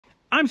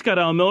I'm Scott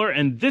Allen Miller,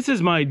 and this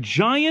is my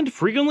giant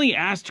frequently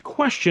asked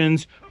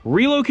questions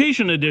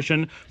relocation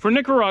edition for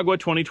Nicaragua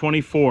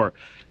 2024.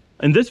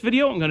 In this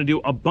video, I'm going to do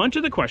a bunch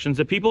of the questions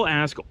that people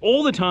ask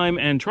all the time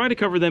and try to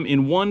cover them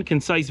in one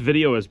concise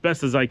video as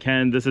best as I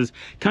can. This is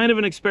kind of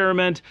an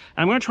experiment.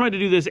 I'm going to try to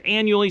do this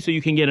annually so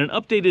you can get an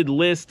updated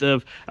list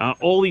of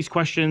all these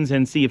questions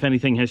and see if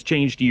anything has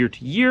changed year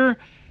to year.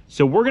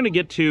 So we're going to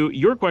get to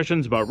your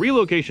questions about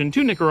relocation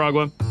to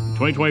Nicaragua in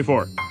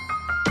 2024.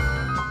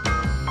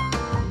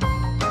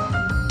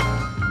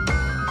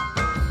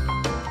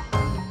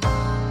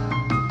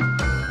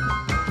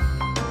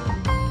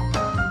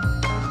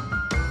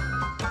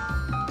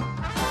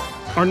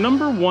 Our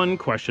number one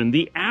question,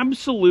 the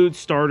absolute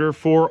starter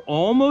for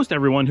almost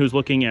everyone who's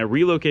looking at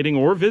relocating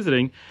or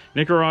visiting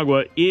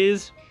Nicaragua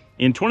is,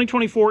 in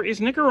 2024,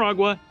 is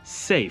Nicaragua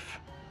safe?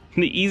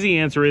 And the easy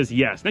answer is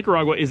yes.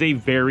 Nicaragua is a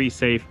very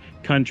safe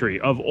country.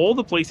 Of all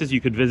the places you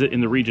could visit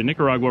in the region,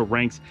 Nicaragua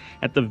ranks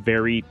at the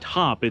very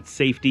top. Its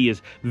safety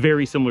is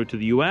very similar to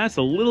the US,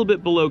 a little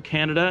bit below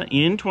Canada.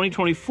 In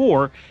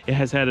 2024, it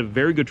has had a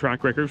very good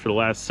track record for the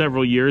last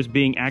several years,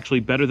 being actually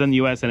better than the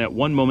US and at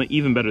one moment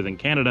even better than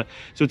Canada.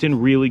 So it's in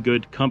really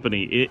good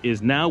company. It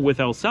is now,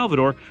 with El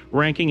Salvador,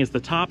 ranking as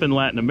the top in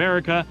Latin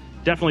America,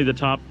 definitely the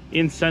top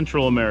in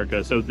Central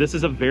America. So this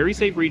is a very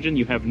safe region.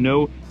 You have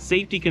no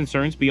safety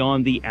concerns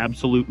beyond the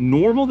absolute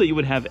normal that you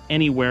would have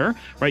anywhere,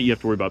 right? You have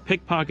to worry about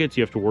pickpockets.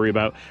 You have to worry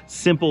about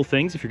simple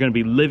things. If you're going to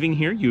be living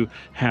here, you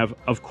have,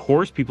 of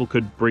course, people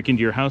could break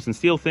into your house and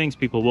steal things.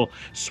 People will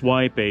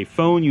swipe a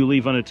phone you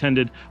leave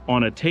unattended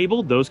on a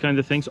table. Those kinds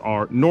of things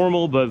are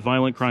normal, but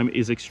violent crime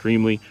is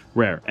extremely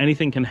rare.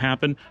 Anything can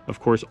happen.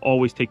 Of course,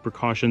 always take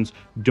precautions.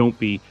 Don't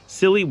be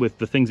silly with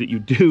the things that you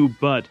do.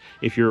 But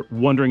if you're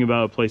wondering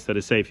about a place that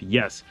is safe,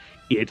 yes,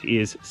 it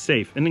is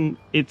safe. And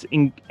it's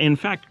in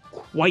fact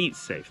quite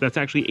safe. That's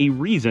actually a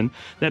reason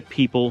that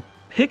people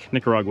pick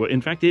Nicaragua.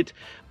 In fact,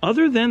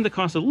 other than the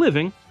cost of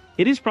living,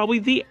 it is probably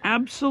the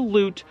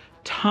absolute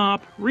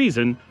top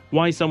reason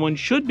why someone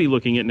should be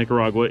looking at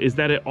Nicaragua, is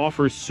that it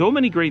offers so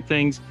many great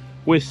things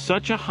with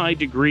such a high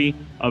degree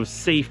of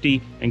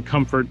safety and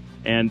comfort,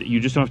 and you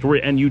just don't have to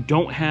worry, and you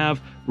don't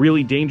have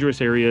really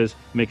dangerous areas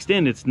mixed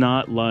in. It's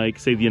not like,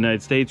 say, the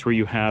United States, where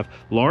you have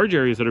large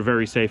areas that are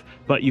very safe,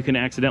 but you can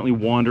accidentally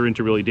wander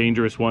into really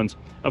dangerous ones.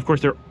 Of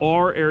course, there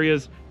are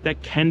areas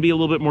that can be a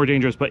little bit more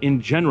dangerous, but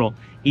in general,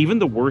 even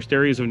the worst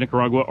areas of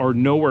Nicaragua are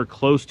nowhere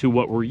close to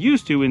what we're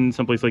used to in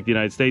some place like the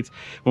United States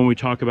when we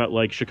talk about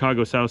like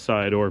Chicago South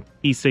Side or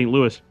East St.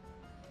 Louis,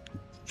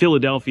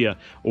 Philadelphia,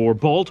 or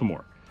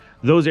Baltimore.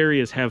 Those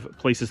areas have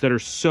places that are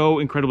so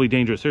incredibly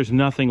dangerous. There's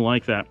nothing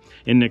like that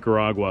in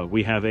Nicaragua.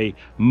 We have a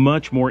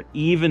much more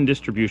even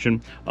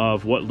distribution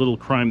of what little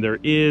crime there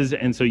is,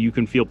 and so you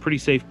can feel pretty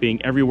safe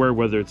being everywhere,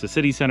 whether it's a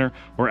city center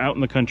or out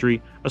in the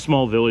country, a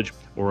small village,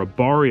 or a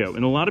barrio.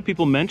 And a lot of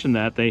people mention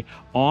that they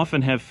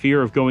often have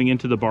fear of going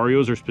into the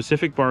barrios or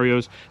specific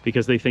barrios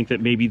because they think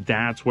that maybe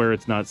that's where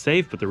it's not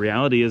safe. But the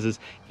reality is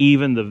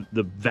even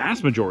the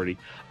vast majority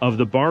of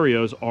the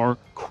barrios are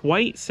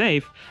quite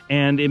safe,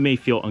 and it may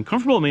feel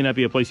uncomfortable. It may not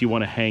be a place you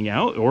want to hang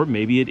out, or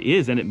maybe it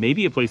is, and it may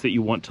be a place that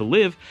you want to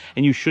live,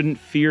 and you shouldn't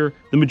fear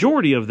the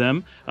majority of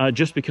them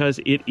just because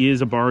it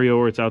is a barrio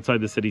or it's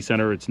outside the city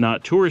center, it's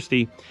not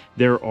touristy.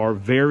 There are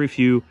very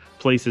few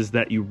places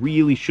that you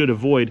really should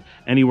avoid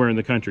anywhere in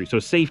the country. So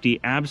safety,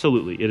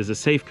 absolutely. It is a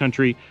safe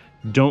country.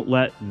 Don't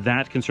let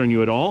that concern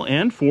you at all.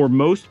 And for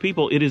most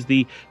people, it is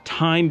the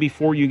time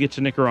before you get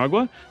to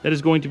Nicaragua that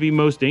is going to be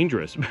most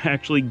dangerous.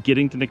 Actually,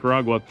 getting to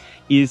Nicaragua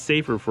is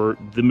safer for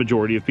the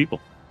majority of people.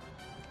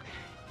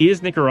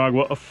 Is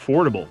Nicaragua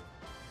affordable?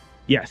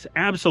 Yes,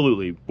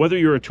 absolutely. Whether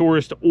you're a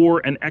tourist or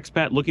an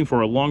expat looking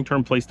for a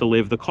long-term place to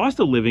live, the cost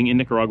of living in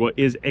Nicaragua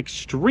is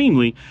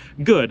extremely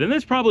good. And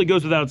this probably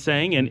goes without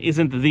saying and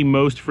isn't the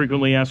most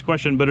frequently asked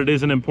question, but it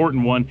is an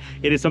important one.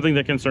 It is something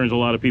that concerns a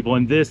lot of people,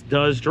 and this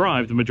does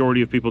drive the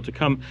majority of people to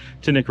come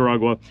to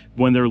Nicaragua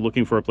when they're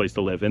looking for a place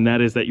to live. And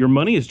that is that your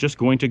money is just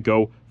going to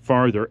go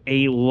farther,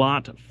 a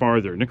lot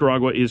farther.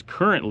 Nicaragua is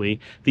currently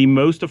the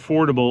most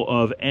affordable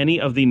of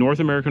any of the North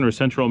American or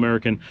Central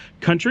American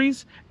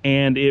countries,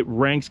 and it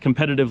ranks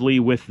competitively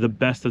with the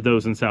best of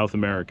those in South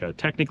America.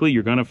 Technically,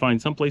 you're going to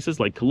find some places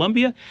like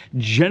Colombia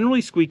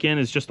generally squeak in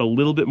as just a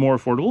little bit more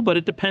affordable, but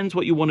it depends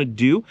what you want to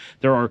do.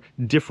 There are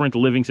different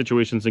living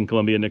situations in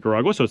Colombia and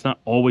Nicaragua, so it's not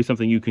always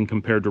something you can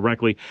compare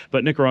directly,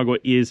 but Nicaragua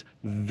is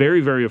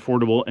very, very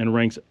affordable and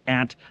ranks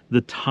at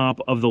the top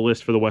of the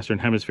list for the Western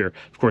Hemisphere.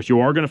 Of course, you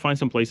are going to find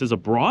some places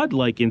abroad,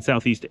 like in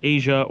Southeast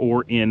Asia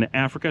or in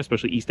Africa,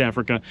 especially East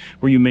Africa,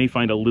 where you may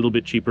find a little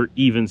bit cheaper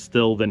even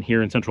still than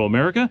here in Central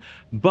America.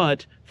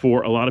 But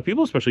for a lot of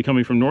people, especially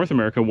coming from North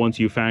America, once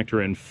you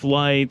factor in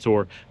flights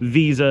or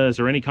visas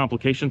or any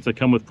complications that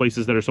come with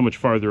places that are so much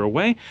farther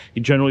away,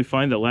 you generally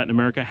find that Latin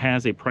America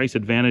has a price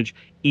advantage,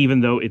 even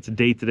though its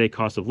day-to-day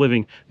cost of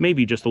living may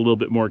be just a little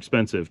bit more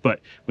expensive.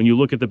 But when you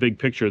look at the big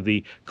picture,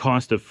 the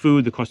cost of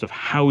food, the cost of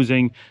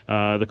housing,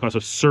 the cost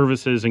of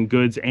services and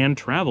goods and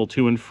travel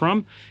to and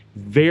from,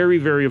 very,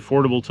 very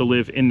affordable to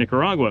live in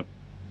Nicaragua.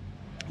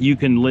 You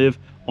can live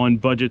on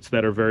budgets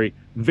that are very,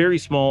 very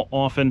small,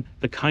 often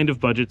the kind of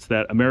budgets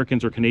that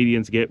Americans or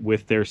Canadians get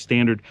with their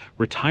standard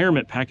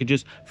retirement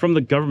packages from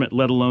the government,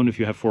 let alone if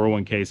you have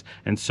 401ks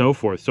and so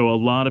forth. So a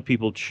lot of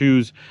people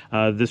choose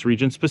this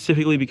region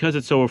specifically because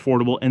it's so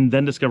affordable, and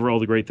then discover all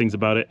the great things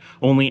about it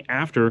only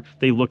after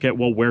they look at,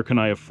 well, where can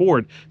I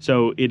afford?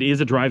 So it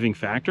is a driving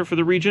factor for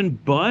the region,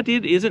 but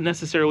it isn't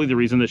necessarily the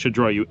reason that should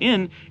draw you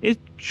in. It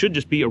should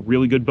just be a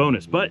really good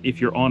bonus. But if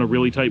you're on a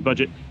really tight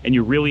budget and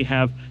you really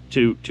have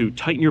to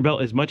tighten your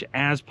belt as much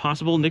as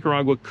possible,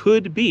 Nicaragua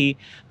could be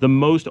the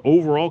most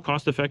overall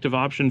cost-effective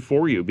option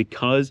for you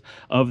because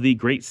of the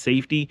great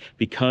safety,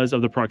 because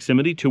of the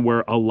proximity to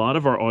where a lot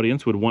of our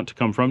audience would want to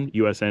come from,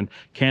 US and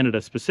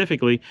Canada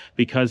specifically,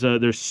 because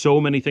there's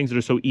so many things that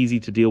are so easy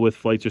to deal with.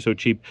 Flights are so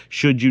cheap.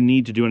 Should you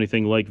need to do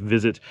anything like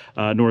visit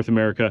North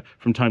America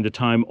from time to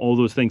time, all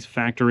those things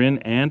factor in,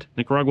 and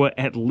Nicaragua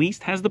at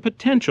least has the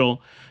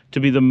potential to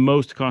be the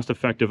most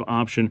cost-effective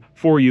option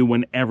for you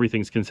when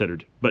everything's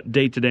considered. But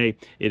day to day,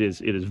 it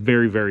is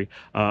very, very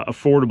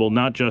affordable,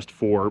 not just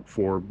for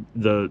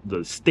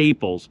the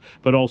staples,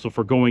 but also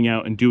for going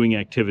out and doing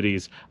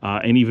activities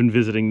and even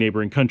visiting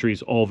neighboring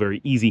countries, all very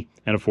easy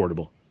and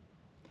affordable.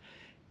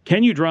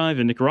 Can you drive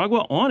in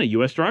Nicaragua on a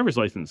U.S. driver's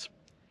license?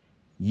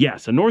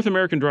 Yes, a North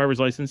American driver's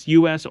license,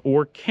 U.S.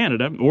 or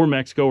Canada or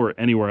Mexico or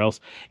anywhere else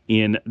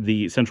in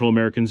the Central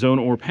American zone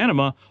or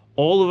Panama,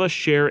 all of us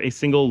share a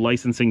single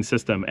licensing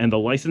system, and the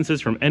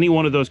licenses from any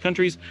one of those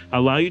countries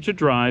allow you to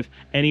drive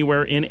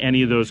anywhere in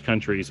any of those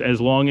countries,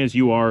 as long as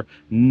you are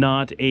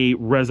not a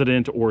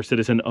resident or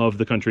citizen of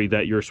the country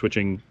that you're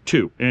switching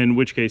to, in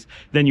which case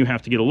then you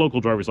have to get a local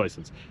driver's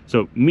license.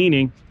 So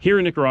meaning here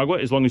in Nicaragua,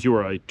 as long as you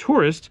are a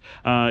tourist,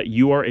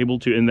 you are able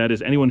to, and that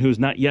is anyone who has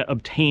not yet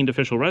obtained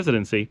official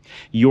residency,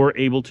 you're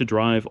able to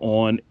drive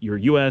on your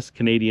US,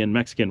 Canadian,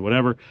 Mexican,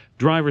 whatever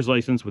driver's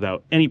license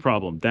without any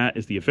problem. That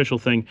is the official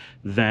thing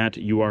that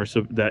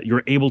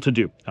you're able to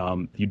do.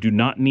 You do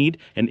not need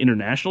an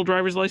international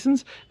driver's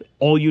license.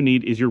 All you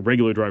need is your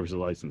regular driver's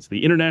license.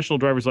 The international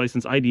driver's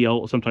license,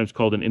 IDL, sometimes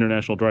called an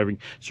international driving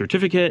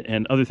certificate,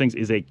 and other things,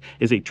 is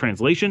a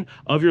translation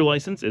of your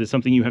license. It is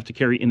something you have to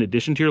carry in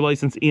addition to your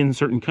license in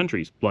certain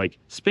countries, like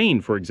Spain,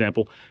 for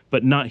example,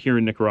 but not here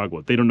in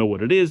Nicaragua. They don't know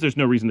what it is. There's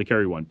no reason to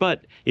carry one,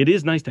 but it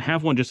is nice to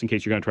have one just in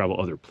case you're going to travel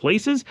other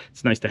places.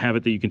 It's nice to have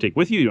it that you can take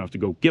with you. You don't have to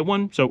go get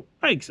one. So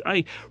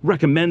I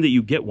recommend that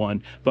you get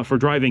one, but for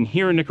driving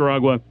here in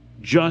Nicaragua,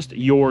 just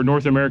your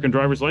North American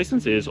driver's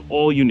license is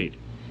all you need.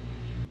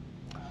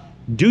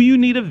 Do you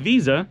need a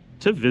visa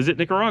to visit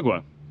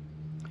Nicaragua?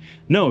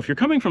 No, if you're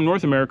coming from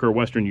North America or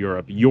Western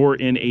Europe, you're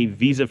in a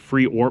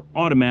visa-free or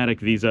automatic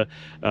visa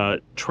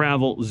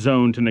travel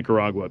zone to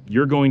Nicaragua.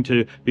 You're going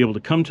to be able to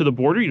come to the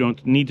border. You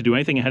don't need to do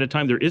anything ahead of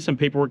time. There is some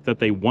paperwork that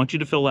they want you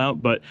to fill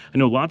out, but I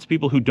know lots of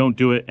people who don't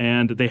do it,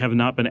 and they have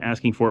not been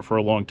asking for it for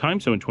a long time.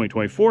 So in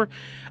 2024,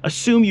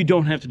 assume you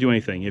don't have to do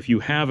anything. If you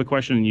have a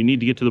question and you need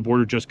to get to the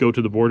border, just go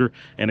to the border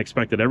and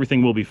expect that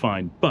everything will be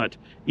fine. But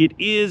it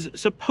is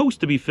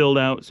supposed to be filled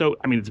out. So,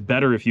 I mean, it's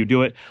better if you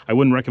do it. I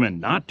wouldn't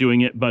recommend not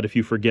doing it, but if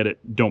you forget it,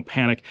 don't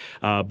panic,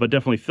 but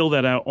definitely fill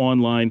that out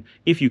online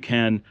if you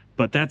can.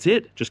 But that's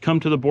it. Just come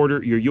to the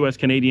border, your US,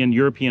 Canadian,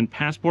 European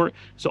passport.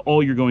 So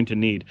all you're going to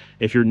need.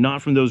 If you're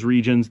not from those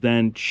regions,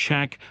 then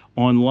check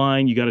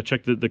online. You got to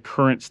check the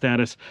current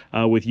status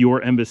with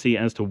your embassy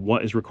as to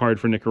what is required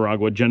for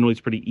Nicaragua. Generally,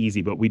 it's pretty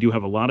easy, but we do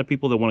have a lot of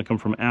people that want to come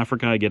from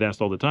Africa. I get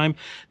asked all the time.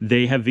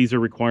 They have visa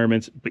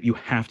requirements, but you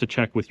have to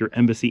check with your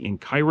embassy in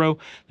Cairo.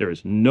 There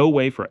is no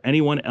way for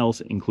anyone else,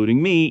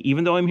 including me,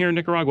 even though I'm here in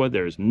Nicaragua,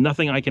 there is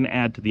nothing I can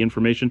add to the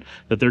information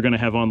that they're going to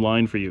have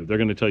online for you. They're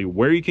going to tell you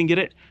where you can get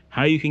it,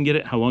 how you can get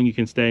it, how long you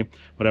can stay,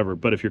 whatever.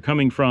 But if you're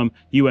coming from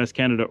US,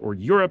 Canada, or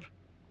Europe,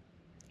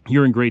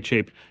 you're in great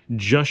shape.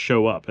 Just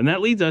show up. And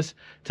that leads us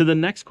to the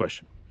next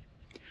question.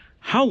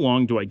 How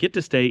long do I get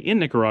to stay in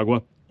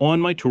Nicaragua on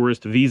my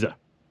tourist visa?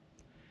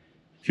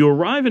 If you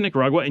arrive in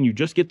Nicaragua and you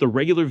just get the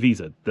regular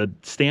visa, the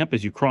stamp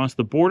as you cross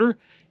the border,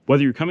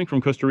 whether you're coming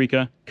from Costa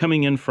Rica,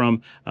 coming in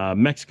from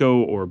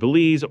Mexico or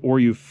Belize, or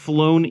you've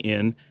flown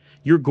in,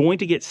 you're going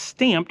to get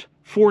stamped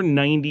for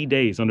 90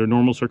 days under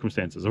normal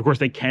circumstances. Of course,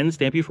 they can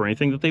stamp you for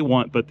anything that they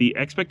want, but the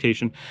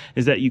expectation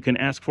is that you can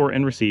ask for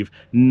and receive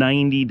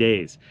 90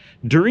 days.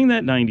 During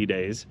that 90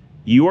 days,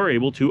 you are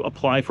able to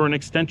apply for an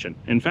extension.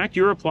 In fact,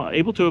 you're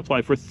able to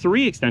apply for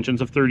 3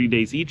 extensions of 30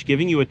 days each,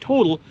 giving you a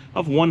total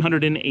of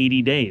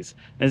 180 days.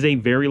 That's a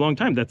very long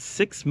time. That's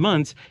 6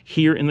 months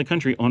here in the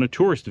country on a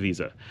tourist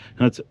visa.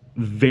 That's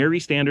very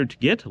standard to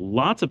get.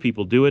 Lots of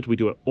people do it. We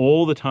do it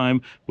all the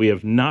time. We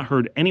have not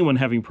heard anyone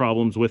having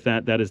problems with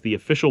that. That is the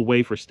official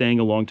way for staying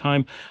a long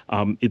time.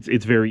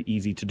 It's very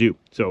easy to do.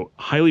 So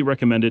highly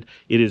recommended.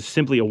 It is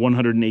simply a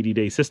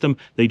 180-day system.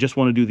 They just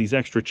want to do these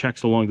extra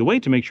checks along the way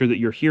to make sure that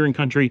you're here in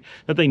country,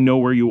 that they know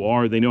where you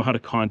are, they know how to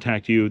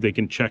contact you, they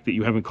can check that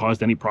you haven't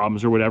caused any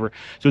problems or whatever.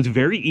 So it's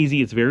very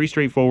easy, it's very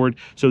straightforward.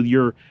 So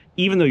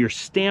even though your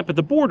stamp at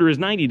the border is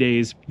 90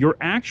 days, your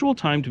actual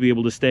time to be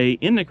able to stay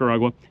in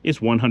Nicaragua is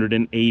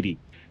 180.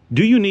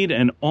 Do you need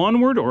an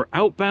onward or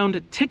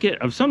outbound ticket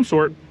of some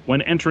sort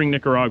when entering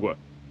Nicaragua?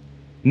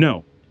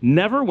 No,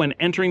 never when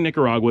entering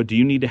Nicaragua do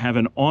you need to have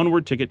an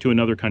onward ticket to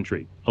another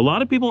country. A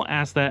lot of people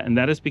ask that, and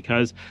that is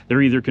because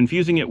they're either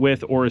confusing it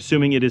with or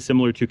assuming it is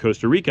similar to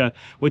Costa Rica,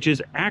 which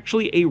is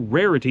actually a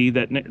rarity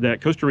that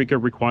Costa Rica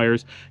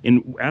requires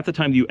at the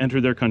time that you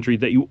enter their country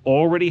that you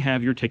already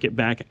have your ticket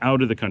back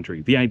out of the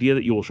country. The idea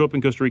that you will show up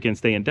in Costa Rica and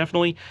stay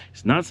indefinitely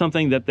is not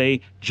something that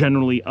they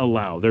generally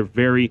allow. They're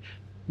very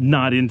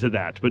not into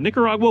that. But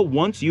Nicaragua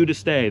wants you to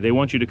stay. They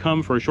want you to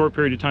come for a short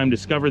period of time,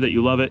 discover that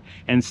you love it,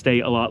 and stay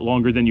a lot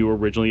longer than you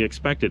originally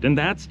expected. And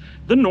that's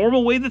the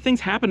normal way that things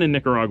happen in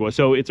Nicaragua.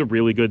 So it's a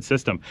really good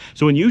system.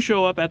 So when you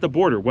show up at the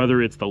border,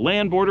 whether it's the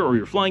land border or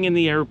you're flying in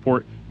the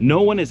airport,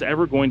 no one is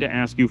ever going to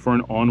ask you for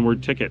an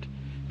onward ticket.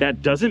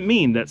 That doesn't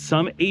mean that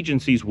some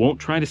agencies won't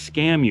try to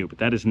scam you, but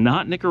that is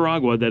not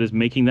Nicaragua that is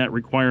making that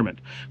requirement.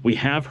 We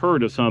have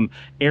heard of some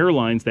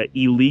airlines that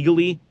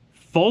illegally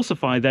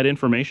falsify that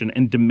information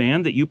and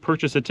demand that you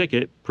purchase a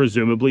ticket,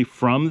 presumably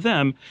from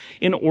them,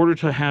 in order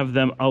to have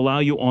them allow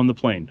you on the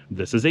plane.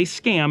 This is a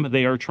scam.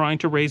 They are trying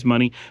to raise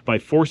money by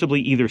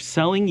forcibly either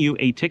selling you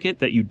a ticket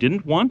that you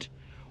didn't want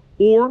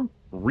or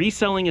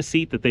reselling a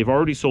seat that they've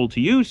already sold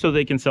to you so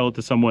they can sell it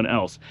to someone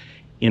else.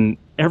 In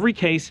every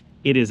case,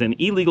 it is an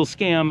illegal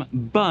scam,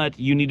 but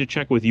you need to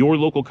check with your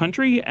local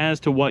country as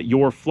to what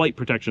your flight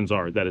protections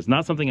are. That is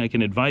not something I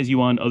can advise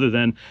you on, other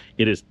than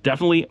it is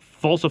definitely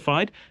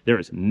falsified. There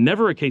is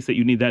never a case that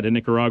you need that in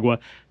Nicaragua.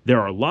 There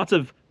are lots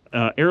of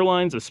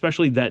airlines,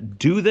 especially, that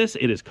do this.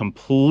 It is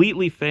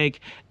completely fake,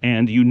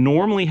 and you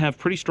normally have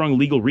pretty strong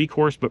legal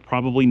recourse, but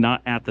probably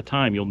not at the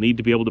time. You'll need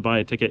to be able to buy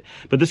a ticket,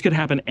 but this could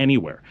happen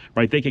anywhere,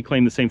 right? They could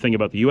claim the same thing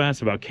about the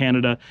US, about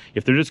Canada.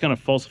 If they're just going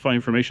to falsify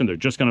information, they're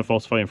just going to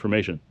falsify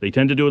information. They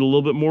tend to do it a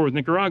little bit more with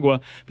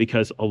Nicaragua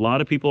because a lot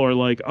of people are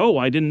like, oh,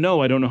 I didn't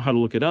know. I don't know how to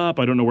look it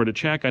up. I don't know where to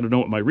check. I don't know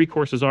what my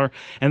recourses are.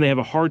 And they have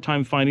a hard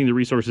time finding the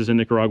resources in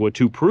Nicaragua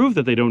to prove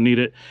that they don't need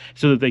it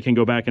so that they can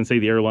go back and say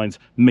the airlines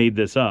made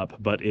this up.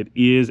 But it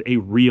is a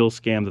real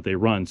scam that they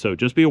run. So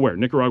just be aware,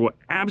 Nicaragua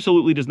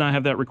absolutely does not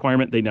have that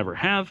requirement. They never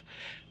have.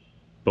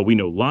 But we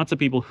know lots of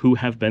people who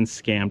have been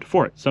scammed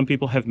for it. Some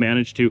people have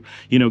managed to,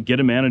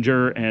 get a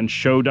manager and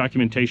show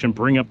documentation,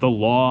 bring up the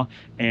law,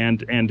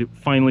 and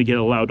finally get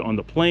allowed on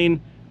the plane,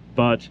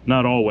 but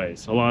not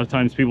always. A lot of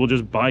times people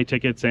just buy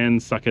tickets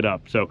and suck it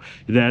up. So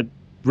that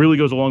really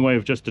goes a long way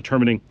of just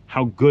determining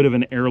how good of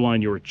an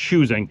airline you're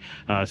choosing.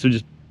 So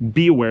just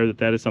be aware that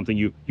that is something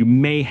you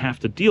may have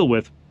to deal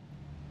with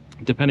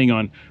depending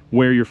on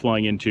where you're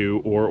flying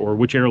into or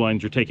which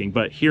airlines you're taking.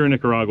 But here in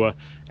Nicaragua,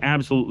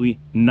 absolutely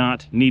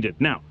not needed.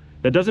 Now,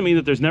 that doesn't mean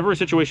that there's never a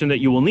situation that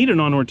you will need an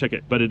onward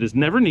ticket, but it is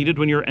never needed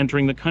when you're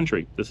entering the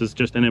country. This is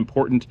just an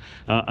important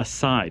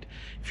aside.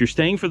 If you're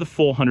staying for the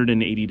full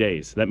 180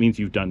 days, that means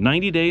you've done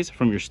 90 days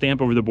from your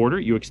stamp over the border.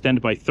 You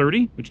extend by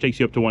 30, which takes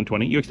you up to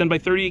 120. You extend by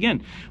 30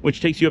 again,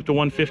 which takes you up to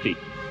 150.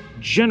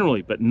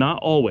 Generally, but not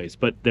always,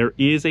 but there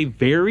is a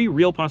very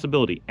real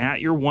possibility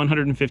at your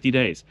 150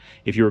 days,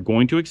 if you're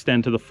going to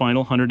extend to the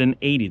final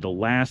 180, the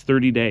last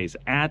 30 days,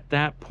 at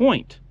that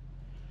point,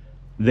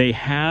 they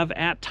have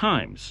at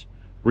times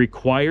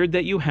required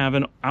that you have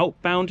an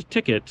outbound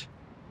ticket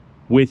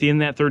within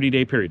that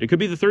 30-day period. It could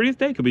be the 30th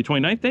day, it could be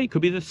 29th day, it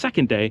could be the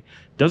 2nd day,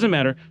 doesn't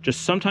matter.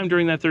 Just sometime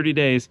during that 30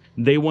 days,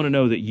 they want to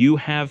know that you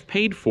have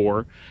paid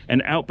for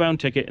an outbound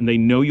ticket and they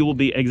know you will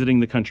be exiting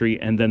the country,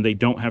 and then they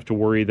don't have to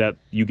worry that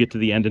you get to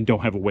the end and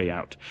don't have a way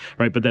out,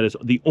 right? But that is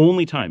the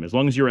only time. As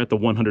long as you're at the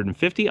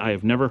 150, I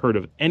have never heard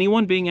of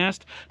anyone being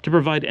asked to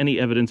provide any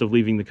evidence of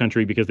leaving the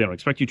country because they don't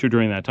expect you to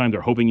during that time. They're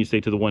hoping you stay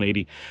to the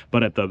 180,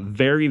 but at the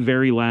very,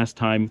 very last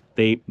time,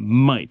 they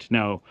might.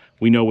 Now,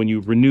 we know when you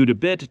renewed a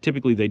bit,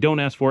 typically they don't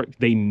ask for it.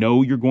 They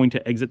know you're going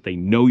to exit. They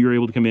know you're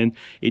able to come in.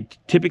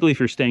 Typically, if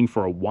you're staying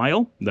for a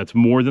while, that's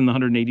more than the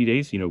 180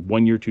 days,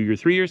 1 year, 2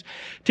 years, 3 years.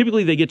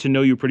 Typically, they get to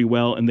know you pretty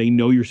well and they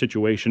know your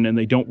situation, and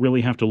they don't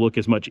really have to look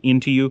as much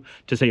into you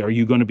to say, are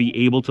you going to be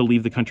able to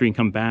leave the country and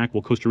come back?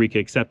 Will Costa Rica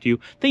accept you?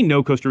 They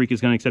know Costa Rica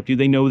is going to accept you.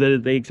 They know that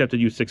if they accepted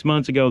you 6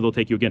 months ago, they'll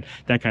take you again,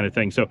 that kind of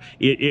thing. So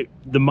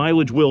the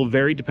mileage will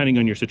vary depending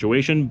on your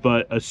situation,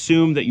 but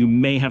assume that you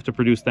may have to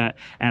produce that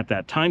at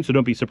that time. So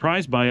don't be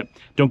surprised by it.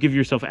 Don't give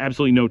yourself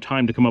absolutely no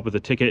time to come up with a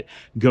ticket,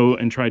 go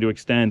and try to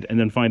extend, and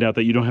then find out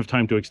that you don't have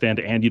time to extend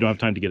and you don't have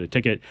time to get a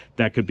ticket.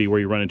 That could be where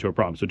you run into a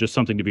problem. So just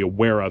something to be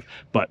aware of.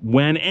 But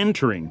when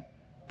entering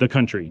the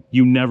country,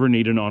 you never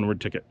need an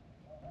onward ticket.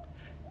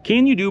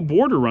 Can you do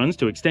border runs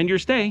to extend your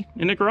stay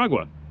in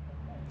Nicaragua?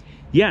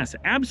 Yes,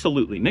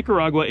 absolutely.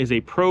 Nicaragua is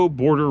a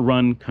pro-border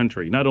run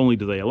country. Not only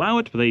do they allow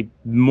it, but they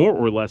more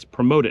or less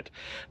promote it.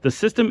 The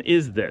system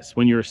is this.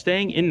 When you're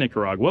staying in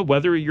Nicaragua,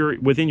 whether you're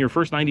within your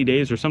first 90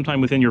 days or sometime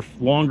within your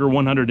longer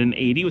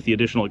 180 with the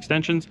additional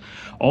extensions,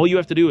 all you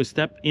have to do is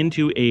step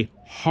into a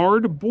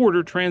hard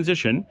border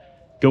transition,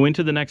 go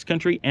into the next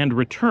country and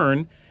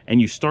return, and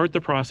you start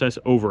the process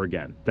over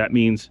again. That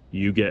means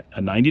you get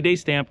a 90-day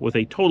stamp with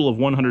a total of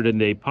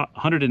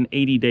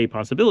 180-day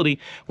possibility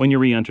when you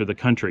re-enter the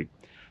country.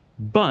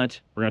 But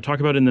we're going to talk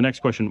about in the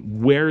next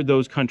question where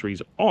those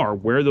countries are,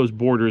 where those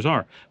borders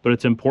are. But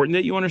it's important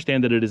that you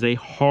understand that it is a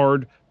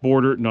hard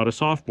border, not a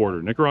soft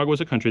border. Nicaragua is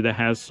a country that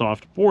has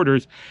soft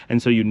borders,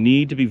 and so you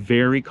need to be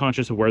very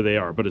conscious of where they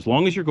are. But as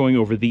long as you're going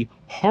over the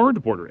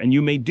hard border, and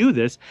you may do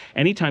this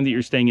anytime that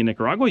you're staying in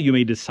Nicaragua, you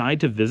may decide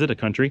to visit a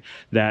country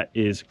that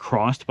is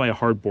crossed by a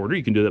hard border.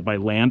 You can do that by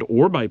land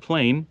or by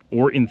plane,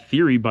 or in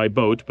theory by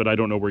boat, but I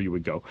don't know where you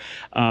would go.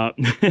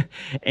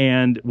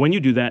 And when you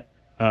do that,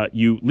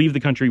 you leave the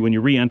country. When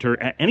you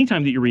re-enter, at any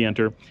time that you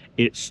re-enter,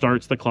 it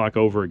starts the clock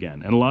over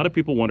again. And a lot of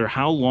people wonder,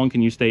 how long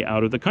can you stay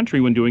out of the country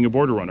when doing a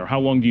border run? Or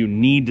how long do you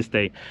need to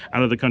stay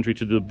out of the country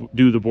to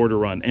do the border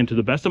run? And to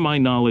the best of my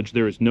knowledge,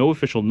 there is no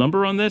official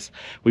number on this.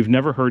 We've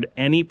never heard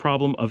any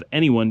problem of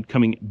anyone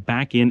coming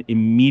back in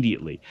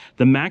immediately.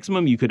 The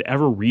maximum you could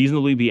ever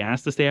reasonably be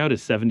asked to stay out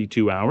is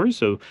 72 hours.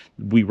 So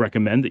we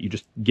recommend that you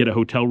just get a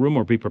hotel room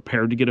or be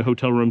prepared to get a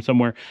hotel room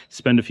somewhere,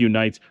 spend a few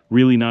nights.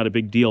 Really not a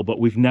big deal. But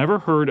we've never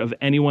heard of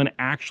anyone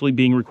actually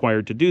being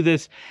required to do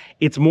this.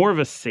 It's more of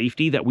a safety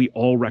that we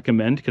all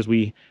recommend, because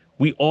we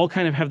all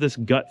kind of have this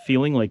gut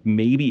feeling like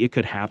maybe it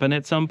could happen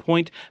at some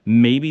point.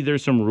 Maybe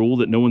there's some rule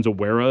that no one's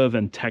aware of,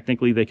 and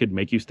technically they could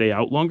make you stay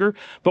out longer,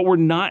 but we're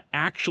not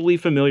actually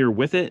familiar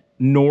with it,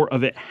 nor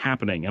of it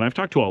happening. And I've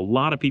talked to a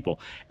lot of people.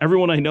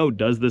 Everyone I know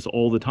does this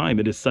all the time.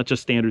 It is such a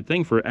standard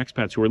thing for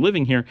expats who are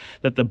living here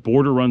that the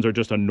border runs are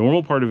just a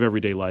normal part of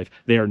everyday life.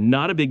 They are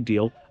not a big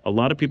deal. A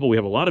lot of people, we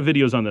have a lot of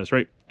videos on this,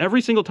 right?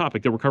 Every single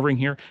topic that we're covering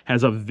here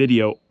has a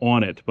video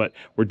on it, but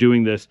we're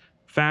doing this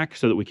facts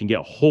so that we can get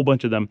a whole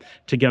bunch of them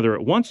together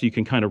at once so you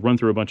can kind of run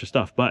through a bunch of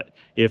stuff. But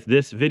if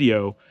this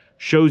video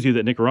shows you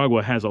that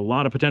Nicaragua has a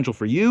lot of potential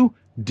for you,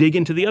 dig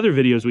into the other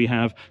videos we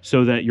have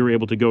so that you're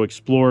able to go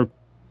explore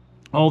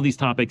all these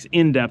topics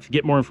in depth,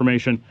 get more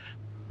information.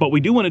 But we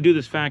do want to do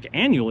this FAQ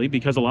annually,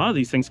 because a lot of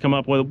these things come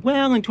up with,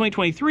 well, in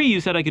 2023 you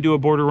said I could do a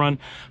border run,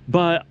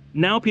 but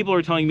now people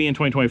are telling me in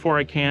 2024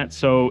 I can't,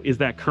 so is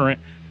that current?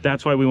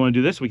 That's why we want to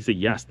do this. We can say,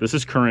 yes, this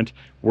is current.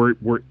 We're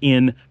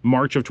in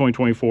March of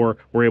 2024.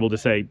 We're able to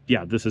say,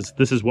 yeah, this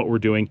is what we're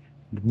doing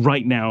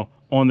right now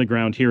on the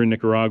ground here in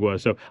Nicaragua.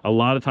 So a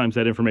lot of times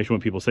that information,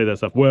 when people say that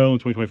stuff, well, in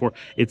 2024,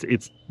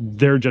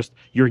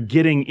 you're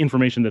getting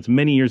information that's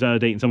many years out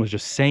of date, and someone's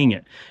just saying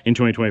it in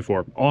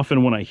 2024.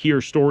 Often when I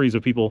hear stories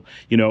of people,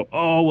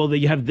 oh, well,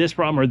 you have this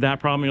problem or that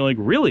problem, you're like,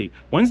 really?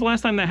 When's the last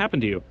time that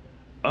happened to you?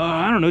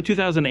 I don't know,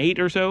 2008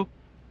 or so?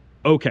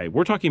 Okay,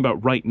 we're talking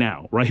about right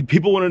now, right?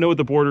 People want to know what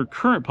the border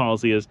current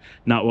policy is,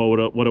 not what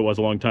it was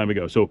a long time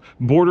ago. So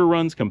border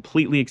runs,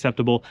 completely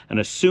acceptable, and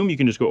assume you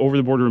can just go over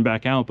the border and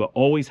back out, but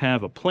always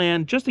have a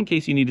plan just in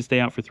case you need to stay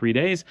out for 3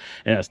 days.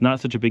 And it's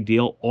not such a big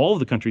deal. All of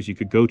the countries you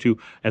could go to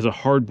as a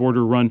hard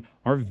border run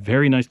are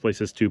very nice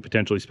places to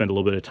potentially spend a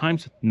little bit of time,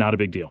 so not a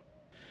big deal.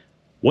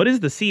 What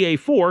is the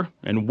CA4,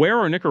 and where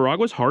are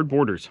Nicaragua's hard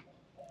borders?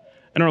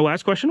 In our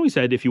last question, we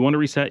said if you want to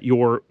reset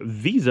your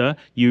visa,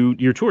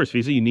 your tourist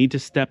visa, you need to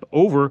step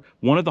over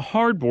one of the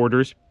hard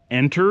borders,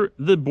 enter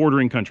the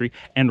bordering country,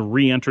 and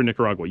re-enter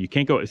Nicaragua. You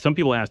can't go. Some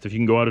people asked if you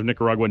can go out of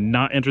Nicaragua,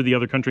 not enter the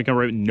other country, come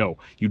right. No,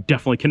 you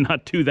definitely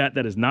cannot do that.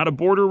 That is not a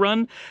border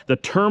run. The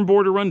term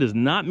border run does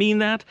not mean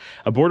that.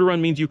 A border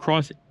run means you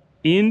cross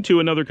into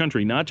another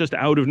country, not just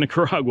out of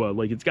Nicaragua.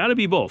 Like, it's got to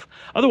be both.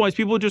 Otherwise,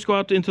 people would just go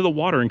out into the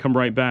water and come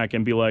right back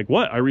and be like,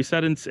 what? I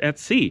reset at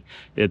sea.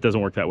 It doesn't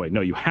work that way.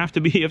 No, you have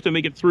to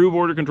make it through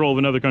border control of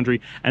another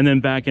country and then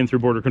back in through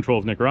border control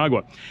of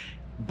Nicaragua.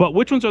 But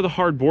which ones are the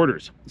hard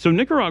borders? So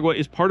Nicaragua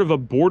is part of a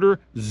border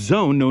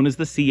zone known as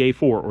the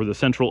CA4, or the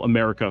Central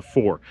America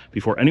 4.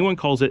 Before anyone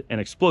calls it an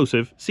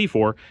explosive,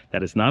 C4,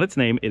 that is not its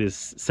name. It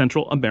is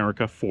Central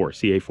America 4,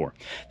 CA4.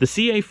 The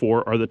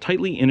CA4 are the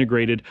tightly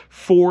integrated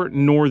 4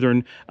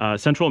 northern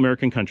Central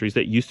American countries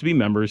that used to be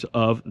members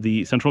of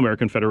the Central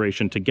American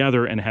Federation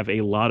together and have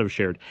a lot of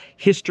shared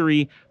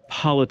history,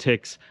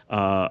 politics,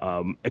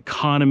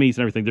 economies,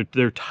 and everything.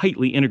 They're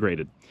tightly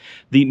integrated.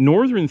 The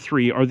northern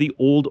 3 are the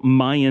old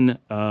Mayan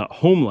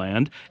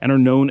homeland and are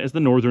known as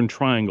the Northern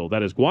Triangle.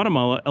 That is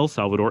Guatemala, El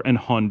Salvador, and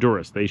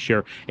Honduras. They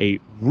share a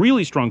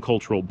really strong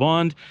cultural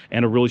bond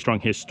and a really strong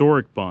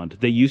historic bond.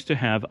 They used to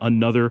have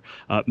another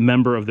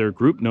member of their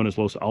group known as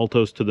Los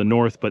Altos to the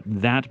north, but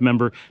that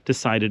member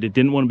decided it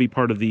didn't want to be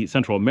part of the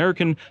Central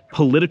American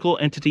political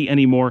entity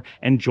anymore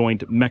and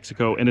joined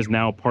Mexico, and is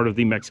now part of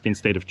the Mexican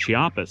state of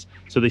Chiapas.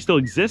 So they still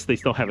exist, they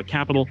still have a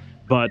capital,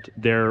 but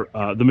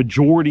the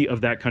majority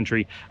of that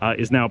country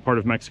is now part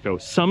of Mexico.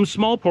 Some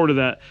small part of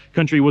that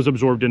country was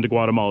absorbed into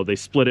Guatemala. They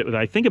split it with,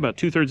 I think, about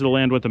 2/3 of the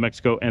land went to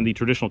Mexico, and the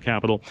traditional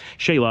capital,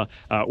 Xela,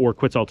 or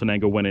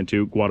Quetzaltenango, went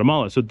into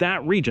Guatemala. So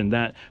that region,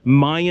 that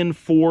Mayan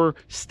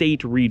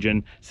 4-state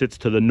region, sits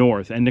to the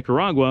north. And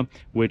Nicaragua,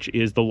 which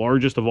is the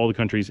largest of all the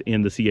countries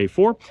in the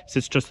CA4,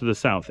 sits just to the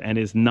south and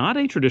is not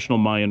a traditional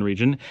Mayan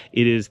region.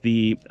 It is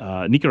the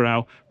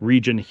Nicaragua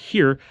region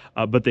here,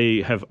 but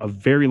they have a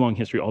very long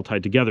history all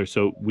tied together.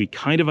 So we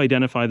kind of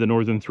identify the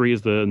northern 3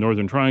 as the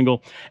Northern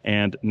Triangle,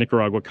 and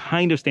Nicaragua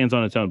kind of stands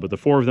on its own, but the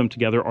 4 of them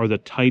together are the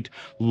tight,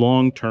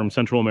 long-term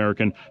Central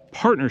American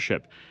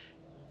partnership.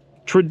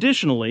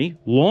 Traditionally,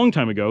 long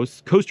time ago,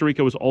 Costa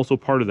Rica was also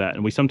part of that,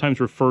 and we sometimes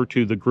refer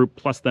to the group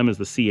plus them as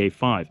the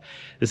CA5.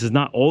 This is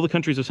not all the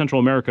countries of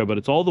Central America, but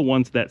it's all the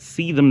ones that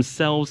see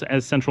themselves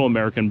as Central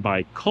American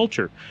by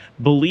culture.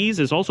 Belize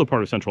is also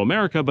part of Central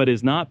America, but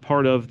is not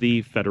part of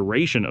the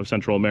Federation of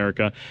Central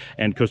America,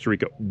 and Costa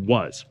Rica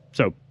was.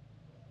 So,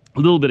 a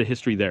little bit of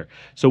history there.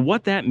 So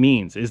what that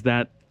means is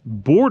that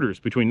borders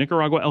between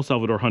Nicaragua, El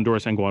Salvador,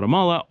 Honduras, and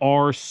Guatemala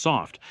are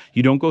soft.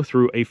 You don't go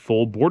through a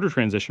full border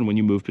transition when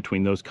you move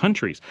between those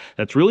countries.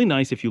 That's really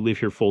nice if you live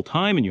here full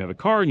time and you have a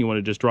car and you want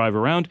to just drive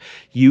around.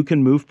 You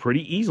can move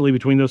pretty easily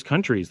between those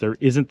countries. There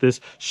isn't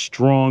this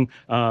strong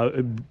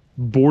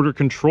border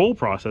control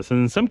process,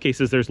 and in some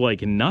cases there's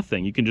like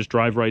nothing. You can just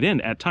drive right in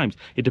at times.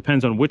 It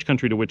depends on which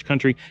country to which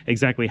country,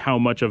 exactly how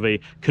much of a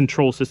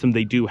control system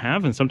they do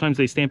have, and sometimes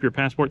they stamp your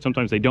passport,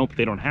 sometimes they don't, but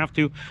they don't have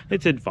to.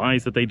 It's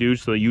advised that they do,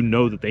 so you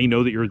know that they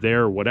know that you're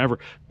there or whatever,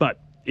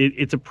 but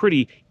it's a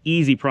pretty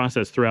easy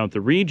process throughout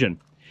the region.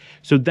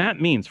 So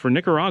that means for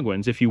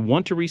Nicaraguans, if you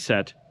want to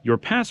reset your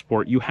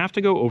passport, you have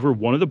to go over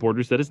one of the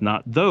borders that is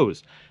not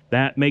those.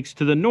 That makes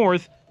to the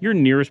north your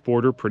nearest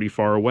border pretty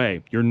far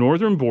away. Your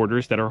northern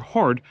borders that are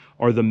hard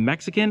are the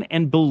Mexican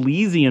and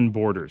Belizean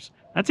borders.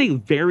 That's a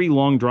very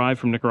long drive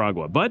from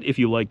Nicaragua, but if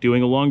you like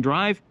doing a long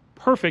drive,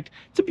 perfect.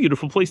 It's a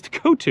beautiful place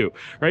to go to,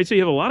 right? So you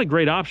have a lot of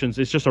great options.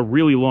 It's just a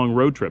really long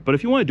road trip. But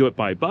if you want to do it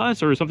by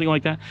bus or something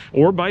like that,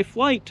 or by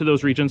flight to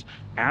those regions,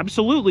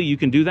 absolutely you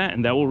can do that,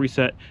 and that will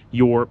reset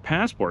your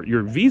passport,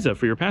 your visa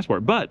for your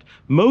passport. But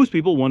most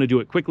people want to do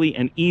it quickly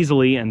and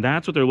easily, and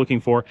that's what they're looking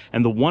for.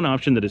 And the one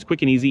option that is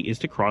quick and easy is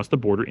to cross the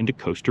border into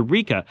Costa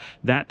Rica.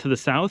 That to the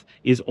south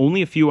is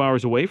only a few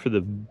hours away for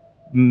the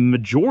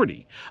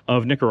majority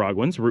of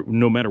Nicaraguans.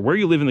 No matter where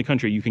you live in the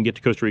country, you can get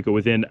to Costa Rica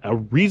within a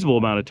reasonable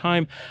amount of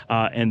time,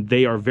 and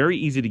they are very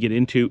easy to get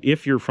into.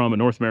 If you're from a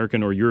North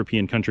American or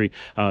European country,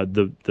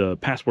 the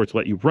passports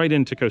let you right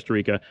into Costa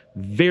Rica.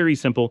 Very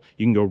simple.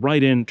 You can go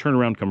right in, turn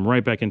around, come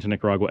right back into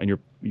Nicaragua, and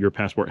your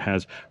passport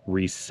has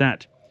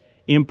reset.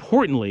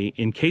 Importantly,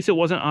 in case it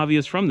wasn't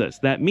obvious from this,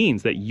 that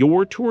means that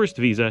your tourist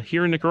visa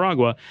here in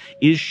Nicaragua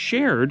is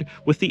shared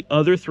with the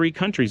other three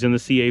countries in the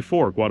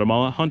CA4,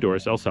 Guatemala,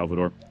 Honduras, El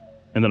Salvador,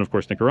 and then, of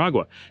course,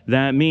 Nicaragua.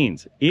 That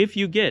means if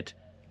you get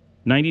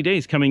 90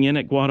 days coming in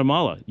at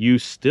Guatemala, you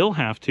still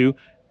have to,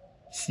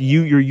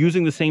 you're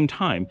using the same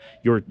time.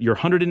 Your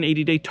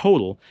 180-day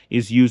total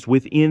is used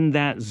within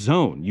that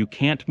zone. You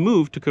can't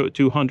move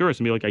to Honduras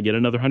and be like, I get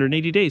another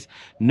 180 days.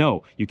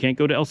 No, you can't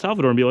go to El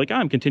Salvador and be like,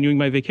 I'm continuing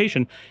my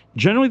vacation.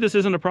 Generally, this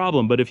isn't a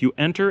problem, but if you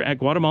enter at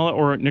Guatemala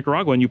or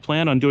Nicaragua and you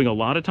plan on doing a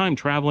lot of time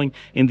traveling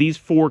in these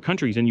four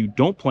countries and you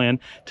don't plan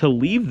to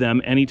leave them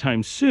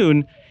anytime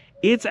soon,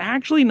 it's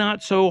actually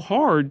not so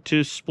hard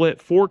to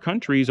split four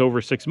countries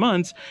over 6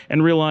 months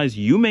and realize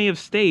you may have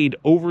stayed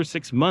over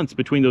 6 months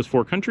between those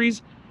four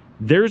countries.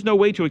 There's no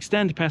way to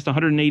extend past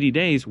 180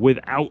 days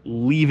without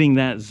leaving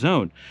that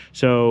zone.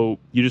 So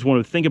you just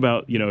want to think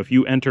about, if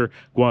you enter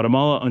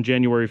Guatemala on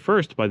January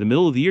 1st, by the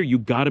middle of the year, you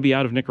got to be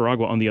out of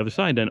Nicaragua on the other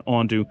side and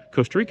onto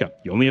Costa Rica.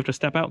 You only have to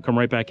step out, come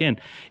right back in.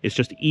 It's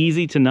just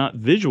easy to not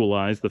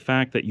visualize the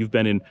fact that you've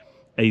been in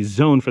a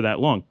zone for that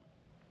long.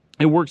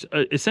 It works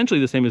essentially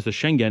the same as the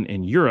Schengen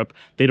in Europe.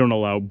 They don't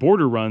allow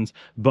border runs,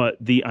 but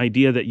the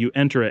idea that you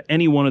enter at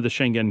any one of the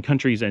Schengen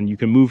countries and you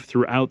can move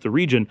throughout the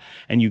region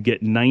and you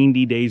get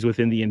 90 days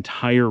within the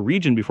entire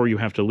region before you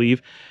have to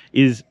leave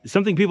is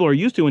something people are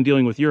used to in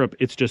dealing with Europe.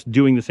 It's just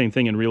doing the same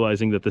thing and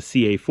realizing that the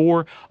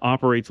CA4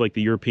 operates like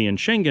the European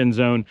Schengen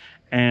zone.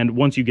 And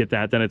once you get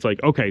that, then it's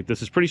like, okay,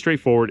 this is pretty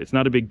straightforward. It's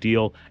not a big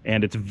deal,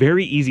 and it's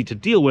very easy to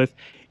deal with.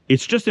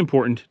 It's just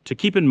important to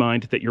keep in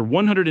mind that your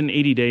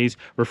 180 days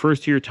refers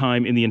to your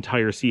time in the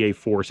entire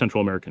CA4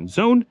 Central American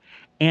zone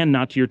and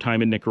not to your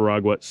time in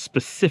Nicaragua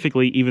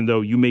specifically, even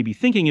though you may be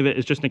thinking of it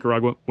as just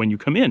Nicaragua when you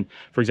come in.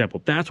 For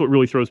example, that's what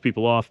really throws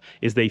people off,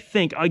 is they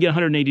think, I get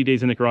 180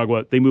 days in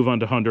Nicaragua, they move on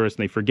to Honduras,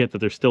 and they forget that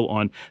they're still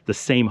on the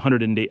same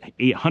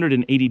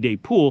 180-day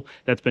pool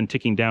that's been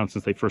ticking down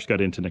since they first got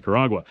into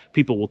Nicaragua.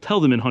 People will tell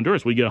them in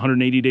Honduras, we get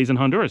 180 days in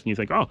Honduras, and you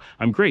think, oh,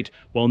 I'm great.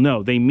 Well,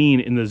 no, they mean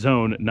in the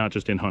zone, not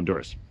just in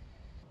Honduras.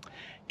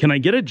 Can I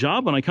get a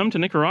job when I come to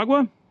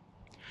Nicaragua?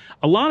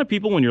 A lot of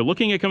people, when you're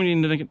looking at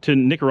coming to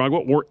Nicaragua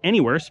or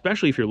anywhere,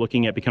 especially if you're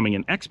looking at becoming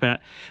an expat,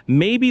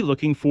 may be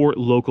looking for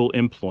local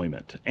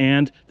employment.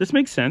 And this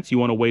makes sense. You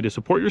want a way to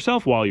support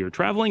yourself while you're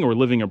traveling or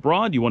living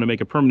abroad. You want to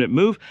make a permanent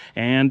move,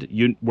 and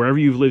wherever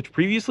you've lived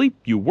previously,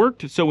 you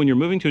worked. So when you're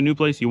moving to a new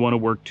place, you want to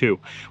work too.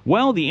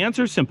 Well, the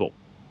answer is simple.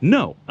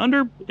 No,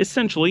 under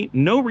essentially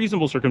no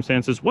reasonable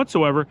circumstances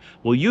whatsoever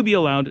will you be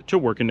allowed to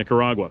work in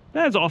Nicaragua.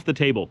 That is off the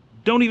table.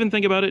 Don't even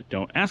think about it.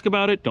 Don't ask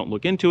about it. Don't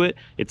look into it.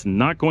 It's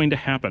not going to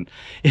happen.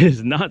 It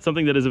is not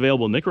something that is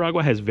available.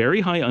 Nicaragua has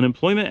very high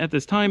unemployment at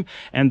this time,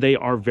 and they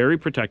are very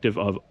protective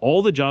of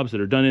all the jobs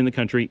that are done in the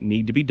country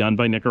need to be done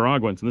by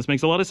Nicaraguans. And this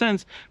makes a lot of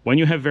sense. When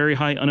you have very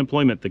high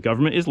unemployment, the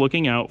government is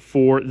looking out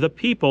for the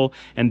people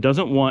and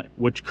doesn't want,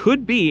 which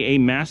could be a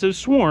massive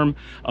swarm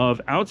of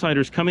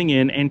outsiders coming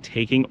in and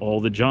taking all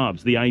the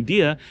jobs. The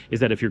idea is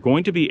that if you're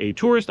going to be a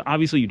tourist,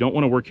 obviously you don't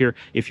want to work here.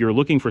 If you're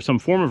looking for some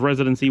form of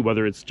residency,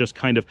 whether it's just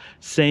kind of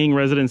saying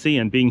residency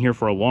and being here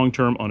for a long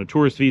term on a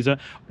tourist visa,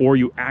 or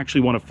you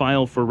actually want to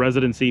file for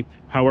residency,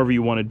 however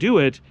you want to do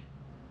it,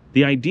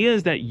 the idea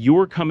is that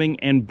you're coming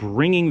and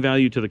bringing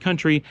value to the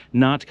country,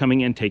 not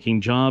coming and taking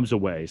jobs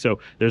away. So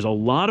there's a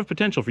lot of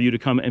potential for you to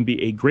come and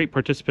be a great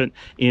participant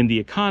in the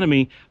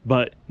economy,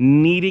 but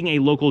needing a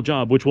local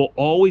job, which will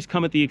always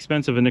come at the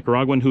expense of a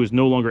Nicaraguan who is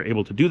no longer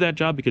able to do that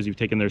job because you've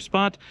taken their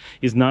spot,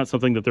 is not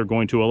something that they're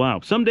going to allow.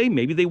 Someday,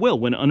 maybe they will.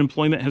 When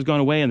unemployment has gone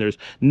away and there's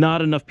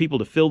not enough people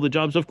to fill the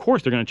jobs, of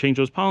course they're going to change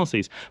those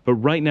policies. But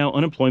right now,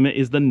 unemployment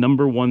is the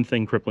 #1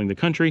 thing crippling the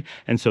country.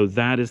 And so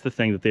that is the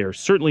thing that they are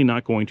certainly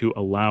not going to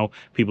allow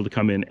people to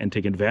come in and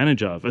take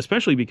advantage of,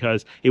 especially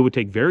because it would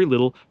take very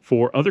little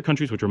for other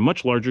countries, which are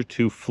much larger,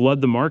 to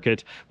flood the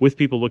market with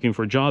people looking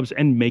for jobs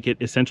and make it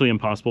essentially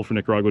impossible for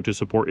Nicaragua to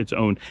support its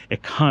own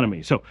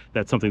economy. So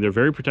that's something they're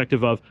very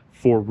protective of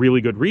for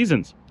really good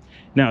reasons.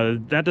 Now,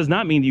 that does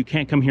not mean you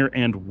can't come here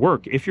and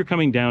work. If you're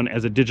coming down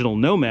as a digital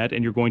nomad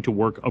and you're going to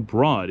work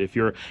abroad, if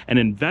you're an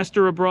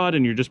investor abroad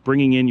and you're just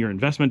bringing in your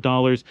investment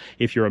dollars,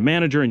 if you're a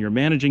manager and you're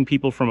managing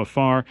people from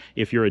afar,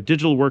 if you're a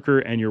digital worker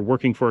and you're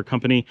working for a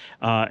company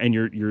and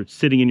you're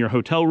sitting in your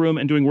hotel room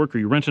and doing work, or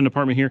you rent an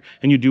apartment here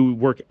and you do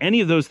work, any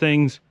of those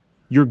things,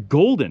 you're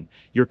golden.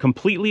 You're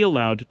completely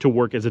allowed to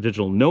work as a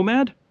digital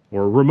nomad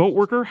or a remote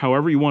worker,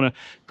 however you want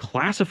to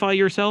classify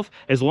yourself,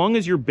 as long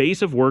as your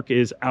base of work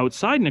is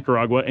outside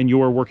Nicaragua and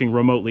you are working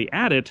remotely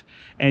at it,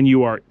 and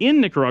you are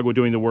in Nicaragua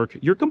doing the work,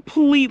 you're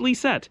completely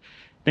set.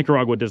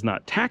 Nicaragua does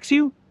not tax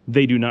you.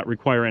 They do not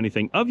require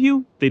anything of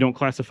you. They don't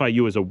classify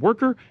you as a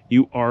worker.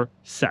 You are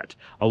set.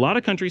 A lot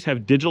of countries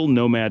have digital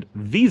nomad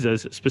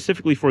visas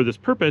specifically for this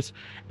purpose,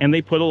 and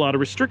they put a lot of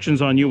restrictions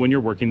on you when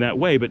you're working that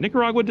way. But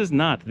Nicaragua does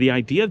not. The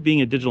idea of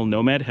being a digital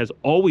nomad has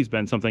always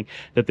been something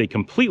that they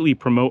completely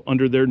promote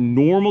under their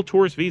normal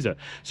tourist visa.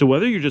 So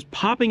whether you're just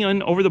popping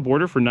in over the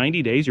border for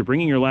 90 days, you're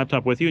bringing your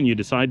laptop with you and you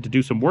decide to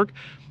do some work,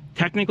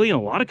 technically, in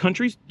a lot of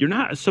countries, you're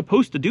not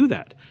supposed to do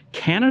that.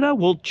 Canada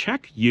will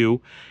check you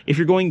if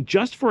you're going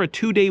just for a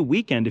 2-day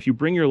weekend. If you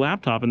bring your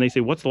laptop and they say,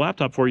 "What's the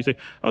laptop for?" You say,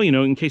 "Oh, you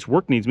know, in case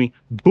work needs me."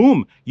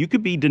 Boom, you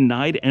could be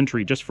denied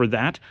entry just for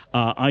that.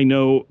 I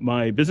know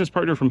my business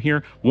partner from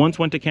here once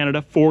went to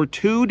Canada for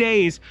 2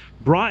 days,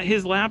 brought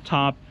his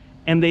laptop,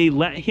 and they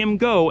let him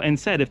go and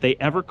said if they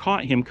ever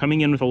caught him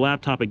coming in with a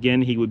laptop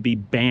again, he would be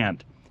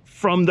banned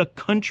from the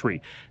country.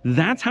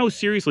 That's how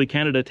seriously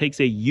Canada takes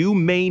a "you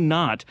may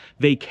not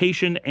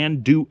vacation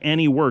and do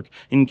any work"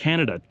 in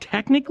Canada.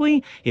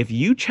 Technically, if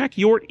you check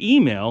your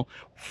email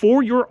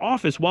for your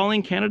office while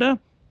in Canada,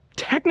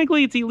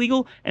 technically it's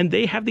illegal, and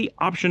they have the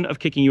option of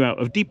kicking you out,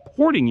 of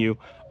deporting you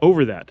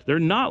over that. They're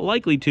not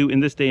likely to in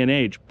this day and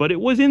age, but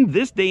it was in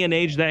this day and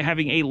age that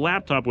having a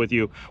laptop with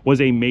you was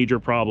a major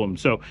problem.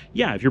 So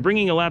yeah, if you're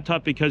bringing a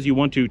laptop because you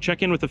want to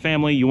check in with the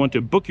family, you want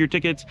to book your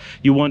tickets,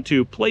 you want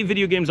to play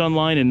video games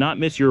online and not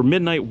miss your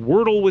midnight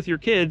Wordle with your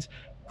kids,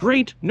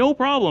 great, no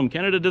problem.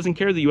 Canada doesn't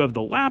care that you have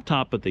the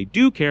laptop, but they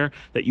do care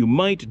that you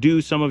might do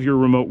some of your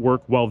remote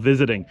work while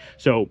visiting.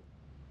 So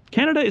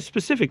Canada is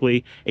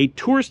specifically a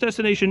tourist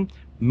destination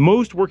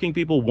most working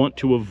people want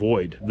to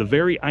avoid. The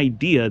very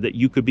idea that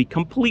you could be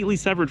completely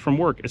severed from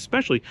work,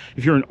 especially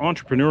if you're an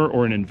entrepreneur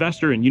or an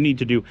investor and you need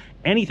to do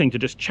anything to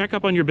just check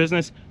up on your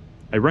business,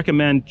 I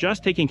recommend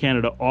just taking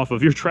Canada off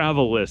of your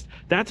travel list.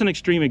 That's an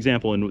extreme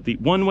example in the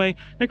one way.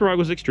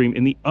 Nicaragua's extreme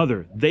in the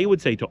other. They would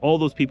say to all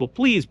those people,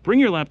 please bring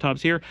your laptops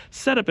here,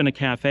 set up in a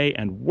cafe,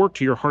 and work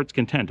to your heart's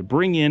content.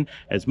 Bring in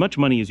as much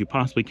money as you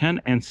possibly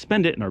can and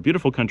spend it in our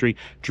beautiful country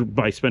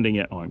by spending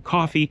it on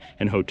coffee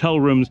and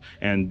hotel rooms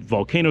and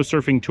volcano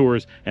surfing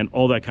tours and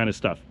all that kind of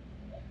stuff.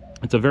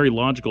 It's a very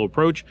logical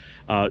approach.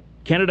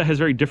 Canada has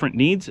very different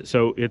needs,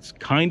 so it's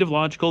kind of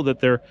logical that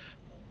they're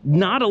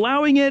not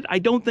allowing it. I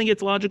don't think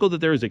it's logical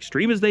that they're as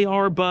extreme as they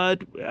are,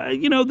 but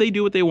you know, they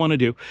do what they want to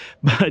do.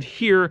 But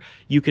here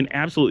you can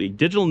absolutely,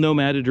 digital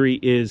nomadry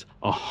is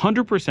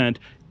 100%.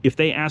 If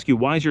they ask you,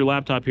 why is your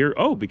laptop here?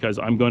 Oh, because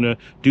I'm going to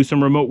do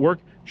some remote work.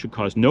 Should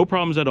cause no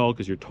problems at all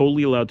because you're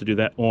totally allowed to do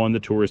that on the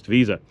tourist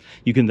visa.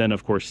 You can then,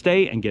 of course,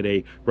 stay and get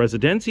a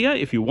residencia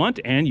if you want,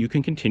 and you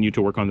can continue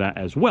to work on that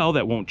as well.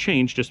 That won't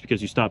change just because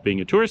you stop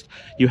being a tourist.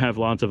 You have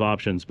lots of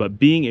options, but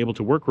being able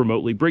to work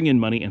remotely, bring in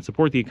money, and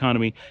support the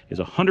economy is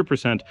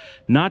 100%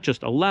 not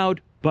just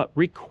allowed, but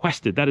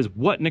requested. That is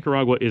what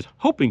Nicaragua is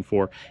hoping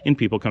for in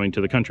people coming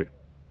to the country.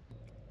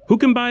 Who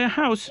can buy a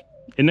house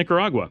in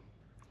Nicaragua?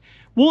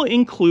 We'll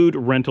include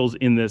rentals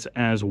in this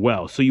as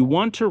well. So you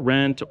want to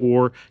rent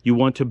or you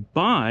want to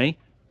buy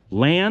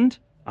land,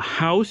 a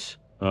house,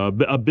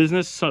 A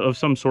business of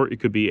some sort. It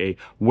could be a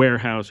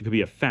warehouse, it could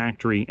be a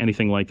factory,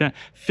 anything like that.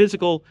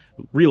 Physical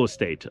real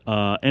estate,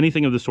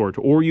 anything of the sort.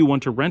 Or you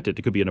want to rent it.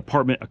 It could be an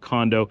apartment, a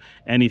condo,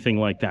 anything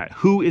like that.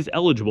 Who is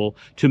eligible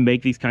to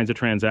make these kinds of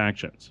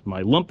transactions?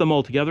 I lump them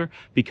all together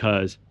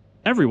because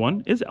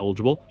everyone is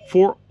eligible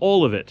for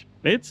all of it.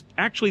 It's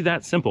actually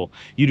that simple.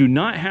 You do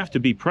not have to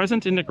be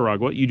present in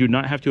Nicaragua. You do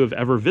not have to have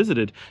ever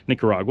visited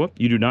Nicaragua.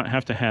 You do not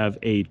have to have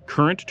a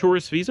current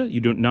tourist visa. You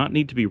do not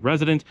need to be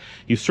resident.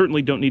 You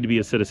certainly don't need to be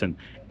a citizen.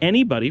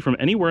 Anybody from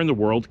anywhere in the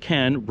world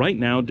can right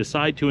now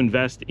decide to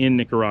invest in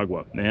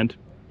Nicaragua, and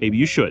maybe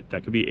you should.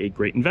 That could be a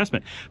great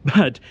investment.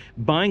 But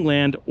buying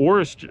land or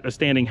a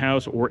standing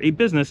house or a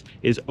business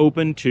is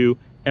open to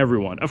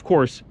everyone. Of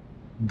course,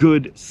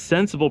 good,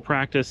 sensible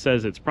practice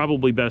says it's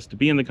probably best to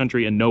be in the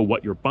country and know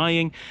what you're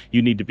buying.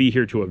 You need to be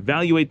here to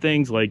evaluate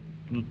things, like,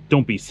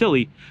 don't be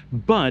silly,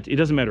 but it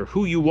doesn't matter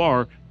who you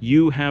are,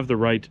 you have the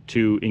right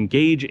to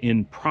engage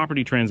in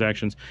property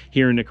transactions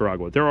here in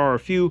Nicaragua. There are a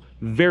few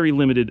very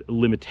limited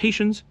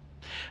limitations,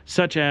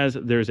 such as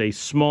there's a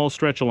small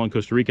stretch along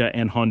Costa Rica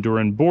and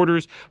Honduran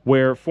borders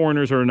where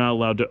foreigners are not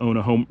allowed to own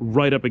a home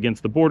right up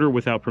against the border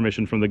without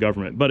permission from the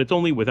government. But it's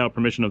only without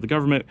permission of the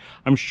government.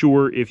 I'm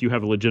sure if you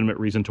have a legitimate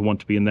reason to want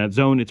to be in that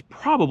zone, it's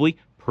probably,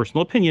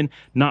 personal opinion,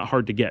 not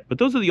hard to get. But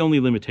those are the only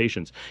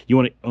limitations. You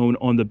want to own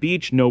on the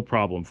beach? No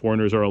problem.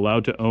 Foreigners are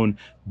allowed to own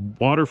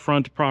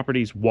waterfront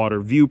properties, water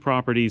view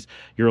properties.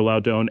 You're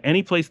allowed to own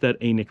any place that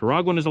a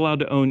Nicaraguan is allowed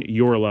to own,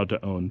 you're allowed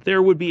to own.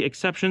 There would be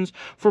exceptions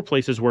for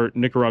places where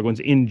Nicaraguans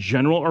in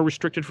general are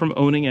restricted from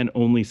owning, and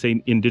only,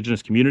 say,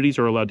 indigenous communities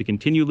are allowed to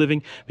continue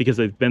living because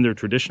they've been there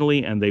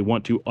traditionally and they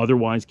want to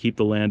otherwise keep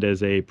the land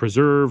as a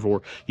preserve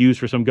or used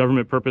for some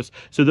government purpose.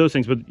 So those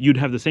things, but you'd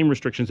have the same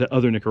restrictions that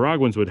other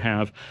Nicaraguans would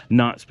have,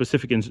 not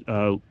specific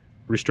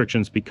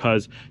restrictions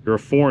because you're a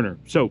foreigner.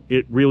 So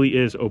it really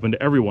is open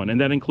to everyone,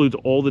 and that includes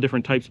all the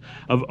different types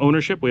of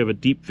ownership. We have a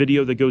deep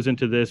video that goes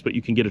into this, but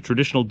you can get a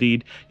traditional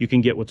deed. You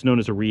can get what's known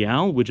as a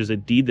real, which is a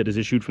deed that is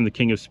issued from the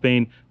King of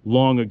Spain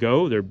long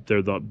ago.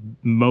 They're the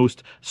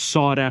most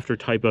sought after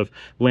type of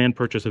land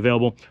purchase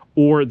available.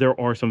 Or there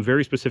are some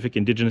very specific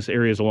indigenous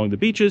areas along the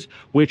beaches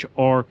which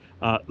are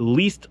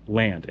leased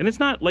land, and it's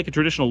not like a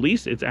traditional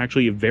lease. It's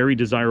actually a very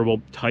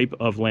desirable type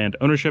of land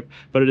ownership,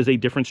 but it is a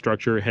different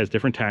structure. It has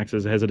different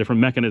taxes. It has a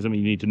different mechanism.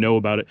 You need to know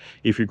about it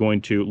if you're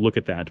going to look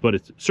at that, but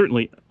it's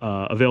certainly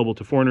available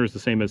to foreigners the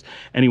same as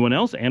anyone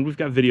else, and we've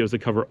got videos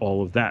that cover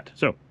all of that.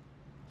 So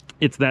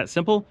it's that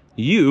simple.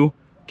 You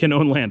can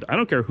own land. I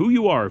don't care who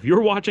you are. If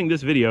you're watching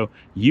this video,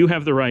 you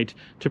have the right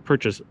to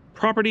purchase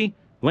property,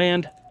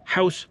 land,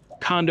 house,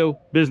 condo,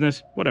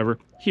 business, whatever,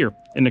 here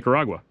in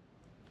Nicaragua.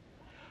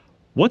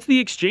 What's the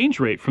exchange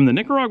rate from the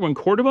Nicaraguan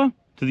Cordoba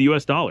to the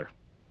US dollar?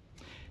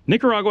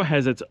 Nicaragua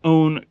has its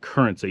own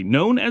currency,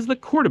 known as the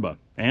Cordoba,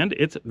 and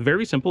it's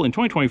very simple. In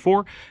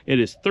 2024, it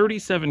is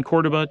 37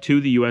 Cordoba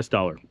to the US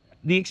dollar.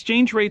 The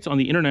exchange rates on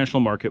the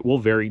international market will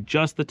vary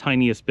just the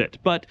tiniest bit,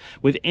 but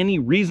with any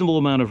reasonable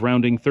amount of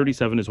rounding,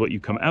 37 is what you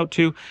come out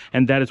to,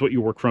 and that is what you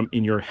work from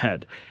in your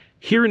head.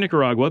 Here in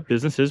Nicaragua,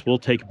 businesses will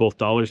take both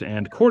dollars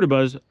and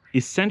Cordobas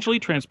essentially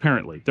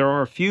transparently. There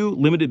are a few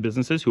limited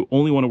businesses who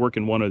only want to work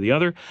in one or the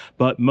other,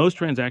 but most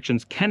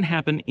transactions can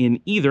happen in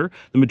either.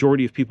 The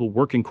majority of people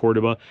work in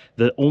Cordoba.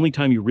 The only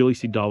time you really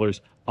see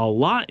dollars a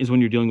lot is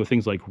when you're dealing with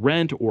things like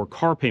rent or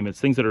car payments,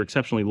 things that are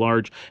exceptionally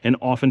large, and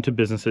often to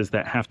businesses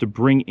that have to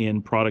bring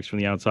in products from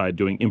the outside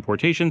doing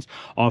importations.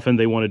 Often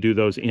they want to do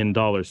those in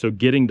dollars. So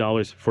getting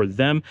dollars for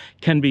them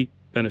can be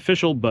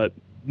beneficial, but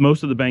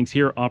most of the banks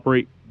here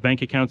operate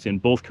bank accounts in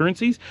both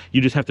currencies. You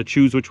just have to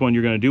choose which one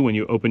you're going to do when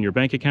you open your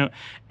bank account,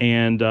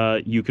 and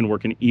you can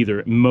work in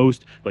either.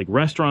 Most, like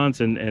restaurants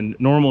and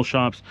normal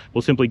shops,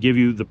 will simply give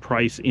you the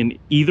price in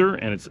either,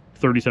 and it's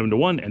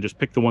 37-1, and just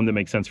pick the one that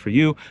makes sense for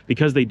you.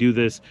 Because they do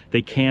this,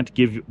 they can't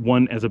give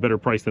one as a better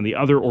price than the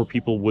other, or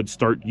people would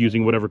start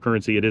using whatever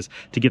currency it is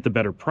to get the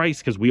better price,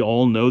 because we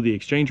all know the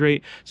exchange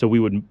rate, so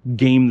we would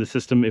game the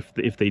system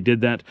if they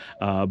did that.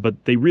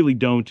 But they really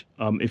don't.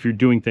 If you're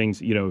doing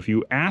things, you know, if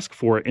you ask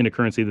for it in a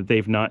currency that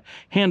they've not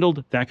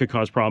handled, that could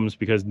cause problems,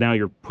 because now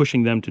you're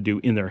pushing them to do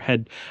in their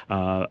head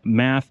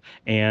math.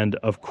 And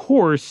of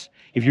course,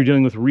 if you're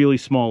dealing with really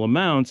small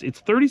amounts,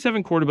 it's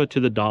 37 Cordoba to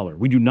the dollar.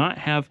 We do not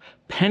have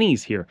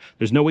pennies here.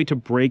 There's no way to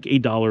break a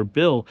dollar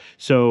bill.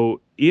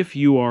 So if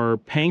you are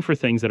paying for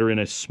things that are in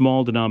a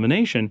small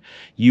denomination,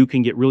 you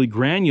can get really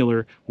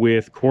granular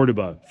with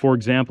Cordoba. For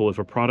example, if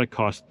a product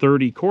costs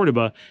 30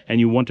 Cordoba and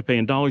you want to pay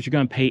in dollars, you're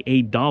going to pay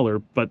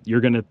 $1, but you're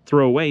going to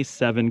throw away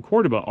 7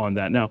 Cordoba on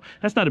that. Now,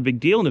 that's not a big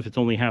deal, and if it's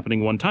only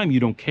happening one time,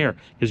 you don't care,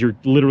 because you're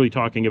literally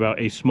talking about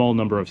a small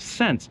number of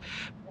cents.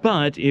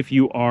 But if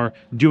you are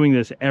doing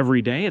this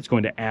every day, it's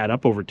going to add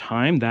up over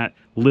time. That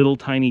little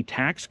tiny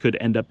tax could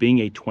end up being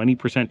a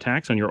 20%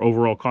 tax on your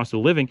overall cost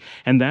of living.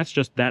 And that's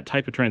just that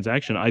type of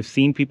transaction. I've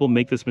seen people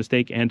make this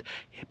mistake and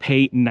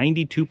pay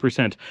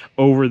 92%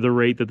 over the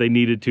rate that they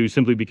needed to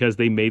simply because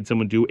they made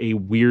someone do a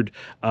weird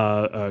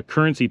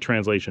currency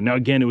translation. Now,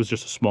 again, it was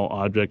just a small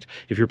object.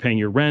 If you're paying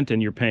your rent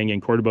and you're paying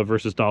in Cordoba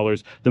versus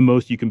dollars, the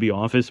most you can be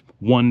off is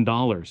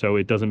 $1. So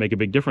it doesn't make a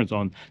big difference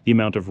on the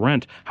amount of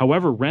rent.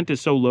 However, rent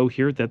is so low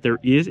here that there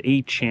is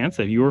a chance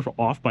that if you are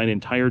off by an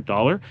entire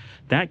dollar,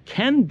 that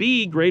can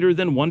be greater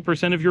than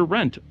 1% of your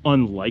rent.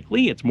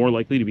 Unlikely. It's more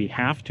likely to be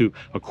half to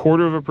a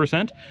quarter of a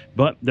percent,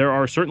 but there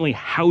are certainly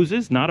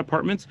houses, not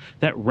apartments,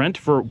 that rent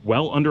for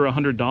well under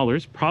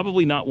 $100.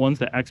 Probably not ones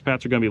that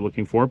expats are going to be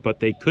looking for, but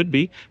they could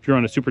be if you're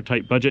on a super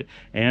tight budget,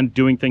 and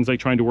doing things like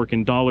trying to work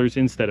in dollars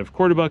instead of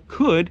Cordoba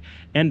could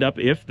end up,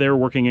 if they're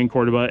working in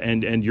Cordoba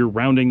and you're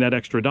rounding that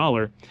extra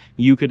dollar,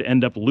 you could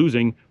end up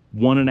losing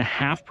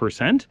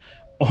 1.5%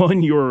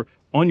 on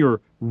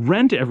your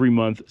rent every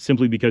month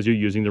simply because you're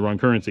using the wrong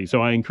currency.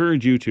 So I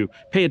encourage you to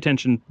pay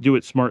attention, do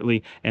it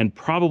smartly, and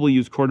probably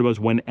use Cordobas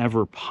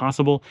whenever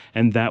possible,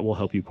 and that will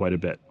help you quite a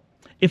bit.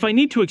 If I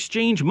need to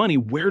exchange money,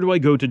 where do I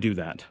go to do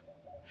that?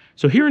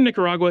 So here in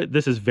Nicaragua,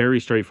 this is very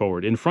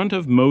straightforward. In front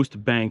of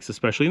most banks,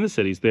 especially in the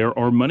cities, there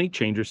are money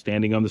changers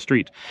standing on the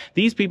street.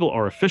 These people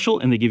are official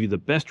and they give you the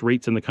best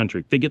rates in the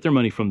country. They get their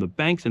money from the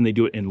banks and they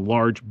do it in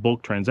large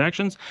bulk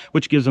transactions,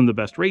 which gives them the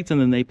best rates,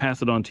 and then they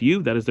pass it on to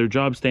you. That is their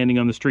job standing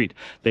on the street.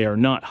 They are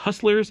not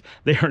hustlers.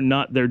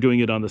 They're doing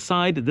it on the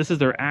side. This is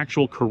their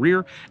actual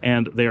career,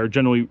 and they are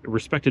generally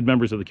respected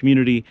members of the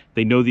community.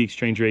 They know the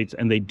exchange rates,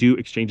 and they do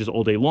exchanges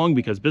all day long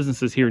because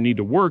businesses here need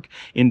to work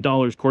in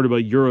dollars,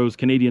 Cordoba, euros,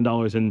 Canadian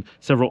dollars, and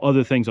several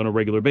other things on a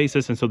regular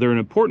basis. And so they're an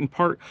important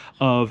part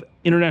of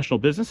international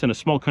business in a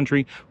small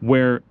country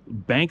where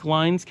bank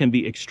lines can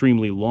be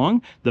extremely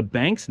long. The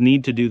banks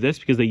need to do this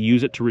because they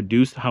use it to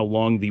reduce how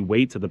long the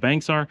waits at the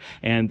banks are,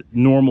 and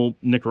normal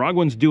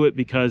Nicaraguans do it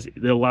because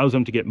it allows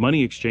them to get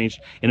money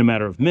exchanged in a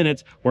matter of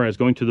minutes, whereas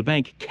going to the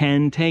bank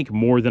can take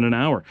more than an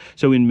hour.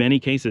 So in many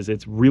cases,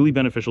 it's really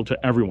beneficial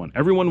to everyone.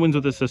 Everyone wins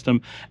with the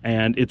system,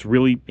 and it's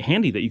really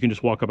handy that you can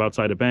just walk up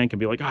outside a bank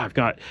and be like, oh, I've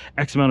got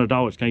X amount of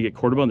dollars. Can I get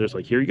Cordoba? And there's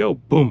like, here you go.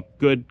 Boom.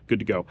 Good to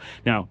go.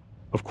 Now,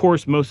 of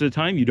course, most of the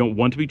time, you don't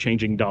want to be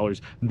changing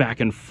dollars back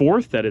and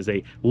forth. That is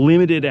a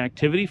limited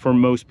activity for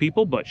most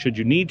people, but should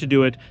you need to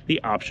do it, the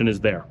option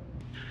is there.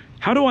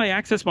 How do I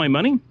access my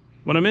money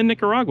when I'm in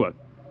Nicaragua?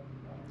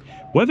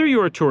 Whether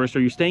you're a tourist or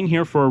you're staying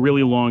here for a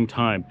really long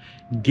time,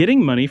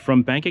 getting money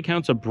from bank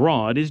accounts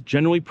abroad is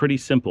generally pretty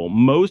simple.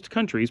 Most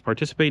countries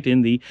participate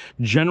in the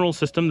general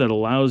system that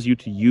allows you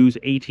to use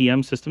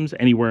ATM systems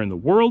anywhere in the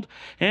world.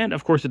 And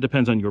of course, it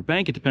depends on your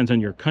bank, it depends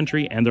on your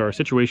country, and there are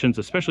situations,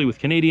 especially with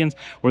Canadians,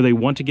 where they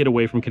want to get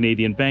away from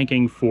Canadian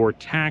banking for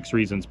tax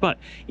reasons. But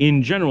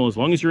in general, as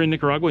long as you're in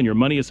Nicaragua and your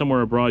money is somewhere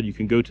abroad, you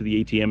can go to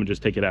the ATM and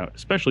just take it out,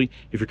 especially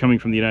if you're coming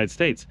from the United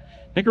States.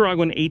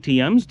 Nicaraguan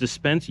ATMs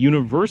dispense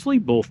universally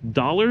both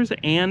dollars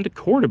and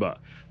Cordoba.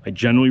 I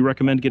generally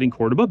recommend getting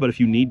Cordoba, but if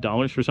you need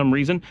dollars for some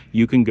reason,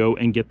 you can go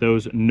and get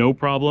those, no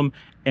problem.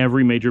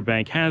 Every major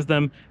bank has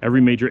them.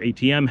 Every major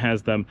ATM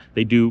has them.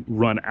 They do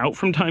run out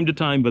from time to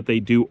time, but they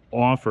do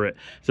offer it.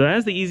 So that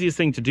is the easiest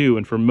thing to do.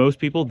 And for most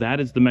people, that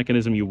is the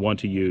mechanism you want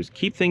to use.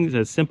 Keep things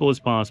as simple as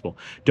possible.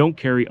 Don't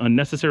carry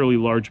unnecessarily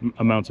large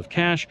amounts of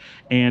cash,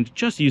 and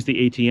just use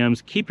the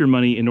ATMs. Keep your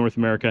money in North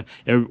America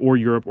or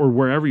Europe or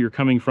wherever you're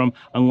coming from,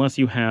 unless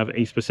you have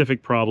a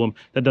specific problem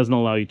that doesn't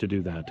allow you to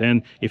do that.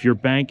 And if your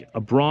bank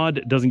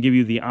abroad doesn't give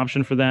you the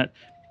option for that,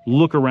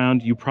 look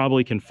around. You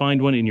probably can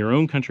find one in your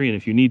own country, and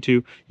if you need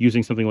to,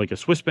 using something like a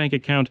Swiss bank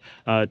account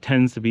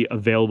tends to be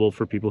available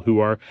for people who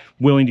are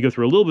willing to go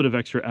through a little bit of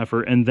extra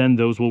effort, and then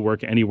those will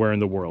work anywhere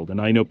in the world.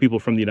 And I know people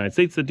from the United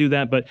States that do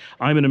that, but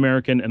I'm an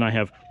American and I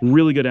have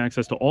really good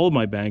access to all of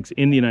my banks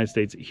in the United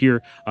States.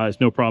 Here is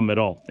no problem at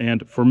all.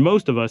 And for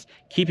most of us,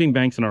 keeping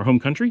banks in our home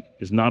country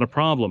is not a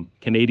problem.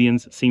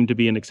 Canadians seem to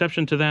be an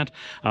exception to that.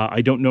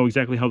 I don't know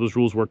exactly how those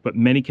rules work, but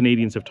many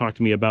Canadians have talked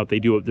to me about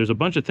there's a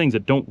bunch of things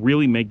that don't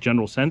really make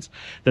general sense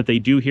that they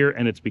do here,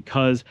 and it's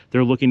because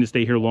they're looking to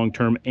stay here long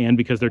term and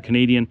because they're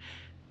Canadian.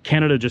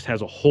 Canada just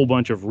has a whole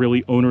bunch of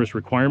really onerous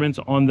requirements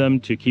on them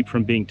to keep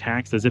from being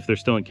taxed as if they're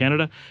still in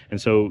Canada,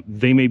 and so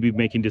they may be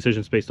making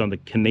decisions based on the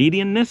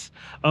Canadianness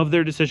of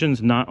their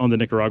decisions, not on the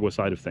Nicaragua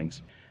side of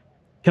things.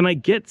 Can I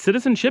get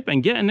citizenship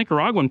and get a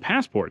Nicaraguan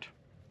passport?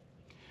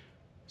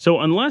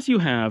 So unless you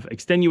have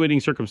extenuating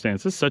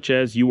circumstances, such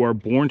as you are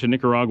born to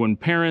Nicaraguan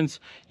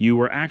parents, you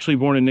were actually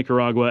born in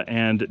Nicaragua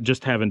and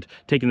just haven't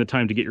taken the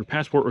time to get your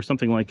passport or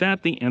something like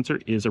that, the answer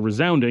is a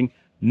resounding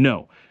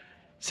no.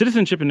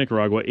 Citizenship in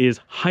Nicaragua is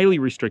highly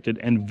restricted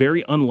and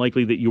very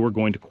unlikely that you are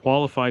going to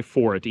qualify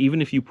for it,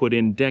 even if you put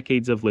in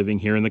decades of living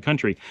here in the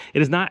country.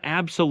 It is not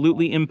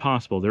absolutely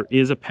impossible. There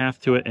is a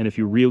path to it, and if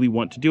you really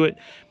want to do it,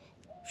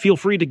 feel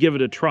free to give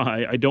it a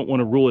try. I don't want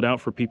to rule it out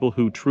for people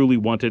who truly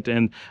want it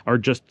and are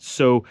just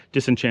so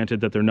disenchanted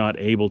that they're not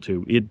able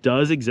to. It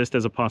does exist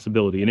as a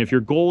possibility. And if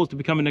your goal is to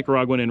become a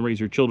Nicaraguan and raise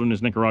your children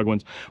as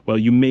Nicaraguans, well,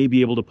 you may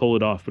be able to pull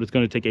it off, but it's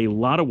going to take a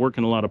lot of work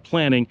and a lot of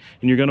planning.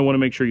 And you're going to want to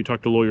make sure you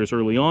talk to lawyers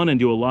early on and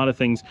do a lot of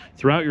things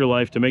throughout your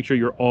life to make sure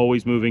you're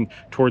always moving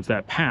towards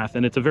that path.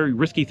 And it's a very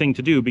risky thing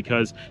to do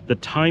because the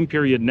time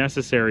period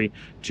necessary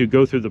to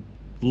go through the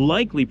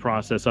likely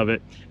process of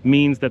it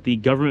means that the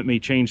government may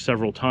change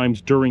several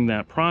times during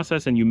that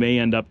process, and you may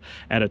end up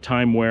at a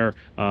time where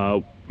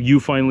you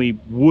finally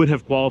would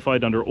have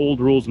qualified under old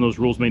rules, and those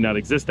rules may not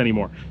exist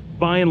anymore.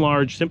 By and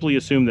large, simply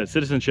assume that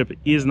citizenship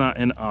is not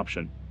an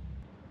option.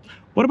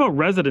 What about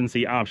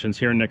residency options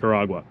here in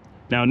Nicaragua?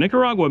 Now,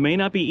 Nicaragua may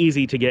not be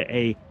easy to get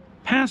a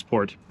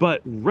passport, but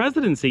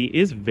residency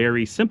is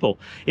very simple.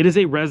 It is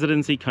a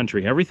residency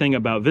country. Everything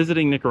about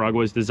visiting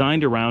Nicaragua is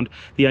designed around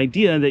the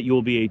idea that you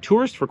will be a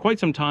tourist for quite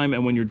some time,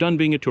 and when you're done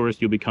being a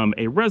tourist, you'll become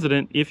a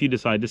resident if you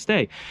decide to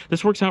stay.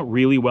 This works out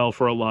really well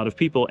for a lot of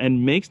people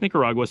and makes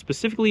Nicaragua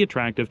specifically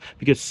attractive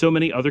because so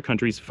many other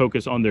countries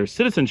focus on their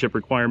citizenship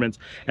requirements,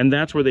 and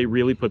that's where they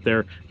really put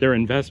their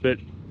investment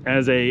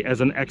as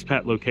an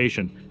expat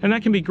location. And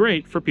that can be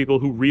great for people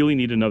who really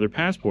need another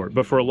passport.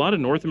 But for a lot of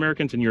North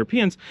Americans and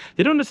Europeans,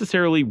 they don't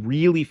necessarily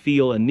really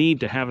feel a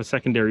need to have a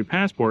secondary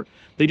passport.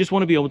 They just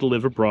want to be able to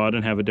live abroad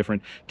and have a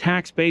different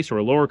tax base or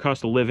a lower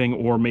cost of living,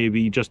 or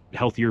maybe just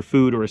healthier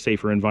food or a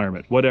safer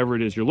environment. Whatever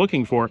it is you're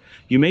looking for,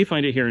 you may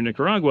find it here in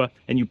Nicaragua,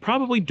 and you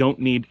probably don't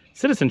need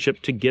citizenship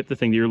to get the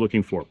thing that you're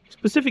looking for.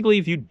 Specifically,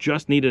 if you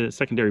just need a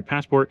secondary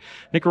passport,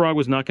 Nicaragua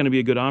is not going to be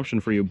a good option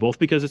for you, both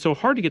because it's so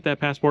hard to get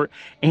that passport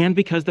and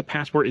because the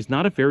passport is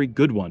not a very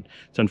good one.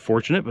 It's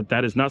unfortunate, but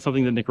that is not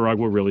something that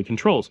Nicaragua really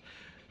controls.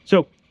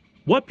 So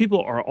what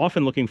people are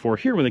often looking for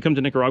here when they come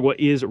to Nicaragua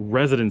is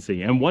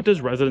residency. And what does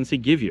residency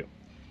give you?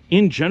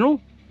 In general,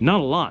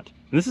 not a lot.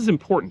 And this is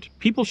important.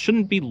 People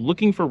shouldn't be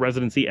looking for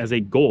residency as a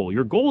goal.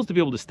 Your goal is to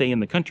be able to stay in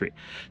the country.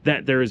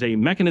 That there is a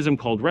mechanism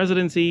called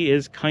residency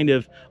is kind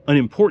of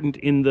unimportant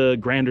in the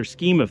grander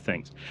scheme of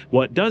things.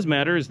 What does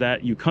matter is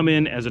that you come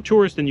in as a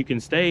tourist and you can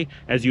stay,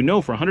 as you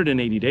know, for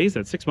 180 days,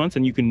 that's 6 months,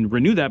 and you can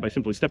renew that by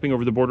simply stepping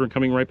over the border and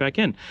coming right back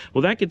in.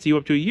 Well, that gets you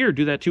up to a year.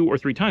 Do that 2 or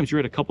 3 times, you're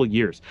at a couple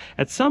years.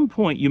 At some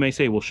point, you may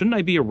say, well, shouldn't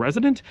I be a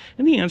resident?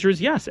 And the answer is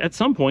yes. At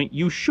some point,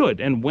 you should.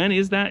 And when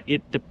is that?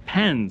 It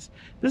depends.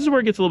 This is where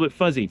it gets a little bit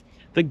fuzzy.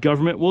 The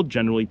government will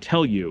generally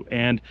tell you,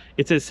 and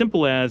it's as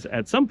simple as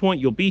at some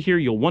point you'll be here,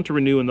 you'll want to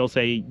renew, and they'll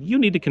say you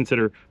need to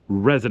consider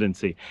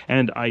residency.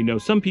 And I know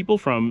some people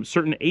from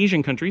certain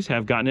Asian countries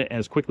have gotten it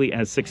as quickly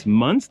as 6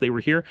 months. They were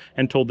here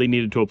and told they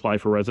needed to apply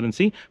for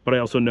residency, but I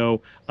also know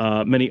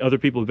many other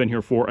people who've been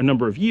here for a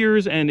number of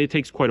years, and it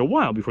takes quite a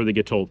while before they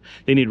get told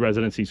they need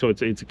residency. So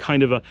it's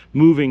kind of a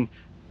moving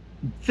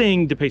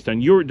thing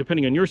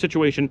depending on your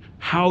situation,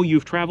 how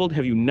you've traveled.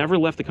 Have you never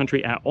left the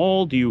country at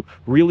all? Do you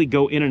really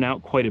go in and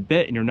out quite a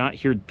bit and you're not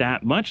here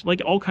that much?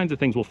 Like, all kinds of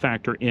things will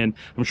factor in,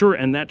 I'm sure,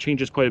 and that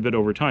changes quite a bit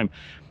over time.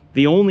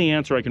 The only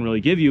answer I can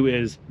really give you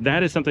is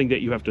that is something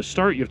that you have to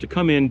start. You have to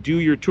come in, do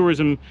your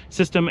tourism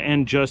system,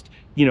 and just,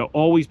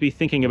 always be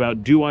thinking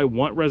about, do I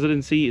want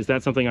residency? Is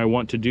that something I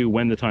want to do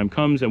when the time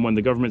comes? And when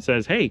the government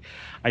says, hey,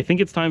 I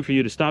think it's time for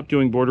you to stop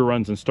doing border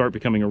runs and start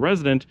becoming a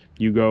resident,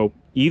 you go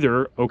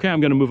either, okay,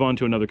 I'm going to move on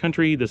to another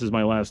country, this is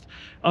my last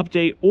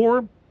update,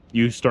 or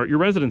you start your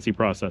residency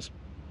process.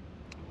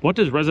 What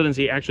does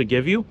residency actually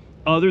give you,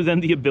 other than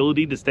the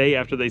ability to stay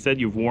after they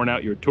said you've worn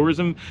out your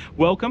tourism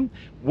welcome?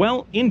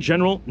 Well, in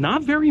general,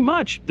 not very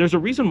much. There's a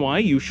reason why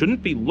you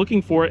shouldn't be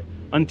looking for it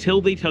until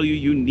they tell you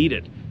you need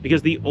it,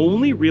 because the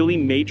only really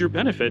major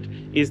benefit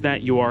is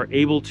that you are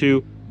able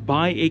to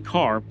buy a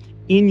car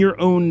in your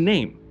own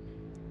name.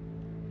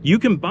 You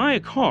can buy a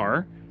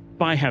car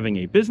by having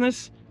a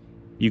business,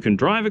 you can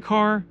drive a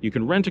car, you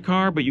can rent a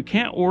car, but you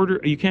can't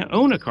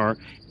own a car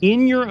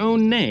in your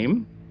own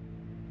name,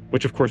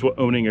 which of course what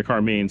owning a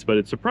car means. But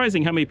it's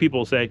surprising how many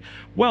people say,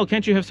 well,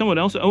 can't you have someone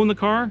else own the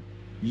car?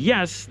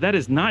 Yes, that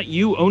is not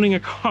you owning a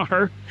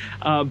car,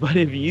 but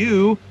if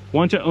you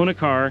want to own a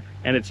car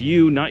and it's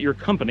you, not your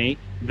company,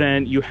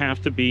 then you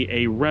have to be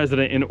a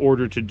resident in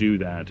order to do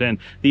that. And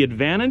the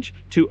advantage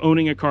to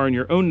owning a car in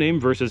your own name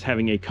versus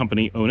having a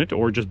company own it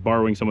or just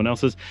borrowing someone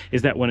else's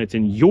is that when it's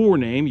in your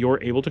name,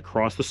 you're able to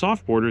cross the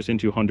soft borders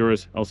into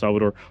Honduras, El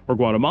Salvador, or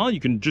Guatemala. You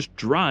can just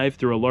drive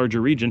through a larger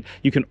region.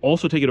 You can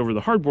also take it over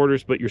the hard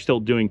borders, but you're still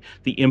doing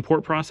the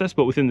import process.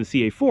 But within the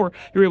CA4,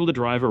 you're able to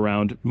drive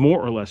around more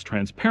or less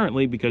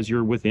transparently because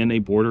you're within a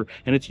border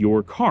and it's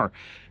your car.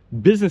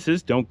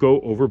 Businesses don't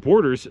go over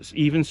borders,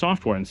 even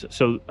soft ones.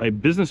 So a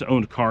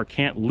business-owned car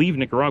can't leave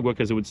Nicaragua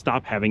because it would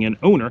stop having an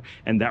owner,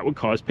 and that would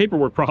cause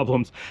paperwork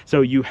problems.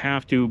 So you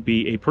have to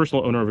be a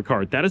personal owner of a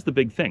car. That is the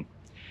big thing.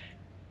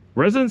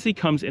 Residency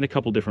comes in a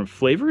couple different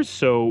flavors,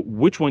 so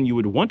which one you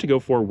would want to go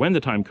for when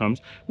the time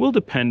comes will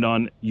depend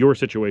on your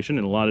situation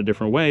in a lot of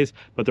different ways,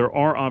 but there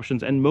are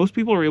options, and most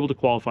people are able to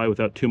qualify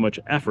without too much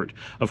effort.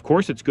 Of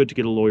course, it's good to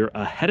get a lawyer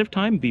ahead of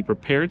time, be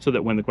prepared so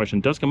that when the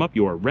question does come up,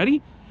 you are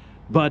ready.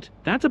 But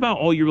that's about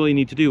all you really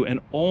need to do,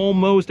 and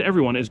almost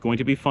everyone is going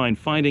to be fine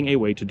finding a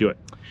way to do it.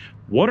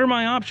 What are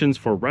my options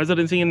for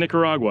residency in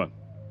Nicaragua?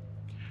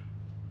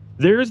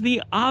 There's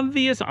the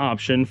obvious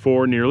option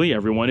for nearly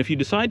everyone. If you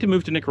decide to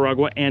move to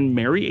Nicaragua and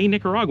marry a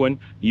Nicaraguan,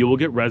 you will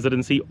get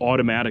residency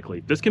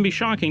automatically. This can be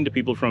shocking to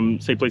people from,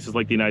 say, places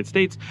like the United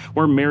States,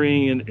 where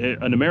marrying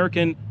an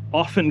American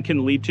often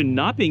can lead to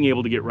not being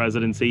able to get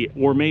residency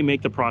or may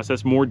make the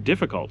process more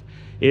difficult.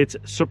 It's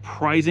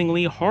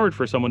surprisingly hard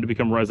for someone to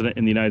become resident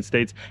in the United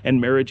States, and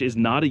marriage is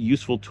not a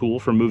useful tool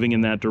for moving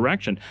in that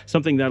direction.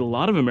 Something that a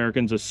lot of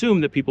Americans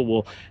assume, that people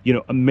will,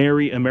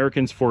 marry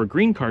Americans for a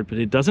green card, but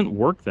it doesn't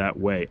work that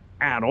way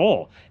at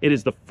all. It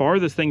is the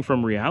farthest thing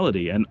from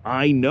reality. And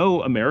I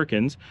know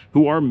Americans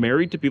who are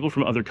married to people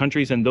from other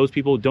countries, and those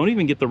people don't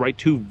even get the right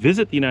to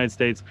visit the United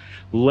States,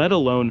 let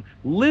alone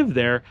live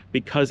there,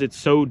 because it's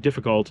so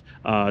difficult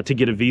to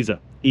get a visa,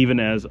 even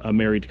as a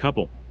married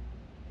couple.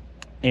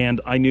 And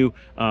I knew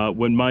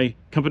when my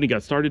company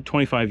got started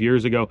 25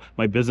 years ago,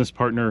 my business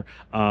partner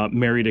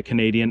married a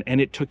Canadian,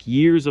 and it took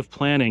years of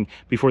planning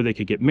before they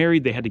could get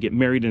married. They had to get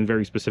married in a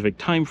very specific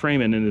time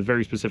frame and in a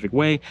very specific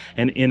way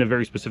and in a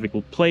very specific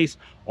place,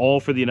 all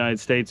for the United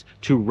States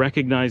to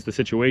recognize the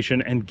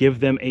situation and give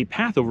them a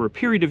path over a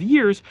period of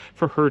years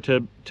for her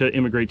to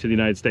immigrate to the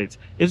United States.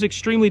 It's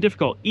extremely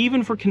difficult.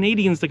 Even for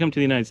Canadians to come to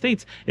the United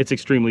States, it's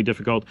extremely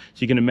difficult.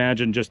 So you can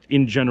imagine, just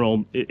in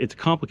general, it's a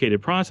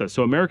complicated process.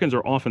 So Americans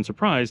are often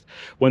surprised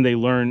when they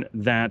learn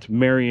that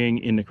marrying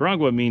in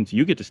Nicaragua means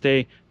you get to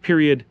stay,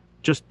 period,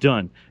 just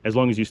done, as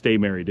long as you stay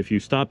married. If you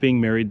stop being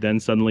married, then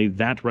suddenly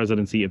that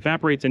residency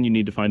evaporates and you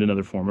need to find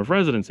another form of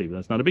residency. But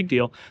that's not a big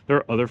deal. There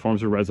are other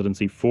forms of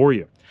residency for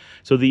you.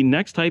 So the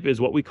next type is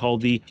what we call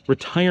the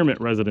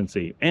retirement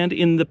residency. And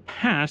in the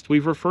past,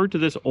 we've referred to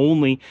this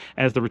only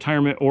as the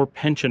retirement or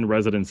pension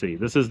residency.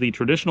 This is the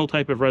traditional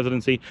type of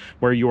residency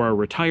where you are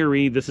a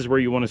retiree. This is where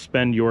you want to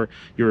spend your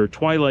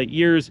twilight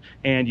years,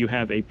 and you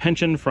have a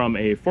pension from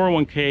a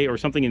 401k or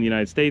something in the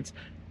United States.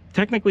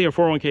 Technically, a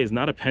 401k is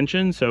not a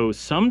pension, so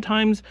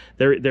sometimes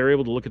they're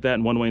able to look at that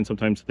in one way, and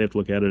sometimes they have to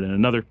look at it in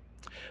another.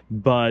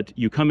 But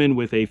you come in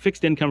with a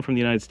fixed income from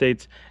the United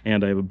States,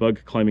 and I have a bug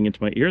climbing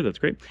into my ear, that's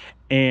great.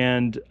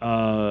 And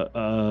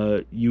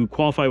you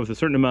qualify with a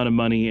certain amount of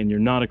money, and you're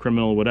not a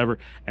criminal or whatever,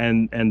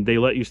 and they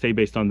let you stay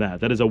based on that.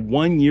 That is a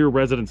 1-year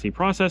residency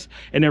process,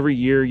 and every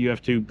year you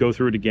have to go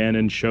through it again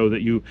and show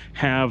that you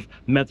have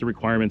met the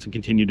requirements and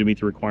continue to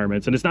meet the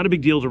requirements. And it's not a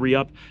big deal to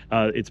re-up.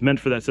 It's meant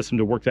for that system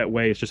to work that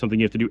way. It's just something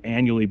you have to do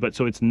annually. But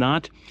so it's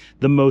not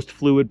the most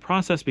fluid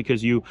process,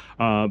 because you're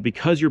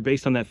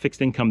based on that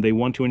fixed income. They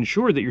want to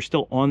ensure that you're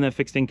still on that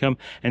fixed income,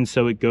 and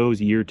so it goes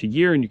year to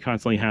year, and you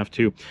constantly have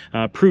to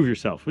prove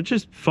yourself, which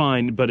is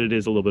fine, but it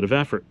is a little bit of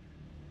effort.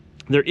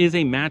 There is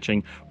a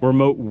matching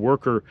remote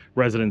worker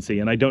residency,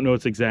 and I don't know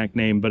its exact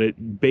name, but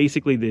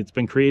it's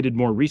been created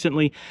more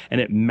recently,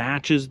 and it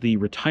matches the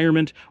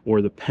retirement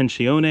or the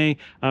pensione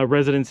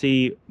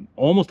residency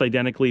almost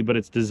identically, but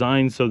it's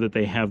designed so that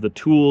they have the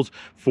tools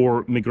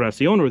for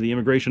Migración, or the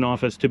immigration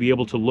office, to be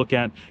able to look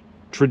at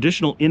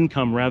traditional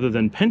income rather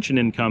than pension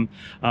income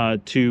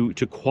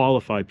to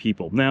qualify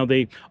people. Now,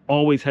 they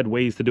always had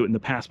ways to do it in the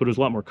past, but it was a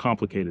lot more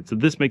complicated. So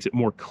this makes it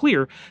more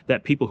clear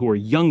that people who are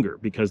younger,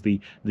 because the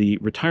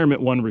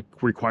retirement one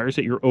requires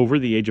that you're over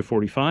the age of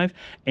 45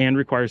 and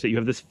requires that you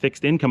have this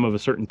fixed income of a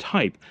certain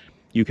type.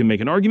 You can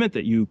make an argument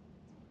that you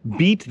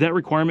beat that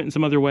requirement in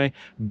some other way,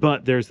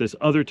 but there's this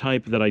other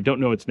type that I don't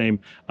know its name,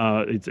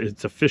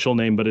 its official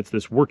name, but it's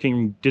this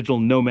working digital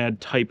nomad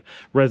type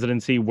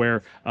residency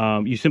where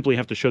you simply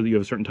have to show that you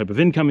have a certain type of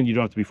income, and you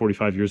don't have to be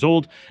 45 years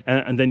old,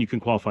 and then you can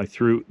qualify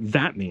through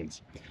that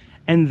means.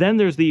 And then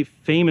there's the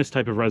famous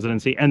type of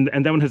residency, and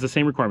that one has the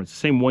same requirements, the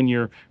same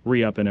 1-year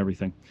re-up and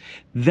everything.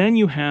 Then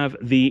you have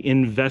the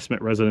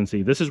investment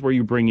residency. This is where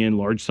you bring in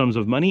large sums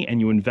of money and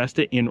you invest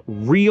it in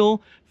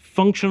real,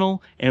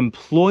 functional,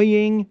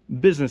 employing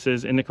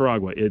businesses in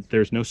Nicaragua.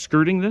 There's no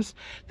skirting this.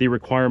 The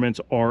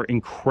requirements are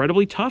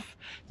incredibly tough.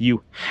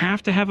 You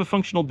have to have a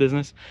functional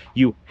business.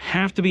 You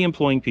have to be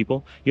employing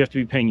people. You have to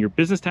be paying your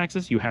business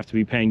taxes. You have to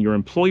be paying your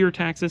employer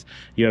taxes.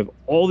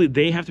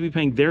 They have to be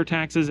paying their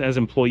taxes as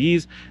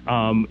employees.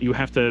 You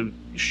have to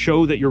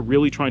show that you're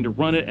really trying to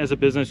run it as a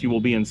business. You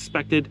will be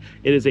inspected.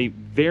 It is a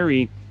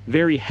very,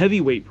 very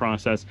heavyweight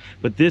process,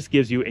 but this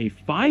gives you a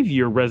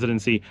 5-year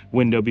residency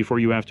window before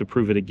you have to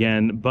prove it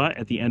again. But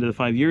at the end of the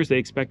 5 years, they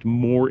expect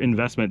more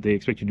investment. They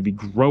expect you to be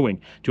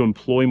growing, to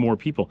employ more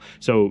people.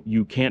 So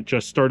you can't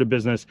just start a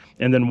business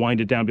and then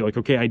wind it down, be like,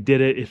 okay, I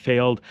did it, it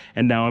failed,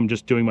 and now I'm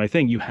just doing my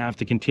thing. You have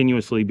to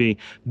continuously be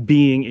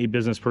being a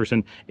business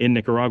person in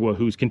Nicaragua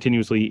who's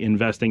continuously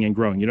investing and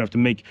growing. You don't have to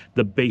make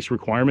the base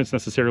requirements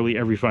necessarily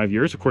every 5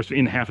 years. Of course,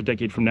 in half a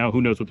decade from now,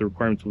 who knows what the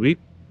requirements will be.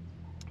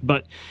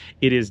 But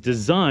it is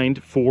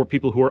designed for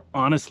people who are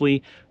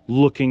honestly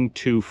looking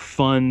to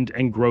fund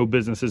and grow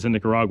businesses in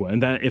Nicaragua.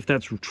 And that, if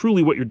that's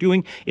truly what you're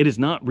doing, it is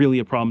not really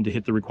a problem to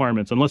hit the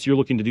requirements, unless you're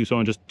looking to do so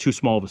on just too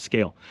small of a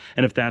scale.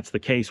 And if that's the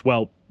case,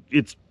 well,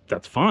 it's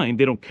that's fine.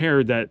 They don't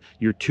care that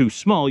you're too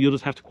small. You'll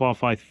just have to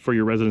qualify for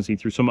your residency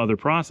through some other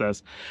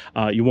process.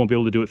 You won't be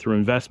able to do it through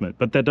investment,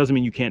 but that doesn't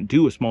mean you can't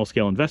do a small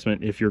scale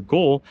investment. If your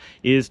goal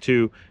is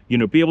to,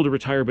 be able to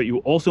retire, but you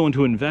also want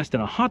to invest in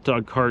a hot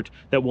dog cart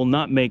that will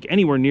not make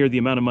anywhere near the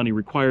amount of money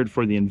required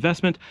for the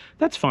investment,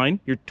 that's fine.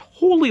 You're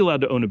totally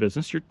allowed to own a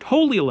business. You're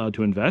totally allowed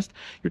to invest.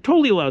 You're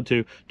totally allowed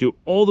to do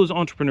all those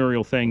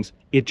entrepreneurial things.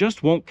 It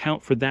just won't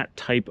count for that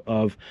type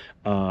of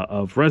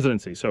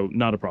residency. So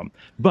not a problem.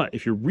 But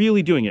if you're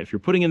really doing it, if you're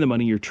putting in the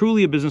money, you're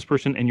truly a business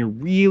person, and you're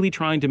really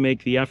trying to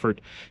make the effort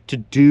to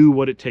do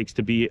what it takes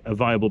to be a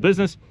viable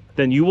business,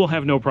 then you will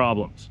have no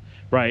problems,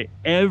 right?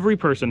 Every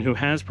person who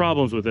has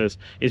problems with this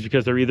is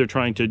because they're either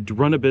trying to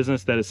run a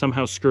business that is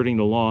somehow skirting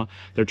the law,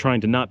 they're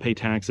trying to not pay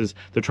taxes,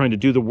 they're trying to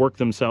do the work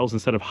themselves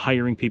instead of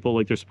hiring people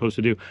like they're supposed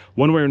to do.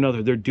 One way or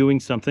another, they're doing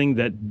something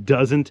that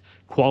doesn't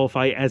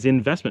qualify as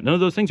investment. None of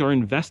those things are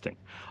investing.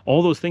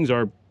 All those things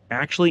are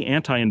actually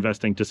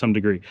anti-investing to some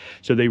degree.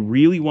 So they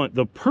really want,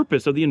 the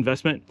purpose of the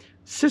investment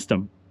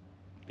system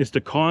is to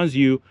cause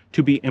you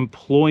to be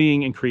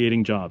employing and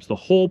creating jobs. The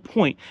whole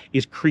point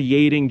is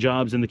creating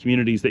jobs in the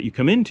communities that you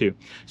come into.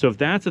 So if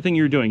that's the thing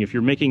you're doing, if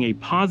you're making a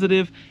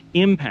positive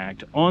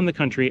impact on the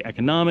country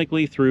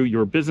economically through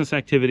your business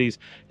activities,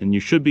 then you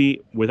should be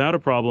without a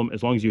problem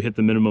as long as you hit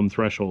the minimum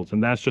thresholds.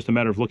 And that's just a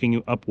matter of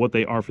looking up what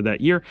they are for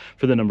that year,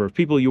 for the number of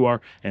people you are,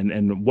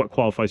 and what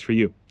qualifies for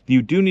you.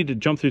 You do need to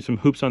jump through some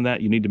hoops on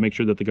that. You need to make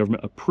sure that the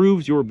government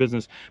approves your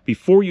business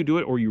before you do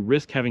it, or you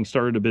risk having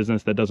started a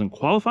business that doesn't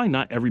qualify.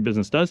 Not every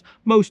business does.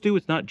 Most do.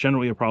 It's not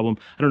generally a problem.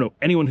 I don't know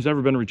anyone who's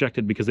ever been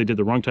rejected because they did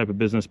the wrong type of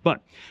business,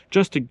 but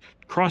just to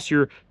cross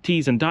your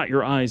T's and dot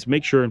your I's,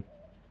 make sure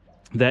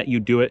that you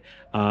do it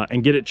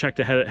and get it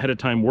checked ahead of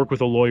time. Work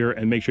with a lawyer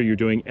and make sure you're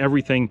doing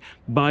everything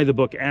by the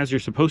book as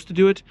you're supposed to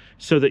do it,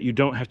 so that you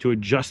don't have to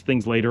adjust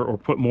things later or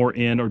put more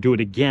in or do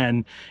it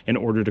again in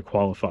order to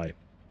qualify.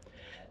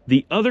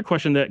 The other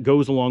question that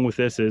goes along with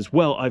this is,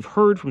 well, I've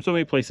heard from so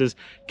many places,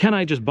 can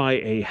I just buy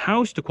a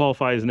house to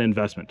qualify as an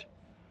investment?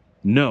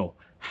 No,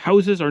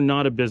 houses are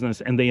not a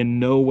business, and they in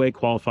no way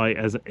qualify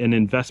as an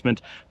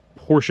investment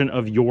portion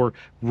of your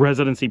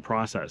residency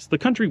process. The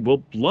country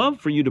will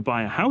love for you to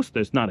buy a house.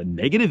 There's not a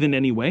negative in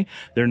any way.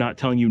 They're not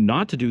telling you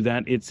not to do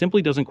that. It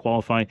simply doesn't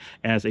qualify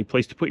as a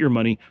place to put your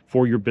money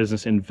for your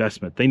business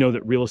investment. They know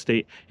that real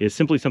estate is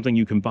simply something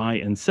you can buy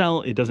and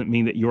sell. It doesn't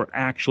mean that you're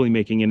actually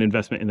making an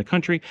investment in the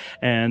country,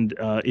 and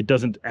it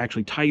doesn't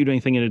actually tie you to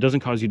anything, and it doesn't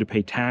cause you to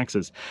pay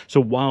taxes.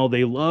 So while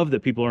they love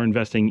that people are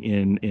investing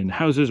in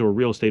houses or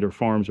real estate or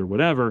farms or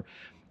whatever,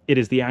 it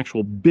is the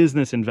actual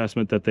business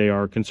investment that they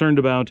are concerned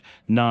about,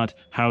 not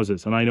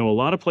houses. And I know a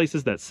lot of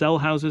places that sell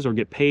houses or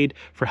get paid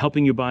for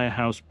helping you buy a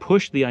house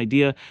push the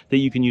idea that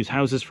you can use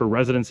houses for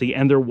residency.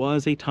 And there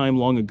was a time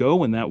long ago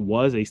when that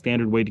was a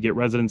standard way to get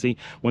residency,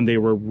 when they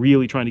were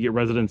really trying to get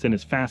residents in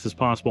as fast as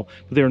possible.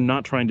 But they're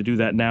not trying to do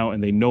that now,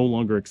 and they no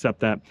longer accept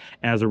that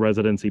as a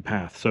residency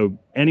path. So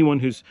anyone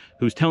who's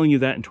telling you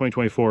that in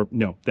 2024,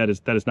 no, that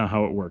is not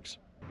how it works.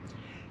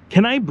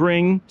 Can I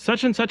bring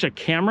such and such a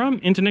camera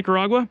into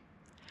Nicaragua?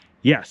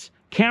 Yes,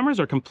 cameras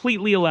are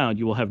completely allowed.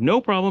 You will have no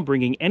problem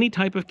bringing any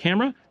type of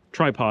camera,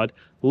 tripod,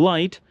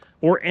 light,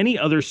 or any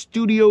other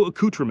studio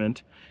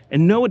accoutrement.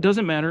 And no, it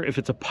doesn't matter if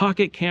it's a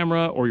pocket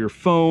camera or your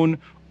phone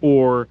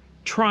or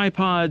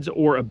tripods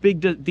or a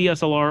big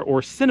DSLR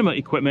or cinema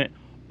equipment.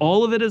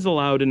 All of it is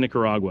allowed in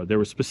Nicaragua. There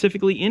was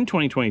specifically in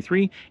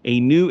 2023 a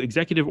new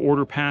executive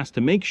order passed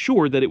to make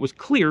sure that it was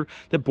clear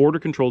that Border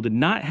Control did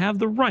not have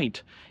the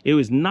right, it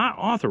was not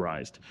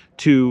authorized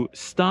to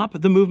stop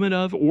the movement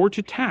of or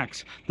to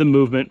tax the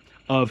movement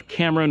of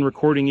camera and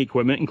recording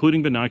equipment,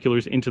 including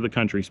binoculars, into the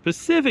country,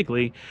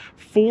 specifically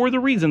for the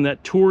reason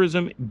that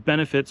tourism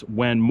benefits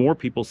when more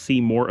people see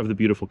more of the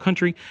beautiful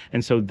country.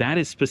 And so that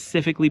is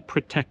specifically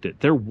protected.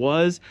 There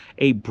was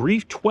a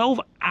brief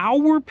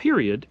 12-hour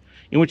period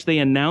in which they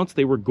announced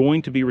they were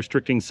going to be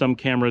restricting some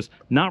cameras,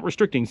 not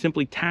restricting,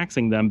 simply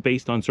taxing them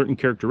based on certain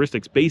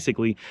characteristics,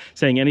 basically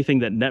saying anything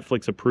that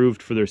Netflix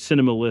approved for their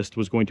cinema list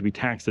was going to be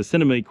taxed as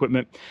cinema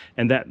equipment.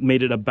 And that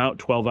made it about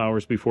 12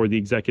 hours before the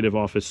executive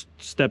office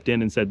stepped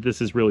in and said, this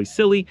is really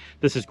silly.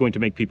 This is going to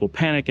make people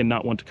panic and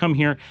not want to come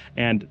here.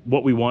 And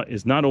what we want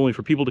is not only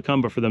for people to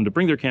come, but for them to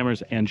bring their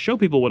cameras and show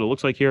people what it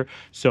looks like here.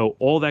 So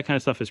all that kind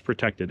of stuff is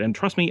protected. And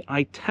trust me,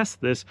 I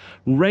test this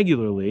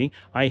regularly.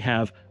 I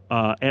have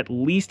at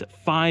least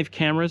 5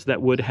 cameras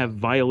that would have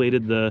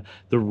violated the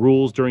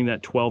rules during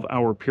that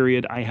 12-hour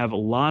period. I have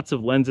lots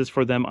of lenses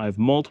for them. I have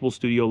multiple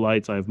studio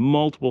lights. I have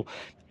multiple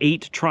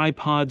 8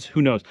 tripods.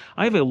 Who knows?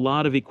 I have a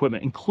lot of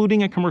equipment,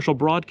 including a commercial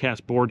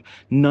broadcast board.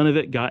 None of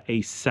it got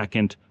a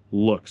second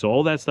look. So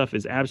all that stuff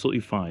is absolutely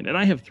fine. And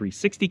I have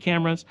 360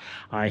 cameras.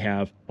 I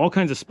have all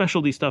kinds of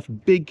specialty stuff,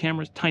 big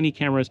cameras, tiny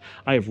cameras.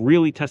 I have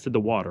really tested the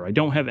water. I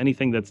don't have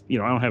anything that's, I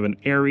don't have an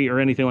Airy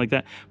or anything like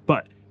that,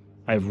 but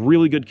I have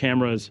really good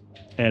cameras,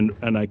 and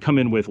I come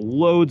in with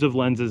loads of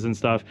lenses and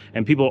stuff,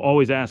 and people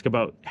always ask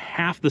about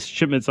half the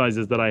shipment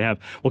sizes that I have.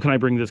 Well, can I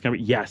bring this camera?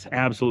 Yes,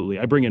 absolutely.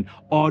 I bring in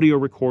audio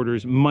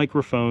recorders,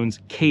 microphones,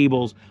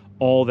 cables,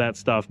 all that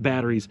stuff,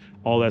 batteries,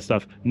 all that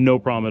stuff, no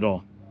problem at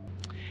all.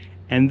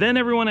 And then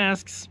everyone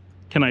asks,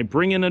 can I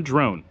bring in a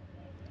drone?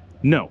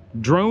 No,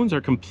 drones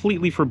are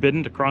completely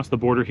forbidden to cross the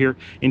border here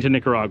into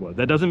Nicaragua.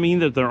 That doesn't mean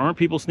that there aren't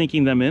people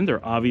sneaking them in.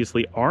 There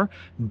obviously are,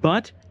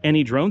 but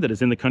any drone that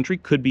is in the country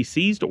could be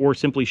seized or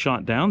simply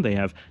shot down. They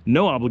have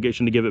no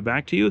obligation to give it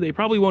back to you. They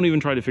probably won't even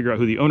try to figure out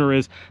who the owner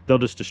is. They'll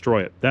just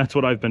destroy it. That's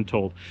what I've been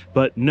told.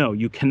 But no,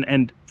 you can,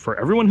 and for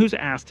everyone who's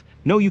asked,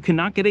 no, you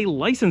cannot get a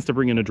license to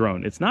bring in a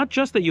drone. It's not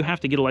just that you have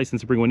to get a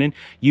license to bring one in.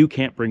 You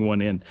can't bring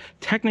one in.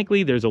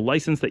 Technically, there's a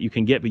license that you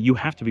can get, but you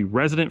have to be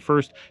resident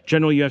first.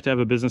 Generally, you have to have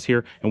a business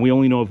here, and we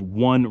only know of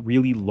one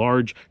really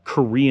large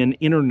Korean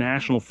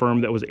international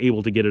firm that was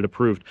able to get it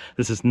approved.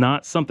 This is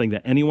not something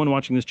that anyone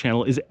watching this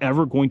channel is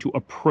ever going to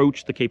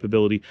approach the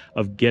capability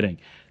of getting.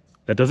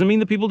 That doesn't mean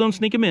that people don't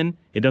sneak them in.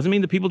 It doesn't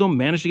mean that people don't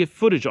manage to get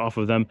footage off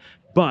of them,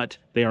 but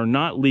they are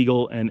not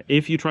legal, and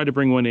if you try to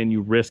bring one in,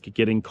 you risk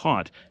getting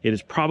caught. It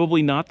is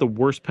probably not the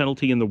worst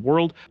penalty in the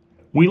world.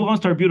 We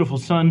lost our beautiful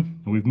sun,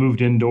 and we've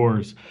moved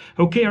indoors.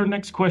 Okay, our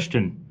next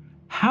question.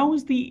 How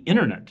is the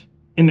internet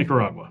in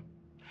Nicaragua?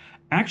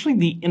 Actually,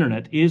 the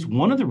internet is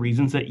one of the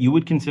reasons that you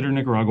would consider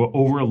Nicaragua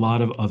over a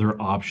lot of other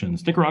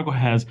options. Nicaragua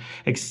has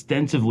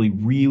extensively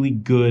really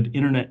good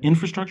internet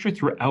infrastructure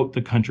throughout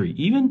the country,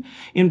 even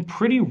in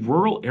pretty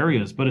rural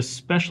areas, but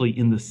especially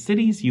in the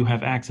cities you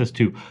have access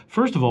to.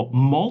 First of all,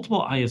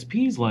 multiple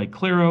ISPs like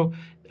Claro,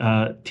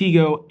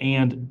 Tigo,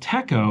 and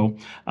Teco,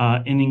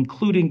 and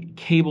including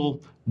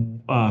cable,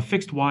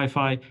 fixed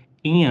Wi-Fi,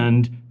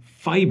 and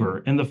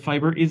fiber, and the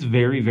fiber is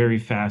very, very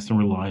fast and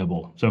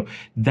reliable. So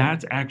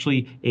that's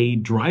actually a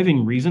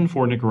driving reason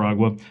for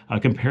Nicaragua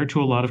compared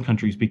to a lot of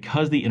countries,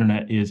 because the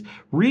internet is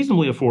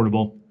reasonably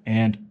affordable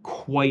and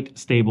quite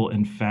stable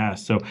and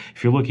fast. So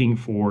if you're looking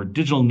for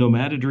digital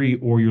nomadry,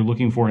 or you're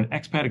looking for an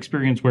expat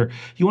experience where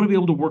you want to be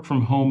able to work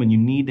from home and you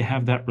need to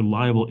have that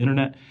reliable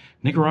internet,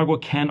 Nicaragua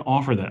can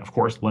offer that. Of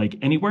course, like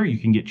anywhere, you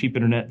can get cheap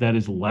internet that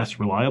is less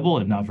reliable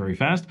and not very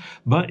fast.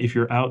 But if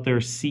you're out there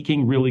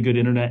seeking really good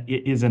internet,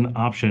 it is an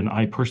option.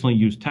 I personally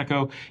use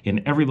Teco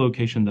in every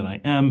location that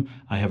I am.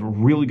 I have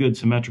really good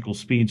symmetrical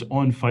speeds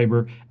on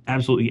fiber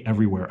absolutely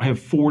everywhere. I have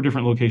 4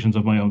 different locations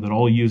of my own that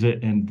all use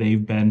it, and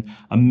they've been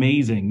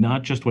amazing,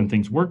 not just when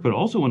things work, but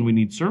also when we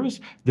need service.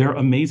 They're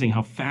amazing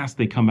how fast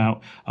they come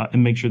out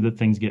and make sure that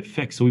things get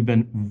fixed. So we've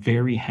been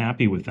very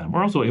happy with them.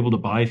 We're also able to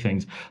buy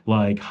things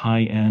like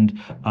high-end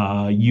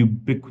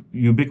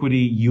Ubiquity,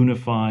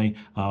 Unify,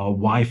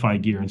 Wi-Fi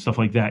gear and stuff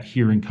like that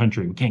here in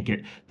country. We can't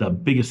get the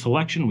biggest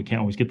selection. We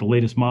can't always get the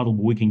latest model,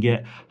 but we can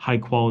get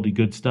high-quality,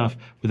 good stuff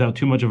without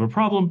too much of a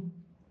problem.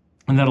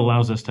 And that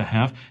allows us to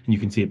have, and you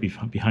can see it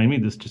behind me,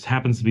 this just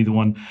happens to be the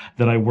one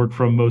that I work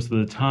from most of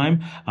the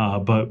time,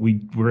 but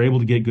we're able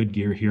to get good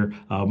gear here.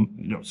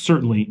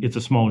 Certainly it's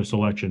a smaller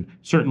selection.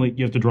 Certainly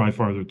you have to drive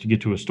farther to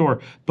get to a store,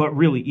 but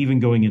really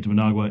even going into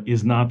Managua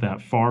is not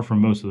that far from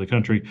most of the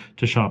country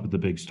to shop at the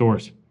big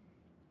stores.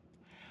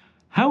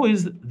 How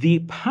is the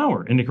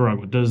power in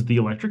Nicaragua? Does the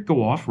electric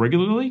go off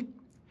regularly?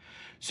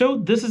 So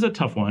this is a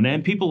tough one,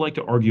 and people like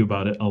to argue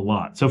about it a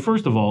lot. So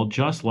first of all,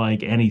 just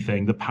like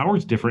anything, the power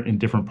is different in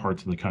different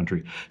parts of the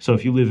country. So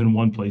if you live in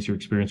one place, your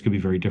experience could be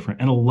very different.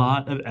 And a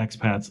lot of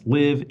expats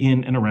live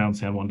in and around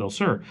San Juan del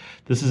Sur.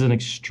 This is an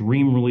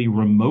extremely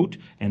remote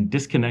and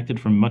disconnected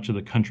from much of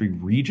the country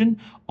region.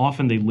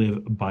 Often they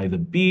live by the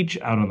beach,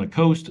 out on the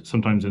coast,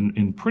 sometimes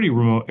in pretty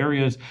remote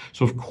areas.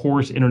 So of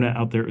course, internet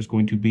out there is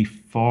going to be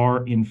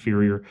far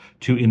inferior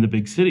to in the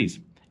big cities.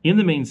 In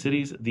the main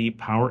cities, the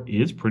power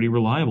is pretty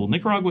reliable.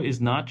 Nicaragua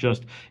is not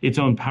just its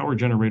own power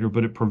generator,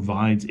 but it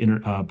provides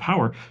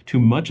power to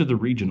much of the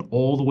region,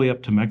 all the way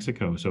up to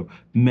Mexico, so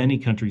many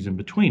countries in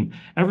between.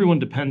 Everyone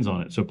depends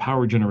on it, so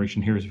power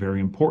generation here is very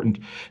important.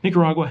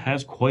 Nicaragua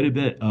has quite a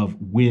bit of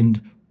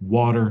wind,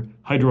 water,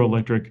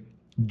 hydroelectric,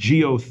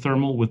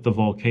 geothermal with the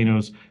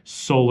volcanoes,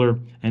 solar,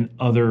 and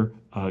other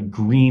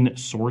green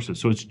sources.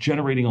 So it's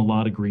generating a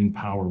lot of green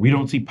power. We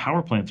don't see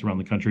power plants around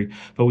the country,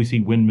 but we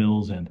see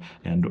windmills and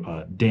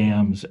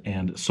dams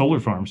and solar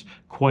farms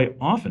quite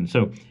often.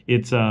 So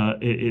it's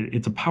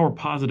a power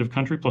positive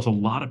country, plus a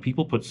lot of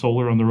people put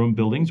solar on their own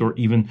buildings or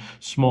even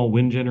small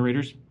wind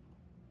generators.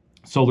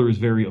 Solar is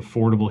very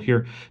affordable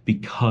here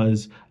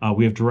because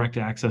we have direct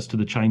access to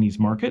the Chinese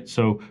market.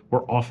 So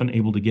we're often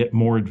able to get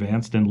more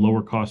advanced and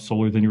lower cost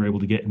solar than you're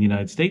able to get in the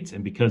United States.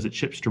 And because it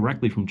ships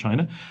directly from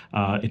China,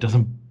 it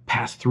doesn't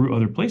pass through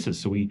other places.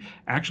 So we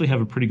actually have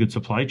a pretty good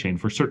supply chain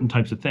for certain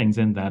types of things,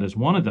 and that is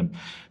one of them.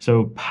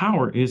 So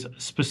power is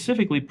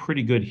specifically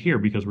pretty good here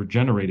because we're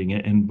generating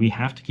it, and we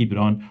have to keep it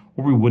on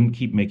or we wouldn't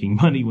keep making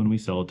money when we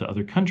sell it to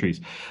other countries.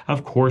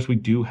 Of course, we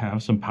do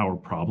have some power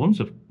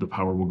problems. If the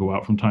power will go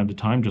out from time to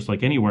time, just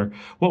like anywhere.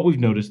 What we've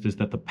noticed is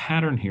that the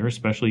pattern here,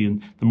 especially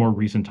in the more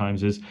recent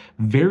times, is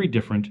very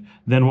different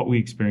than what we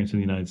experience in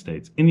the United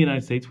States. In the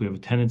United States, we have a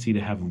tendency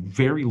to have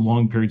very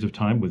long periods of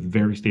time with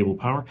very stable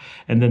power,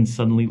 and then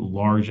suddenly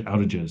large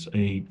outages.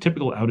 A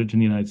typical outage in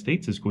the United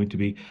States is going to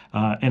be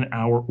an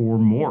hour or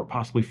more,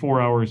 possibly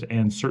 4 hours,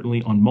 and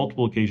certainly on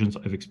multiple occasions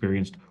I've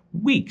experienced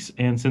weeks.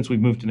 And since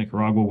we've moved to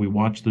Nicaragua, we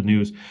watch the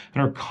news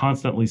and are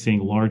constantly seeing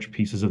large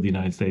pieces of the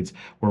United States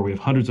where we have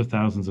hundreds of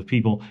thousands of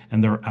people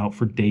and they're out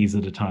for days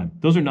at a time.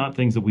 Those are not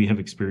things that we have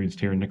experienced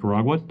here in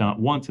Nicaragua, not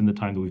once in the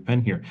time that we've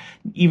been here.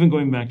 Even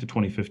going back to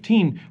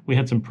 2015, we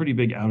had some pretty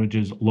big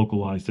outages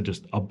localized to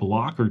just a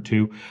block or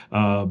two,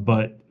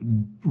 but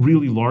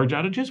really large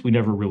outages we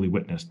never really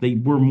witnessed. They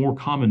were more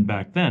common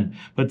back then,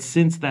 but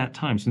since that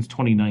time, since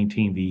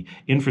 2019, the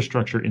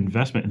infrastructure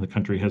investment in the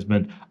country has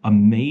been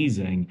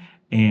amazing.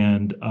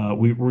 And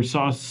we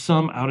saw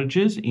some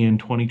outages in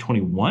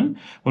 2021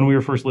 when we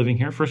were first living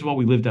here. First of all,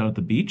 we lived out at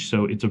the beach,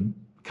 so it's a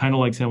kind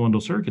of like San Juan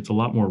del Sur. It's a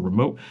lot more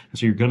remote, and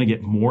so you're going to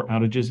get more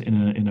outages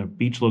in a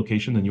beach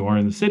location than you are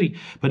in the city.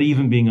 But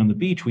even being on the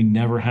beach, we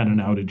never had an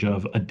outage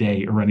of a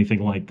day or anything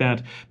like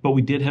that. But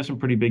we did have some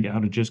pretty big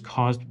outages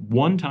caused.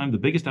 One time, the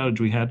biggest outage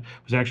we had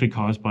was actually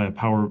caused by a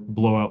power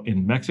blowout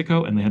in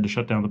Mexico, and they had to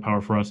shut down the power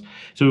for us.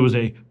 So it was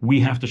we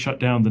have to shut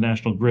down the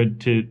national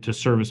grid to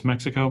service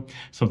Mexico,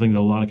 something that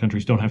a lot of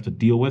countries don't have to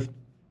deal with.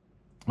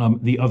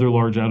 The other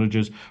large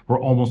outages were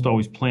almost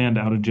always planned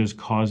outages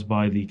caused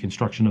by the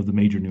construction of the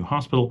major new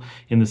hospital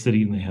in the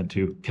city, and they had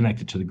to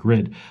connect it to the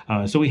grid.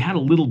 So we had a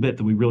little bit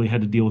that we really had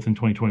to deal with in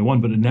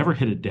 2021, but it never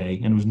hit a day,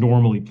 and it was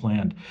normally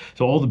planned.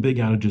 So all the big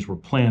outages were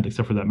planned,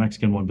 except for that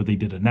Mexican one, but they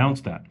did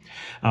announce that.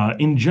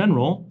 In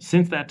general,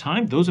 since that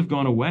time, those have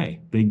gone away.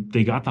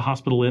 They got the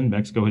hospital in,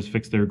 Mexico has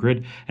fixed their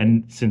grid,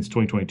 and since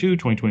 2022,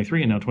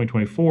 2023, and now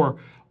 2024,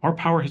 our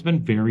power has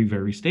been very,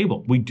 very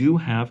stable. We do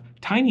have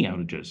tiny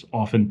outages,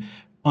 often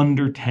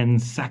under 10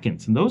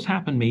 seconds. And those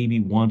happen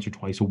maybe once or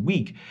twice a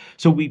week.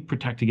 So we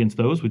protect against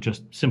those with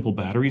just simple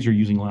batteries or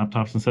using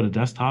laptops instead of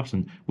desktops.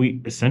 And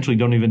we essentially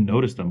don't even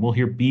notice them. We'll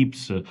hear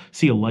beeps,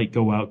 see a light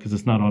go out because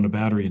it's not on a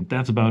battery, and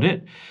that's about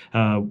it.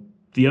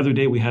 The other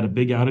day we had a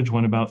big outage,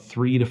 went about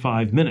 3 to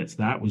 5 minutes.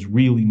 That was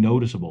really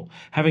noticeable.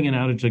 Having an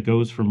outage that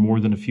goes for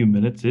more than a few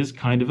minutes is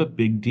kind of a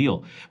big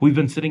deal. We've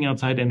been sitting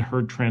outside and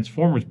heard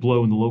transformers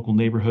blow in the local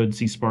neighborhood,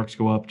 see sparks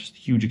go up, just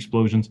huge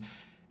explosions,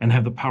 and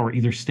have the power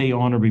either stay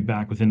on or be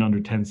back within under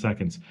 10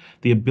 seconds.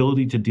 The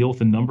ability to deal with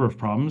the number of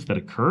problems that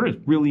occur is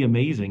really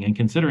amazing. And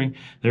considering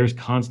there's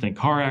constant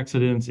car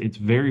accidents, it's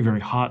very, very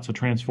hot, so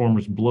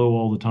transformers blow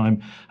all the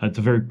time. It's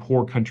a very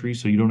poor country,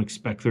 so you don't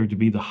expect there to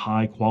be the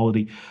high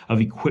quality of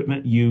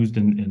equipment used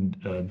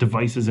and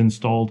devices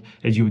installed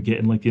as you would get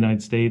in like the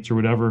United States or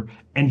whatever.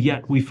 And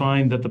yet we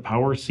find that the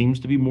power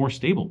seems to be more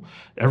stable.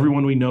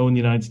 Everyone we know in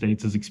the United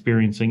States is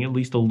experiencing at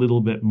least a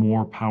little bit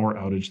more power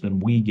outage than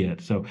we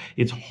get. So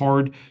it's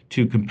hard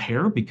to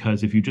compare,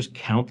 because if you just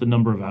count the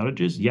number of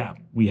outages, yeah,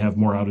 we have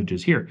more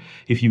outages here.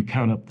 If you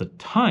count up the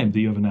time that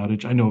you have an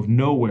outage, I know of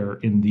nowhere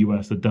in the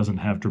US that doesn't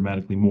have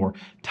dramatically more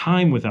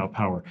time without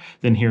power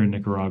than here in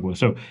Nicaragua.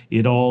 So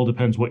it all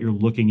depends what you're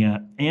looking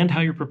at and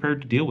how you're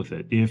prepared to deal with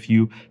it. If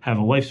you have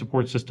a life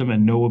support system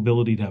and no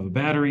ability to have a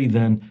battery,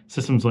 then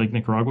systems like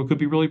Nicaragua could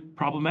be really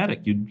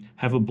problematic. You'd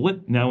have a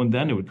blip now and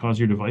then, it would cause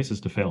your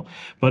devices to fail.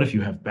 But if you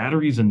have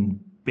batteries and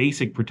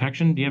basic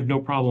protection, you have no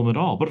problem at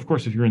all. But of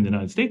course, if you're in the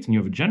United States and you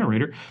have a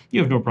generator,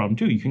 you have no problem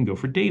too. You can go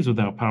for days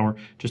without power,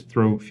 just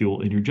throw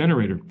fuel in your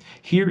generator.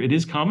 Here, it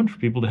is common for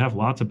people to have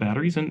lots of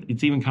batteries, and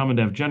it's even common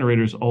to have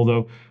generators,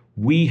 although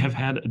we have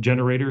had a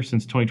generator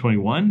since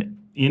 2021.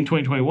 In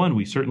 2021,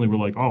 we certainly were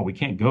like, oh, we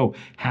can't go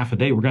half a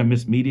day. We're going to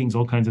miss meetings,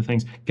 all kinds of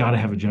things. Got to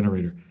have a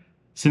generator.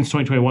 Since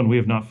 2021, we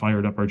have not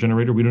fired up our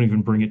generator. We don't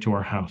even bring it to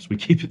our house. We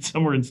keep it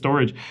somewhere in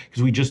storage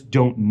because we just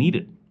don't need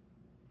it.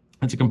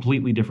 It's a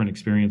completely different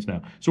experience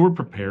now. So we're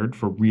prepared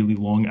for really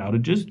long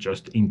outages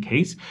just in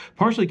case,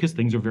 partially because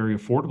things are very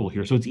affordable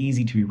here. So it's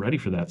easy to be ready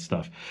for that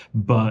stuff.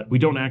 But we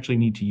don't actually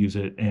need to use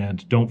it,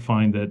 and don't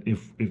find that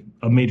if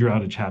a major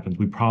outage happens,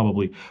 we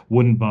probably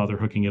wouldn't bother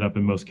hooking it up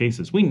in most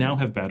cases. We now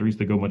have batteries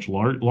that go much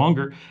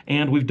longer,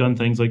 and we've done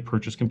things like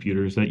purchase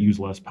computers that use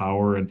less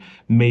power and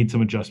made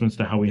some adjustments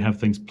to how we have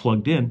things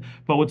plugged in.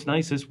 But what's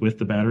nice is with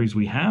the batteries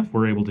we have,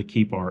 we're able to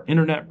keep our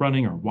internet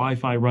running, our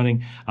Wi-Fi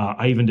running.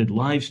 I even did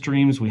live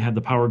streams. We had the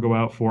power go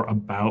out for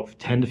about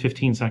 10 to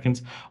 15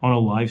 seconds on a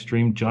live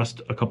stream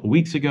just a couple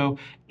weeks ago,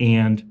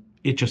 and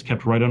it just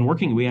kept right on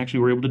working. We actually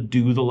were able to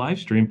do the live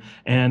stream,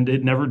 and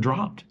it never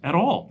dropped at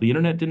all. The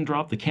internet didn't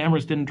drop, the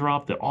cameras didn't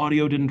drop, the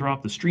audio didn't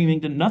drop, the streaming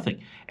didn't,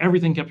 nothing.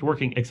 Everything kept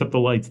working except the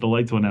lights. The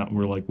lights went out, and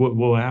we're like,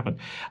 what happened?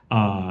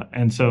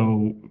 And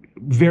so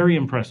very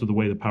impressed with the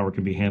way the power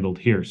can be handled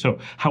here. So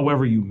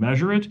however you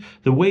measure it,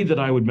 the way that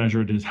I would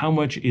measure it is how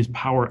much is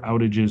power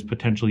outages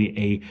potentially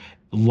a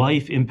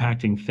life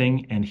impacting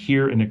thing. And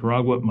here in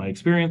Nicaragua, my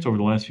experience over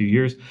the last few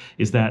years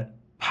is that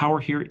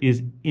power here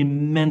is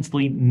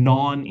immensely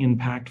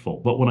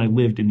non-impactful. But when I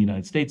lived in the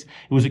United States,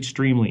 it was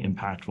extremely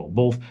impactful.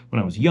 Both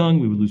when I was young,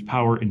 we would lose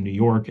power in New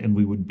York, and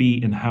we would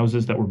be in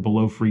houses that were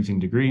below freezing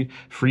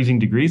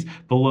degrees,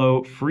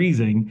 below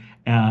freezing,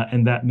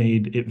 and that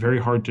made it very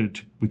hard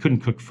we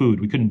couldn't cook food,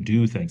 we couldn't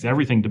do things.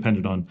 Everything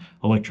depended on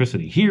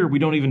electricity. Here, we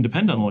don't even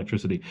depend on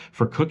electricity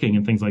for cooking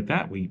and things like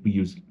that. We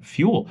use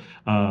fuel,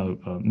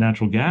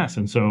 natural gas,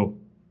 and so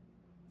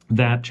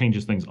that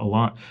changes things a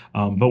lot.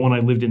 But when I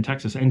lived in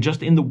Texas, and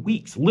just in the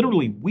weeks,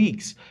 literally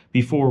weeks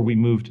before we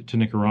moved to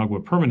Nicaragua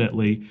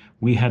permanently,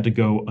 we had to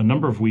go a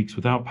number of weeks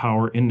without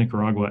power in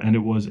Nicaragua, and it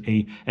was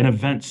an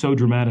event so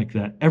dramatic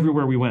that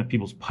everywhere we went,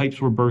 people's pipes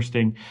were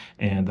bursting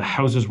and the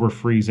houses were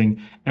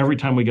freezing. Every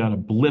time we got a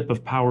blip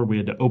of power, we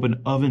had to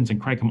open ovens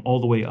and crank them all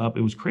the way up.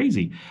 It was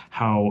crazy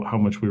how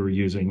much we were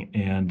using,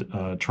 and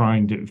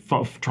trying to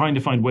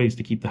find ways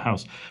to keep the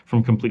house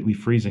from completely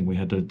freezing. We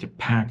had to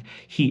pack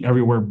heat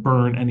everywhere,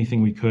 burn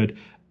anything we could.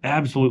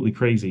 Absolutely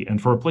crazy.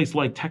 And for a place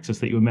like Texas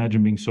that you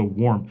imagine being so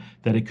warm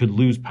that it could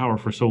lose power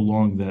for so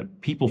long that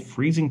people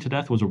freezing to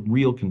death was a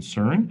real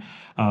concern,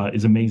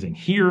 is amazing.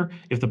 Here,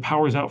 if the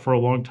power is out for a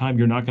long time,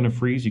 you're not going to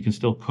freeze. You can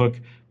still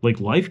cook. Like,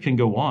 life can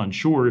go on.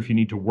 Sure, if you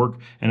need to work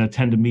and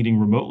attend a meeting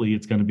remotely,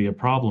 it's going to be a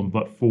problem.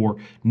 But for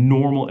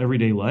normal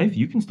everyday life,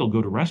 you can still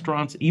go to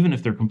restaurants, even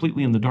if they're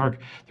completely in the dark.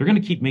 They're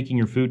going to keep making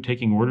your food,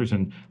 taking orders,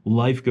 and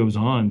life goes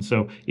on.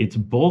 So it's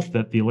both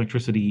that the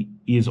electricity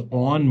is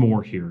on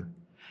more here,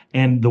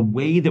 and the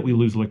way that we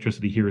lose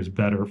electricity here is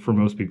better for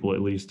most people,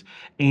 at least.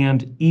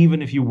 And even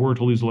if you were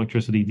to lose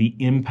electricity, the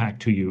impact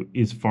to you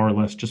is far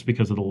less just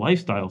because of the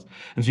lifestyles.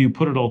 And so you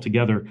put it all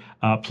together.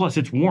 Plus,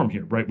 it's warm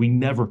here, right? We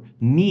never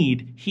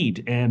need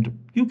heat, and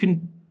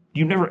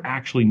you never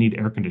actually need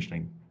air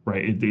conditioning,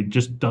 right? It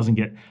just doesn't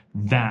get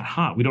that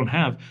hot. We don't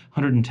have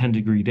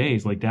 110-degree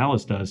days like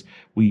Dallas does.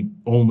 We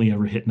only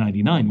ever hit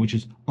 99, which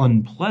is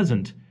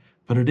unpleasant,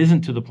 but it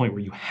isn't to the point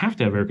where you have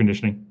to have air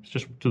conditioning. It's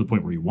just to the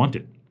point where you want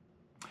it.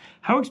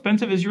 How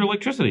expensive is your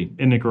electricity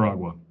in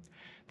Nicaragua?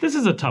 This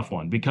is a tough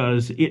one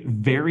because it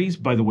varies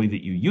by the way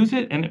that you use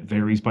it, and it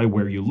varies by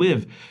where you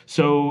live.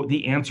 So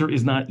the answer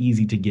is not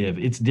easy to give.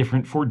 It's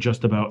different for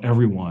just about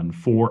everyone.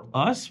 For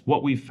us,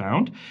 what we've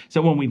found is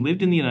that when we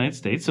lived in the United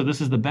States, so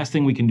this is the best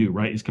thing we can do,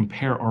 right, is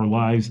compare our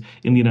lives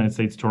in the United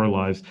States to our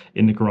lives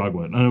in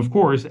Nicaragua. And of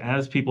course,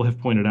 as people have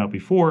pointed out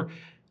before,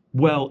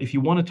 well, if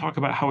you want to talk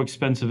about how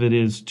expensive it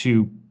is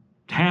to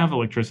have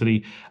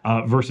electricity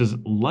versus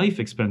life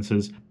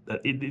expenses,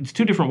 it's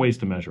two different ways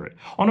to measure it.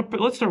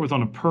 Let's start with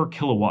on a per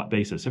kilowatt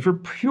basis. If you're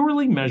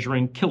purely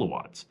measuring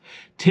kilowatts,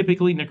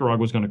 typically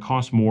Nicaragua is going to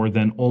cost more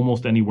than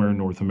almost anywhere in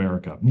North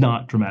America.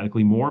 Not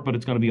dramatically more, but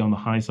it's going to be on the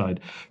high side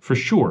for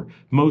sure.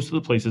 Most of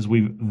the places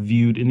we've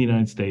viewed in the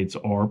United States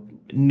are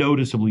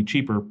noticeably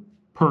cheaper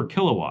per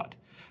kilowatt.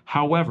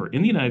 However,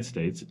 in the United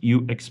States,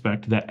 you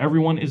expect that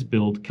everyone is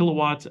billed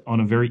kilowatts on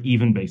a very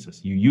even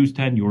basis. You use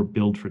 10, you're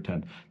billed for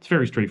 10. It's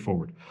very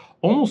straightforward.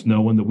 Almost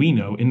no one that we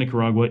know in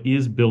Nicaragua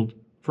is billed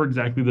for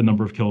exactly the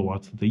number of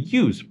kilowatts that they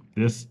use.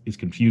 This is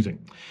confusing.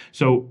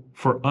 So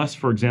for us,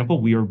 for example,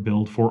 we are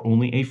billed for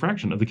only a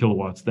fraction of the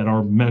kilowatts that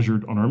are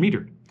measured on our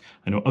meter.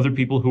 I know other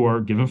people who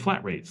are given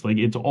flat rates. Like,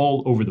 it's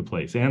all over the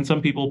place. And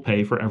some people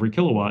pay for every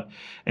kilowatt.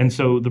 And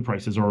so the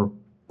prices are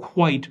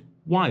quite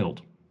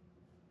wild.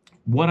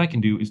 What I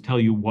can do is tell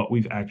you what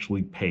we've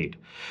actually paid.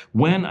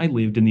 When I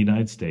lived in the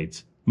United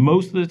States,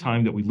 most of the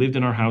time that we lived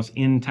in our house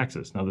in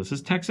Texas. Now, this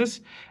is Texas,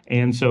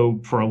 and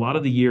so for a lot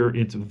of the year,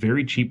 it's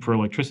very cheap for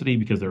electricity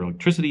because their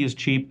electricity is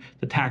cheap,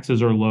 the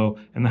taxes are low,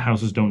 and the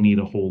houses don't need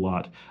a whole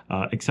lot,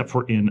 except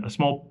for in a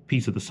small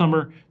piece of the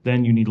summer,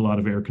 then you need a lot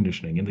of air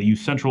conditioning. And they use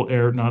central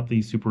air, not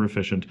the super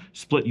efficient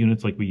split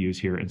units like we use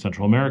here in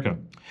Central America.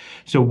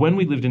 So when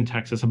we lived in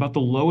Texas, about the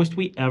lowest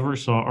we ever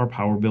saw our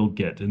power bill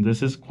get, and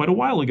this is quite a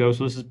while ago,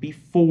 so this is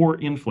before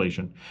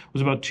inflation,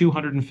 was about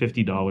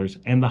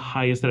 $250, and the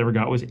highest that ever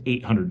got was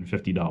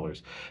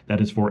 $850. That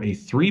is for a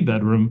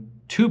 3-bedroom,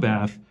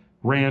 2-bath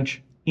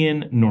ranch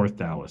in North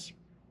Dallas.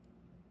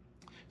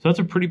 So that's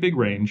a pretty big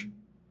range,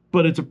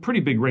 but it's a pretty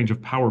big range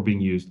of power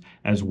being used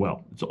as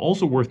well. It's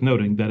also worth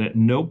noting that at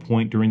no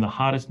point during the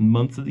hottest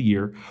months of the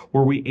year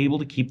were we able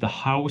to keep the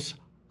house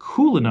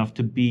cool enough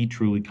to be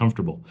truly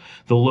comfortable.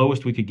 The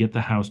lowest we could get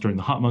the house during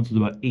the hot months was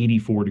about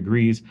 84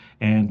 degrees,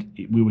 and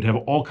we would have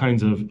all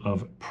kinds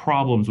of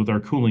problems with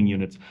our cooling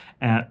units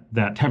at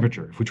that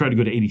temperature. If we tried to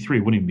go to 83, it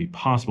wouldn't even be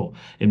possible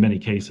in many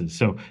cases.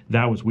 So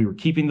we were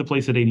keeping the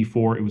place at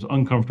 84, it was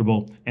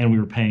uncomfortable, and we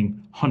were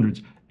paying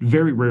hundreds.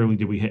 Very rarely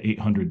did we hit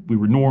 800. We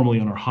were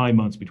normally on our high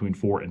months between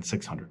 400 and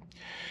 600.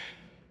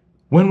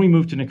 When we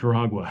moved to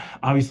Nicaragua,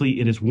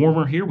 obviously it is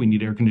warmer here. We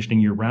need air conditioning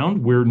year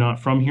round. We're not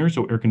from here,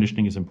 so air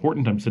conditioning is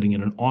important. I'm sitting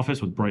in an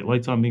office with bright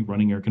lights on me,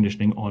 running air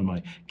conditioning on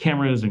my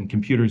cameras and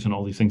computers and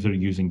all these things that are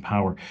using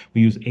power.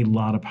 We use a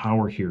lot of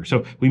power here.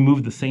 So we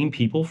moved the same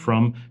people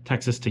from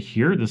Texas to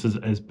here. This is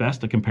as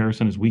best a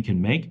comparison as we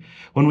can make.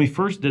 When we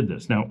first did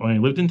this, now when I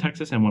lived in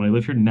Texas and when I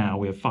live here now,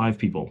 we have 5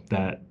 people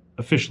that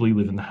officially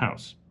live in the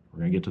house. We're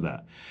gonna get to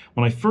that.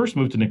 When I first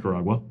moved to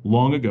Nicaragua,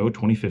 long ago,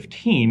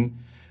 2015,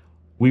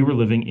 we were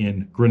living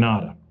in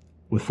Granada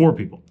with 4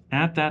 people.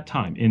 At that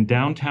time, in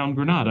downtown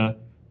Granada,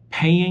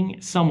 paying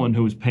someone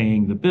who was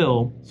paying the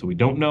bill, so we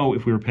don't know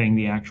if we were paying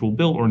the actual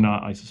bill or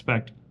not, I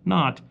suspect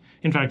not.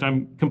 In fact,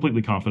 I'm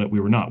completely confident we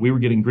were not. We were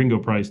getting gringo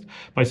priced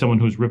by someone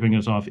who was ripping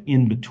us off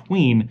in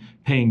between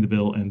paying the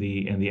bill and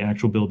the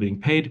actual bill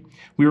being paid.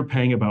 We were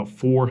paying about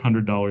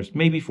 $400,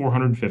 maybe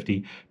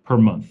 $450 per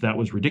month. That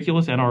was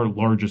ridiculous and our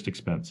largest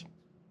expense.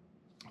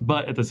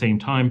 But at the same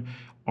time,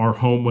 our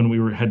home,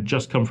 when had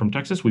just come from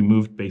Texas, we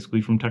moved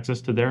basically from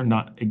Texas to there,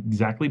 not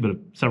exactly, but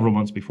several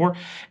months before,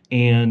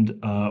 and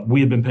we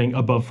had been paying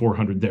above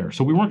 400 there.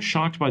 So we weren't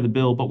shocked by the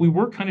bill, but we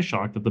were kind of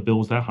shocked that the bill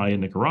was that high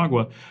in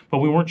Nicaragua, but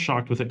we weren't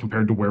shocked with it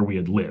compared to where we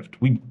had lived.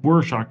 We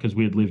were shocked because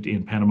we had lived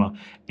in Panama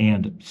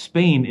and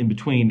Spain in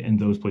between, and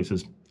those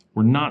places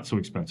were not so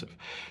expensive.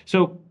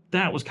 So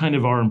that was kind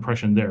of our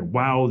impression there.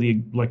 Wow,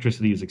 the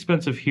electricity is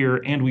expensive here,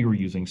 and we were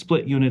using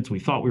split units. We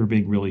thought we were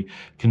being really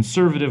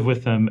conservative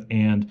with them,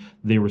 and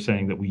they were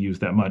saying that we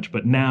used that much.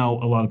 But now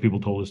a lot of people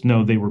told us,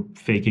 no, they were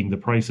faking the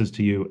prices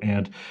to you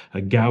and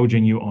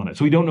gouging you on it.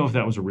 So we don't know if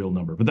that was a real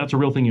number, but that's a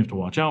real thing you have to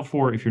watch out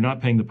for. If you're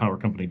not paying the power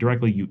company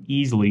directly, you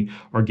easily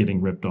are getting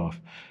ripped off.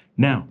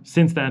 Now,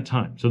 since that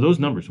time, so those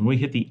numbers, when we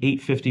hit the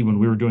 850, when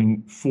we were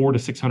doing 400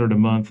 to 600 a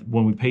month,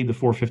 when we paid the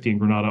 450 in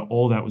Granada,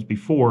 all that was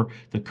before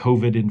the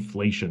COVID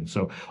inflation.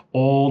 So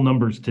all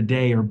numbers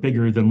today are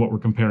bigger than what we're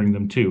comparing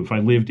them to. If I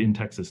lived in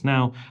Texas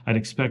now, I'd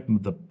expect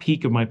the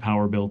peak of my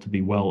power bill to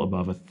be well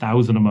above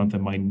 $1,000 a month,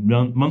 and my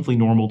monthly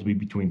normal to be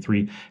between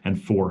 $300 and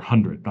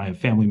 $400. I have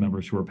family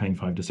members who are paying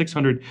 $500 to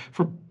 $600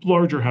 for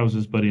larger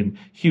houses, but in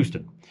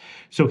Houston.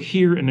 So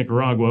here in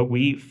Nicaragua,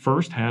 we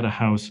first had a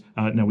house.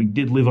 Now, we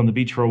did live on the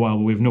beach for a while,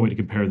 but we have no way to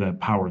compare that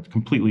power. It's a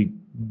completely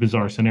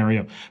bizarre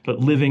scenario. But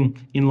living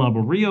in La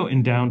Barrio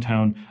in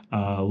downtown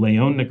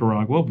Leon,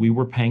 Nicaragua, we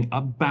were paying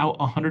about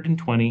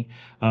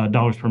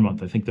 $120 per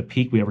month. I think the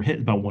peak we ever hit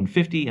about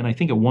 $150, and I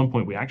think at one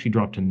point we actually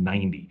dropped to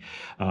 $90.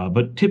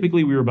 But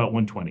typically we were about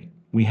 $120.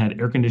 We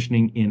had air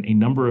conditioning in a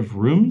number of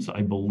rooms.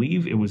 I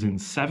believe it was in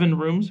 7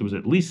 rooms. It was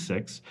at least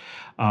 6.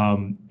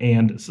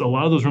 And so a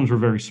lot of those rooms were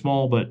very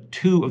small, but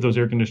 2 of those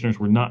air conditioners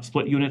were not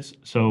split units,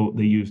 so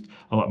they used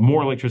a lot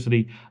more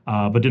electricity,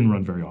 but didn't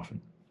run very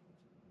often.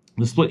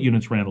 The split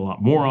units ran a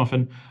lot more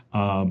often,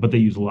 but they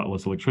use a lot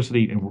less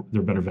electricity and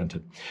they're better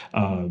vented.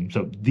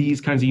 So these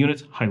kinds of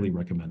units, highly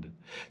recommended.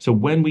 So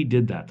when we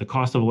did that, the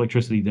cost of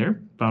electricity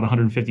there, about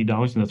 $150,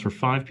 and that's for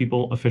 5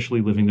 people officially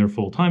living there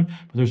full time.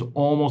 But there's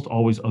almost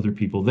always other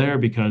people there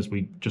because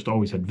we just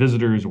always had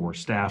visitors or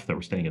staff that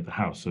were staying at the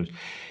house. So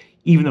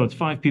even though it's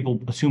 5 people,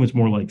 assume it's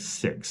more like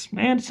 6.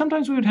 And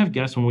sometimes we would have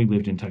guests when we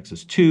lived in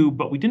Texas too,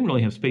 but we didn't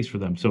really have space for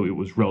them, so it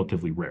was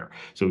relatively rare.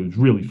 So it was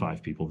really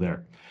 5 people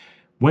there.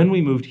 When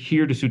we moved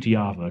here to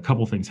Sutiava, a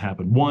couple things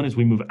happened. One is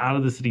we move out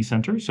of the city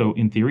center, so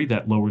in theory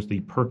that lowers the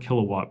per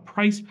kilowatt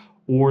price,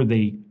 or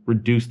they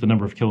reduce the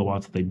number of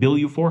kilowatts that they bill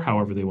you for,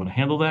 however they want to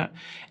handle that.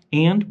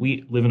 And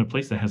we live in a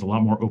place that has a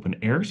lot more open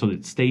air, so that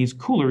it stays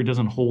cooler. It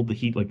doesn't hold the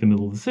heat like the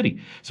middle of the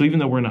city. So even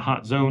though we're in a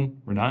hot zone,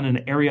 we're not in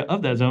an area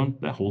of that zone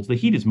that holds the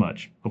heat as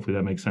much. Hopefully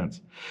that makes sense.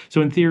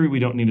 So in theory, we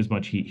don't need as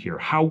much heat here.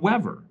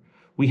 However,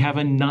 we have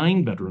a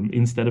 9-bedroom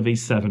instead of a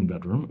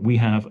 7-bedroom. We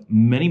have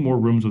many more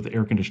rooms with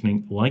air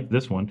conditioning like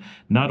this one.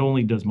 Not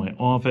only does my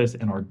office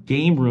and our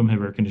game room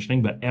have air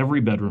conditioning, but every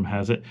bedroom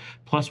has it.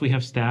 Plus, we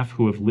have staff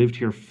who have lived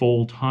here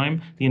full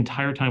time the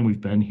entire time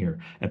we've been here.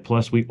 And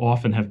plus, we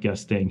often have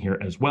guests staying here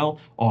as well,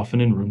 often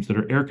in rooms that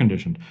are air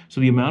conditioned.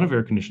 So the amount of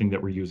air conditioning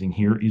that we're using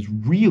here is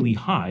really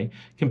high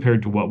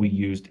compared to what we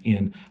used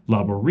in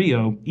La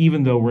Barrio,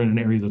 even though we're in an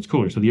area that's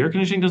cooler. So the air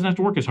conditioning doesn't have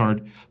to work as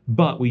hard,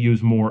 but we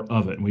use more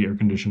of it. We air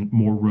condition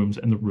more rooms,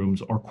 and the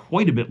rooms are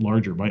quite a bit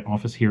larger. My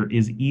office here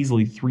is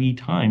easily 3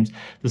 times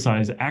the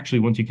size. Actually,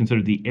 once you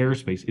consider the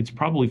airspace, it's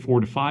probably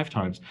 4 to 5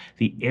 times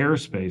the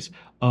airspace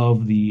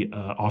of the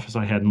office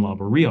I had in La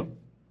Barrio.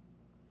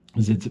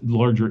 It's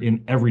larger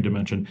in every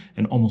dimension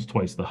and almost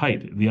twice the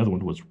height. The other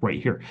one was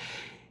right here.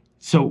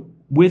 So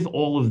with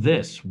all of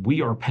this,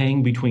 we are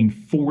paying between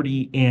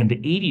 $40 and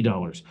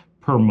 $80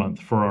 per month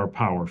for our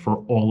power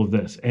for all of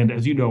this. And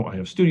as you know, I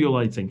have studio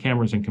lights and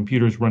cameras and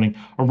computers running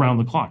around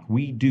the clock.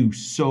 We do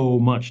so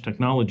much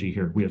technology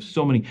here. We have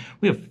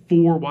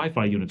 4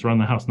 Wi-Fi units around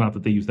the house, not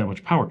that they use that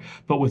much power,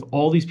 but with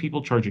all these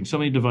people charging so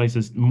many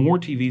devices, more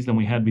TVs than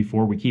we had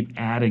before, we keep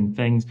adding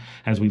things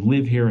as we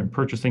live here and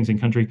purchase things in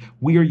country.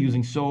 We are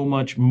using so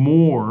much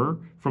more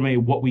from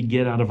what we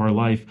get out of our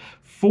life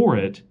for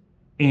it,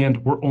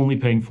 and we're only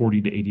paying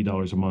 $40 to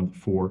 $80 a month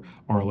for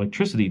our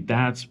electricity.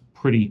 That's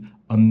pretty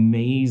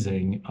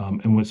amazing,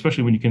 and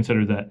especially when you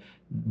consider that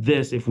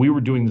if we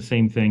were doing the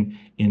same thing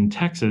in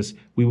Texas,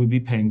 we would be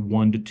paying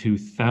 $1,000 to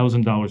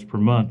 $2,000 per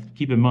month.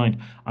 Keep in mind,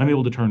 I'm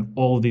able to turn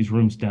all of these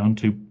rooms down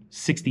to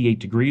 68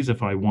 degrees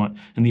if I want,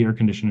 and the air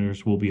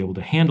conditioners will be able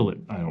to handle it.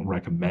 I don't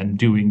recommend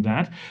doing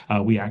that.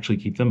 We actually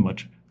keep them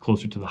much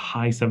closer to the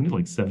high 70s,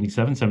 like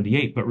 77,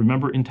 78. But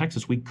remember, in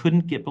Texas, we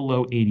couldn't get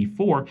below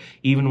 84,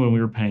 even when we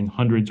were paying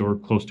hundreds or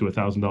close to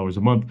 $1,000 a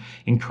month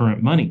in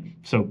current money.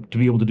 So to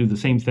be able to do the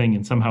same thing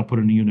and somehow put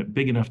in a unit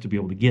big enough to be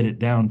able to get it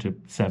down to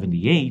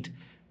 78,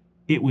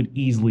 it would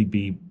easily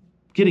be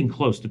getting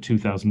close to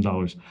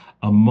 $2,000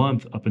 a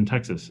month up in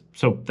Texas.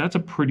 So that's a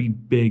pretty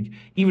big,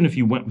 even if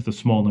you went with a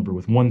small number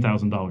with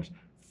 $1,000,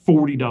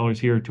 $40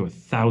 here to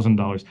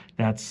 $1,000,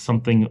 that's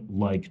something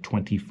like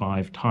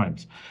 25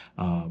 times.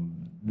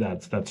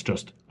 that's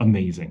just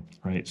amazing,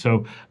 right?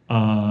 So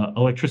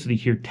electricity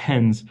here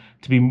tends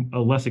to be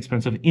less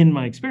expensive in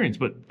my experience,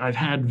 but I've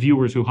had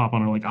viewers who hop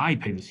on and are like, I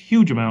pay this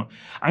huge amount.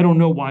 I don't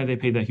know why they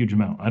pay that huge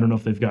amount. I don't know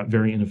if they've got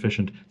very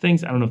inefficient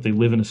things. I don't know if they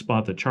live in a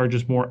spot that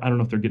charges more. I don't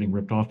know if they're getting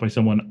ripped off by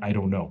someone. I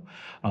don't know.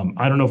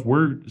 I don't know if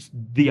we're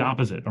the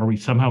opposite. Are we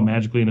somehow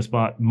magically in a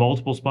spot,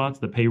 multiple spots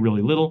that pay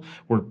really little?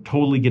 We're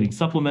totally getting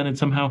supplemented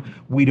somehow.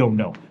 We don't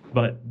know.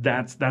 But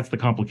that's the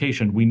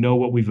complication. We know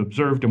what we've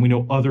observed, and we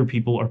know other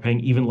people are paying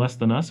even less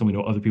than us, and we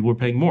know other people are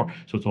paying more.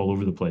 So it's all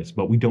over the place.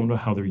 But we don't know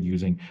how they're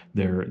using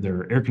their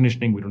air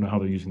conditioning. We don't know how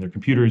they're using their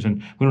computers,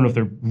 and we don't know if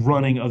they're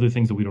running other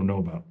things that we don't know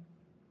about.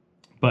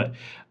 But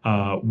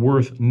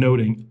worth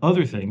noting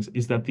other things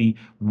is that the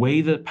way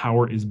that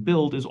power is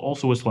billed is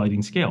also a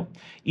sliding scale.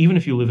 Even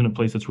if you live in a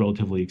place that's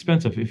relatively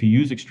expensive, if you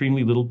use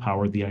extremely little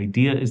power, the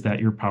idea is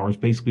that your power is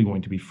basically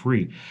going to be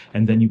free,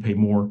 and then you pay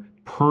more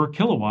per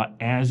kilowatt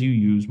as you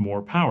use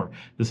more power.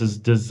 This is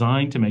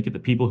designed to make it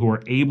that people who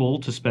are able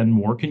to spend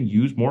more can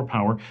use more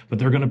power, but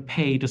they're going to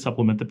pay to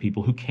supplement the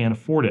people who can't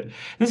afford it.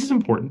 This is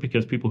important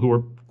because people who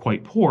are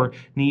quite poor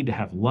need to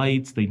have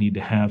lights. They need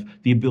to have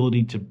the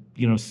ability to,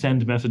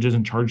 send messages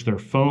and charge their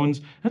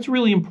phones. That's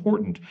really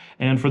important.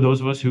 And for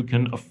those of us who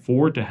can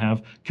afford to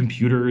have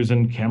computers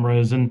and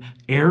cameras and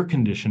air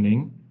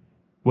conditioning,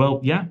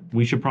 well, yeah,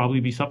 we should probably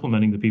be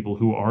supplementing the people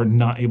who are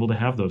not able to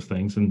have those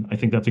things, and I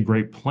think that's a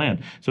great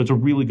plan. So it's a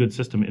really good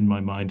system in my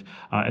mind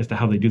as to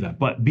how they do that.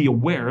 But be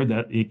aware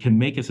that it can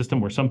make a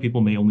system where some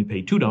people may only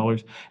pay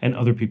 $2 and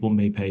other people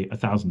may pay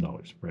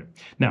 $1,000. Right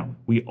now,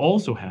 we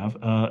also have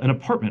an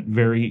apartment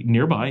very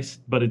nearby,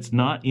 but it's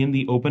not in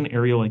the open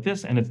area like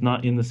this, and it's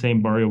not in the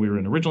same barrio we were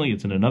in originally.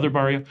 It's in another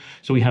barrio.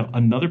 So we have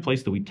another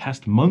place that we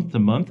test month to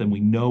month, and we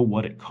know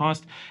what it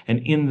cost. And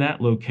in that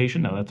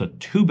location, now that's a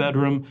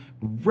 2-bedroom,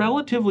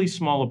 relatively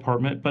small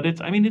apartment, but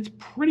it's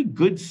pretty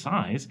good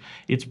size.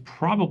 It's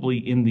probably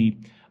in the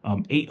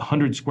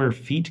 800 square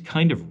feet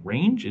kind of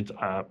range.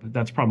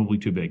 That's probably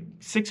too big.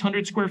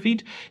 600 square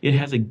feet. It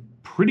has a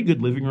pretty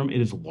good living room. It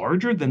is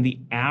larger than the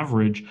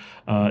average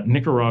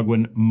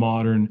Nicaraguan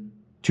modern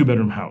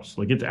 2-bedroom house.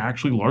 Like, it's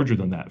actually larger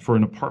than that. For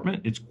an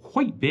apartment, it's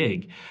quite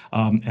big.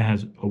 It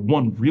has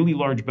one really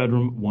large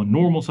bedroom, one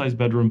normal sized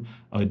bedroom,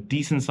 a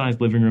decent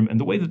sized living room. And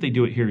the way that they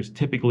do it here is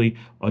typically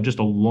just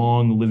a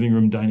long living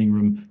room, dining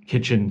room,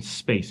 kitchen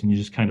space. And you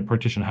just kind of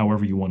partition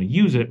however you want to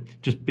use it,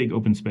 just big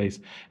open space.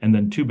 And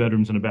then 2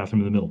 bedrooms and a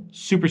bathroom in the middle.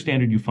 Super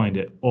standard. You find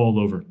it all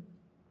over.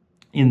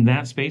 In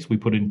that space, we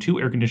put in 2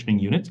 air conditioning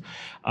units,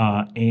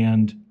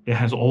 and it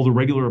has all the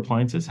regular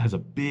appliances, has a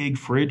big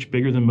fridge,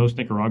 bigger than most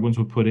Nicaraguans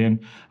would put in.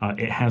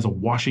 It has a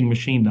washing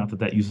machine, not that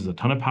that uses a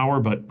ton of power,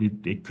 but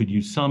it could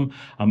use some.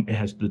 It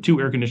has the 2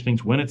 air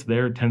conditionings. When it's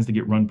there, it tends to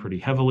get run pretty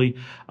heavily,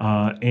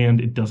 and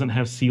it doesn't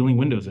have ceiling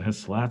windows. It has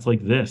slats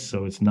like this,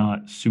 so it's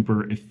not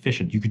super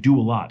efficient. You could do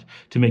a lot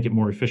to make it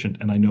more efficient,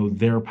 and I know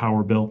their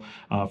power bill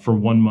for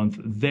 1 month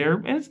there,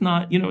 and it's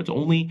not, it's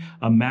only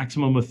a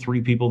maximum of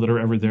 3 people that are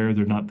ever there.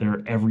 They're not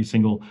there every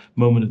single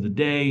moment of the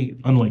day,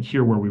 unlike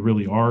here where we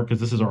really are,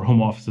 because this is our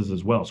home offices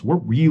as well. So we're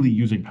really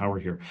using power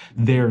here.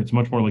 There, it's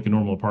much more like a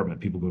normal apartment.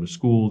 People go to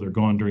school, they're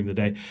gone during the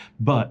day,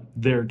 but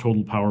their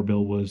total power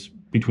bill was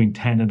between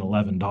 $10 and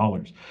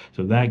 $11.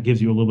 So that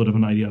gives you a little bit of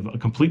an idea of a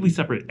completely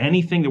separate,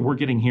 anything that we're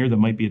getting here that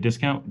might be a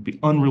discount would be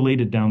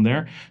unrelated down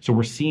there. So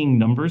we're seeing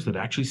numbers that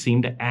actually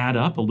seem to add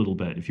up a little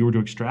bit. If you were to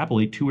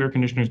extrapolate 2 air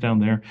conditioners down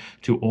there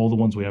to all the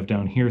ones we have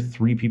down here,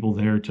 3 people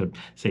there to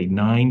say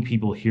 9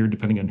 people here,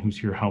 depending on who's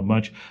here, how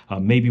much,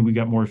 maybe we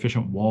got more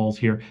efficient walls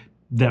here,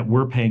 that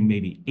we're paying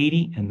maybe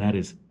 80 and that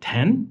is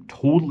 10,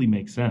 totally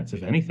makes sense.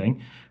 If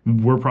anything,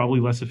 we're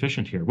probably less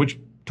efficient here, which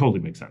totally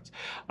makes sense.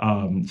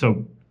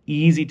 So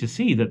easy to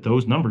see that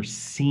those numbers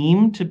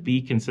seem to be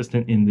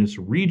consistent in this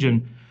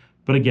region.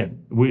 But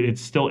again, it's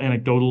still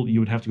anecdotal. You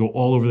would have to go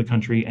all over the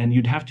country, and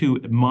you'd have to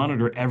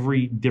monitor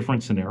every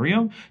different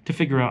scenario to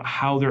figure out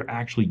how they're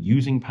actually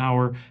using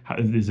power.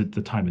 Is it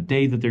the time of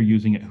day that they're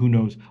using it? Who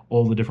knows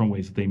all the different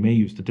ways that they may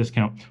use to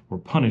discount or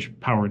punish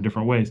power in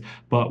different ways.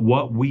 But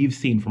what we've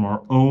seen from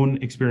our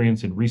own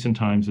experience in recent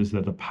times is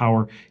that the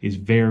power is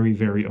very,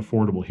 very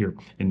affordable here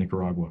in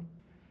Nicaragua.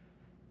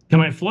 Can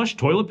I flush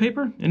toilet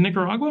paper in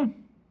Nicaragua?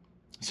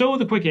 So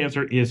the quick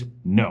answer is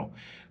no.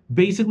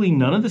 Basically,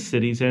 none of the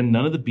cities and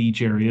none of the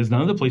beach areas,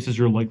 none of the places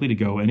you're likely to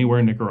go anywhere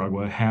in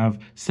Nicaragua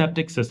have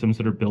septic systems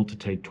that are built to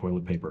take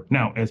toilet paper.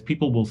 Now, as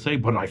people will say,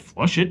 but I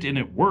flush it and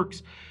it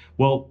works.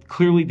 Well,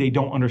 clearly they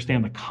don't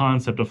understand the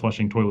concept of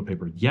flushing toilet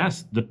paper.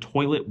 Yes, the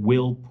toilet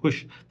will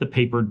push the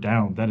paper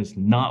down. That is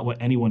not what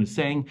anyone is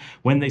saying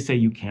when they say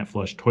you can't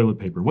flush toilet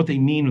paper. What they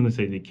mean when they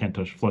say they can't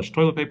flush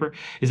toilet paper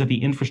is that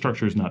the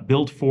infrastructure is not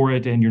built for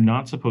it, and you're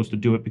not supposed to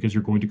do it because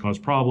you're going to cause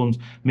problems,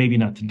 maybe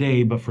not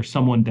today, but for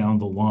someone down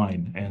the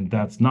line. And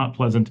that's not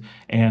pleasant,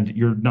 and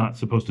you're not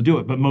supposed to do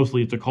it. But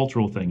mostly it's a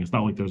cultural thing. It's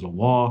not like there's a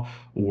law,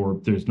 or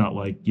there's not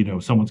like,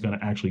 someone's going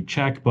to actually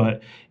check.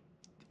 But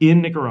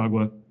in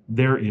Nicaragua,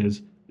 there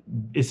is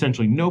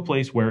essentially no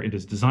place where it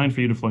is designed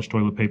for you to flush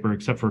toilet paper,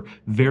 except for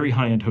very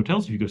high-end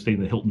hotels. If you go stay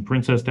in the Hilton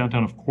Princess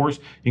downtown, of course,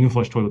 you can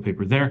flush toilet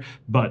paper there.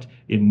 But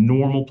in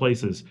normal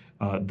places,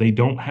 they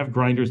don't have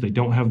grinders. They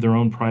don't have their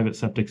own private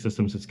septic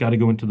systems. It's got to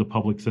go into the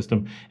public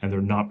system, and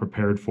they're not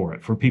prepared for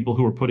it. For people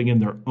who are putting in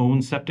their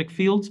own septic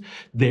fields,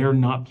 they're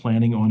not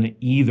planning on it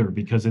either,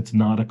 because it's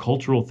not a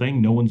cultural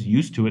thing. No one's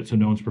used to it, so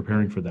no one's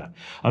preparing for that.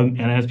 And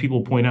as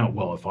people point out,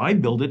 well, if I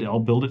build it, I'll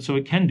build it so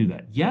it can do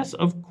that. Yes,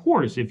 of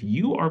course, if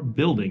you are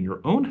building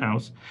your own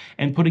house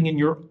and putting in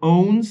your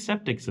own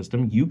septic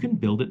system, you can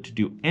build it to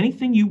do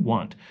anything you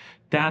want.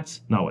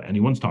 That's not what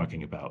anyone's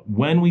talking about.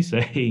 When we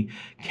say,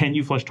 can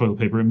you flush toilet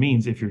paper, it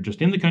means if you're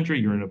just in the country,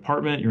 you're in an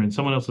apartment, you're in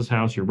someone else's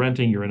house, you're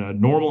renting, you're in a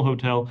normal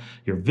hotel,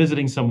 you're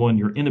visiting someone,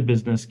 you're in a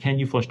business, can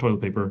you flush toilet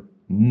paper?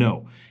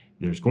 No.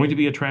 There's going to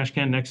be a trash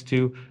can next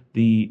to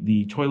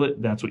the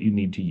toilet. That's what you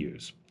need to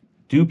use.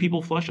 Do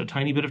people flush a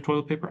tiny bit of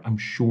toilet paper? I'm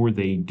sure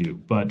they do,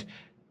 but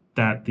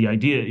that the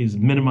idea is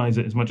minimize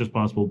it as much as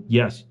possible.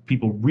 Yes,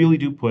 people really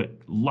do put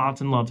lots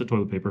and lots of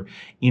toilet paper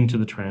into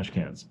the trash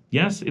cans.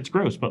 Yes, it's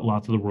gross, but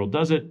lots of the world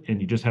does it,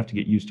 and you just have to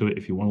get used to it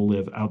if you want to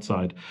live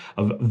outside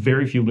of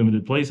very few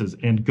limited places.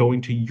 And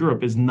going to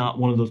Europe is not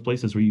one of those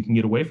places where you can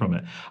get away from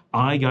it.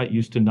 I got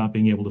used to not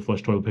being able to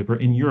flush toilet paper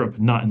in Europe,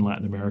 not in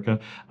Latin America.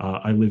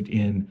 I lived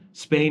in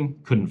Spain,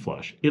 couldn't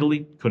flush.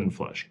 Italy, couldn't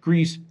flush.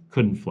 Greece,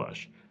 couldn't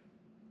flush.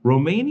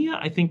 Romania,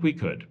 I think we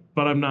could,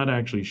 but I'm not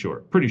actually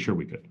sure. Pretty sure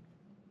we could.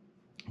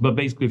 But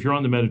basically, if you're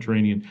on the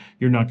Mediterranean,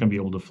 you're not going to be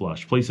able to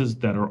flush. Places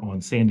that are on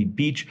sandy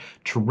beach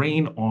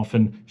terrain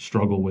often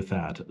struggle with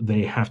that.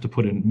 They have to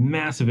put in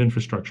massive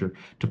infrastructure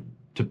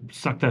to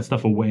suck that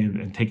stuff away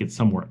and take it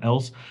somewhere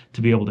else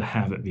to be able to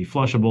have it be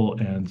flushable.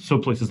 And so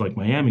places like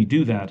Miami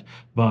do that,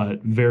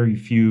 but very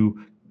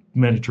few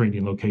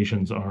Mediterranean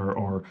locations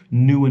are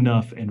new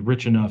enough and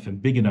rich enough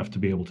and big enough to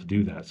be able to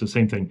do that. So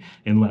same thing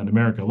in Latin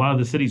America. A lot of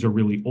the cities are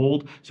really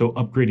old, so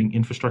upgrading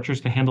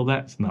infrastructures to handle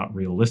that is not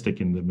realistic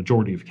in the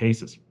majority of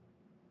cases.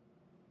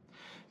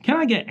 Can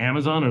I get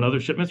Amazon and other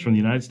shipments from the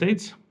United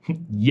States?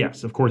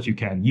 Yes, of course you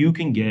can. You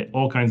can get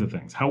all kinds of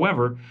things.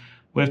 However,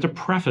 we have to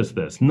preface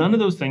this. None of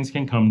those things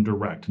can come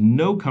direct.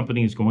 No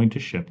company is going to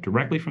ship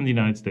directly from the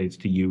United States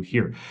to you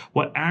here.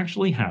 What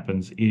actually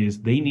happens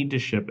is they need to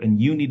ship,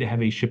 and you need to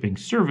have a shipping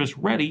service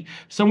ready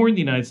somewhere in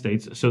the United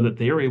States so that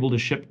they are able to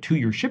ship to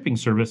your shipping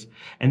service,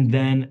 and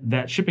then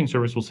that shipping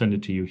service will send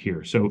it to you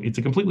here. So it's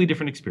a completely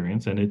different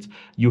experience, and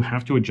you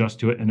have to adjust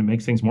to it, and it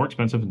makes things more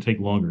expensive and take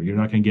longer. You're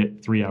not going to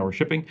get 3-hour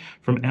shipping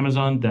from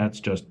Amazon. That's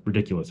just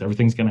ridiculous.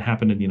 Everything's going to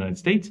happen in the United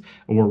States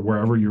or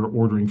wherever you're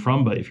ordering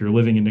from, but if you're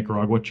living in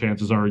Nicaragua,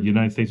 chances are the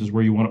United States is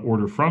where you want to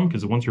order from,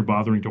 because once you're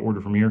bothering to order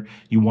from here,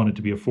 you want it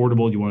to be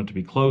affordable, you want it to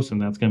be close,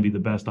 and that's going to be the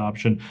best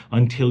option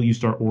until you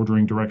start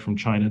ordering direct from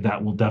China.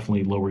 That will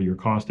definitely lower your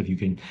cost if you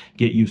can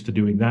get used to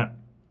doing that.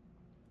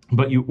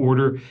 But you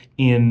order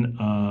in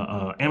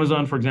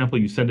Amazon, for example,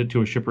 you send it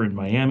to a shipper in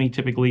Miami,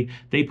 typically.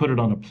 They put it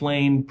on a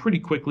plane pretty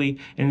quickly,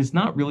 and it's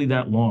not really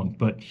that long.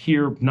 But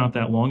here, not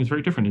that long is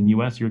very different. In the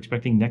US, you're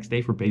expecting next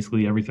day for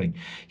basically everything.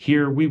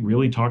 Here, we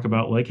really talk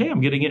about like, hey, I'm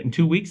getting it in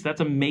 2 weeks.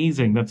 That's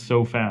amazing. That's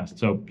so fast.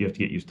 So you have to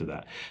get used to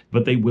that.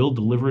 But they will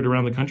deliver it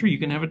around the country. You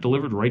can have it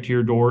delivered right to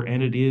your door,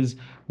 and it is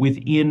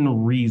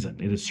within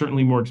reason. It is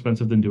certainly more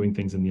expensive than doing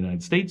things in the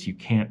United States. You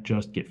can't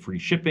just get free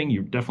shipping.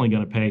 You're definitely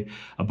going to pay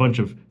a bunch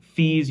of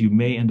fees. You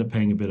may end up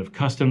paying a bit of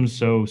customs,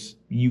 so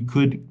you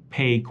could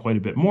pay quite a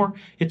bit more.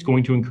 It's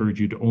going to encourage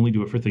you to only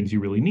do it for things you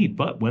really need.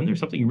 But when there's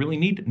something you really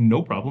need,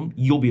 no problem,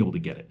 you'll be able to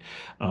get it.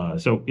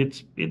 So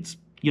it's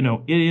you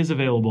know, it is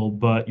available,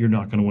 but you're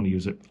not going to want to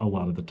use it a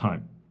lot of the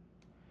time.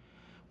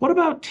 What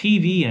about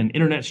TV and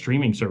internet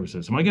streaming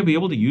services? Am I going to be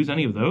able to use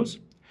any of those?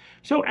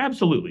 So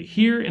absolutely.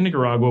 Here in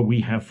Nicaragua,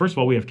 we have, first of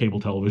all, we have cable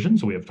television.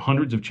 So we have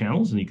hundreds of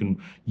channels, and you can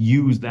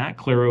use that.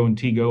 Claro and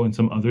Tigo and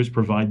some others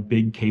provide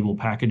big cable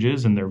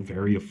packages, and they're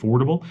very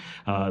affordable.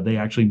 They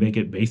actually make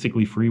it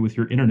basically free with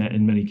your internet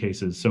in many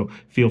cases. So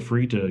feel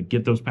free to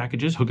get those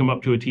packages, hook them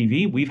up to a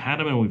TV. We've had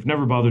them, and we've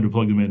never bothered to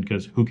plug them in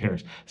because who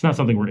cares? It's not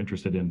something we're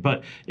interested in.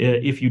 But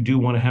if you do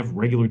want to have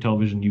regular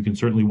television, you can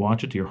certainly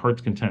watch it to your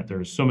heart's content. There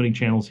are so many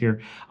channels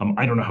here.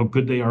 I don't know how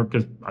good they are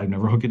because I've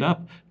never hooked it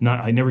up.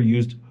 I never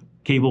used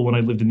cable when I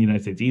lived in the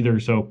United States either,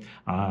 so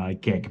I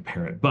can't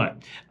compare it.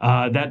 But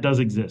that does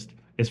exist.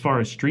 As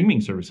far as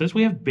streaming services,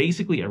 we have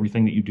basically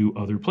everything that you do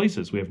other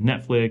places. We have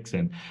Netflix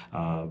and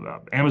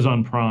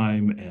Amazon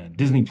Prime and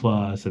Disney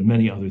Plus and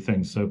many other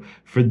things. So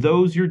for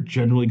those, you're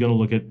generally going to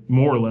look at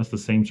more or less the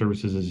same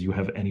services as you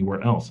have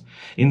anywhere else.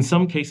 In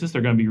some cases,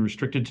 they're going to be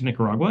restricted to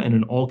Nicaragua, and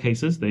in all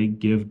cases, they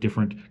give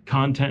different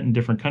content in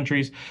different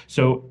countries.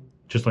 So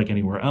just like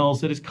anywhere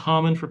else, it is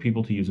common for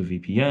people to use a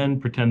VPN,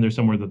 pretend they're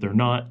somewhere that they're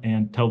not,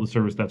 and tell the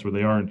service that's where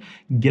they are and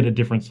get a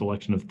different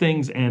selection of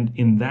things. And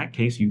in that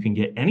case, you can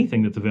get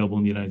anything that's available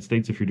in the United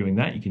States. If you're doing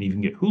that, you can even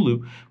get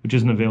Hulu, which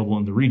isn't available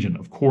in the region.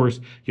 Of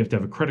course, you have to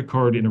have a credit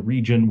card in a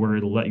region where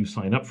it'll let you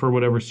sign up for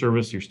whatever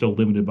service. You're still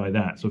limited by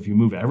that. So if you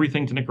move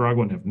everything to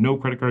Nicaragua and have no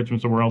credit cards from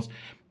somewhere else,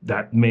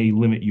 that may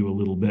limit you a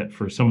little bit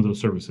for some of those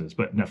services,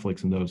 but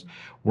Netflix and those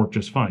work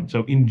just fine.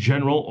 So in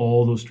general,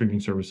 all those streaming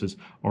services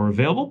are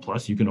available.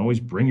 Plus, you can always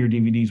bring your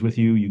DVDs with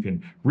you. You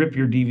can rip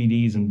your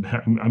DVDs, and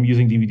I'm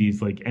using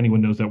DVDs like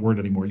anyone knows that word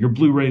anymore. Your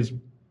Blu-rays,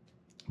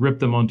 rip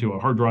them onto a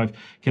hard drive,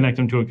 connect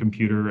them to a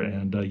computer,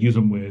 and use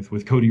them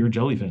with Kodi or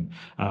Jellyfin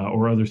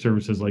or other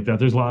services like that.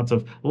 There's lots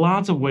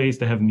of ways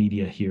to have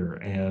media here,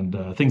 and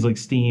things like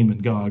Steam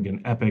and GOG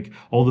and Epic,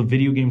 all the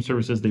video game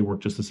services, they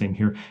work just the same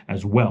here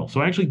as well.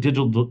 So actually,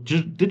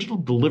 digital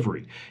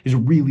delivery is a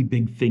really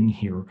big thing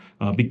here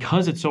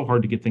because it's so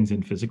hard to get things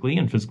in physically,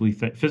 and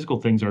physical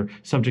things are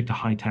subject to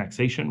high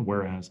taxation,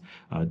 whereas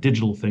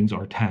digital things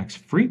are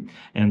tax-free.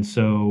 And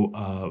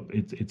so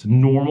it's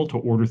normal to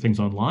order things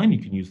online. You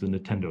can use the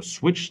Nintendo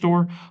Switch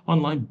store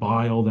online,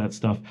 buy all that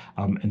stuff,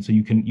 and so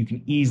you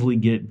can easily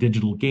get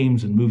digital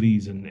games and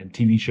movies and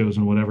TV shows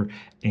and whatever,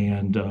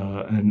 and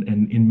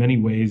in many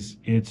ways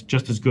it's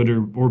just as good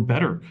or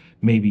better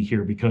maybe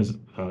here, because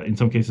in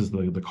some cases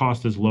the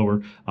cost is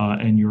lower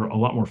and you're a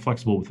lot more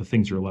flexible with the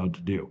things you're allowed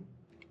to do.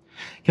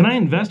 Can I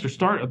invest or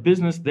start a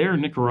business there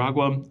in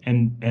Nicaragua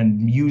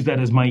and use that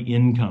as my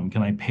income?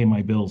 Can I pay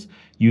my bills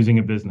using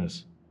a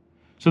business?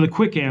 So the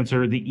quick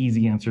answer, the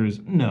easy answer is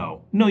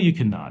no. No, you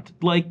cannot.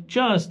 Like,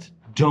 just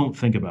don't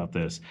think about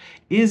this.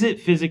 Is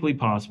it physically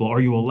possible? Are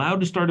you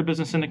allowed to start a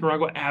business in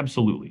Nicaragua?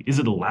 Absolutely. Is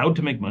it allowed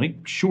to make money?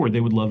 Sure, they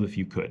would love if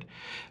you could.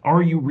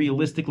 Are you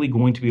realistically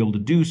going to be able to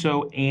do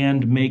so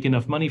and make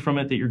enough money from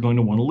it that you're going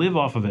to want to live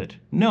off of it?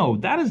 No,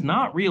 that is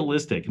not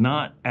realistic,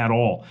 not at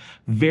all.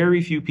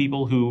 Very few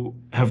people who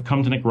have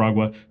come to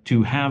Nicaragua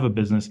to have a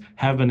business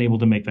have been able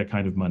to make that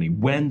kind of money.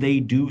 When they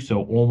do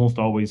so, almost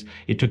always,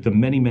 it took them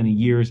many, many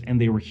years, and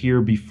they were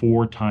here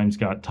before times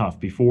got tough,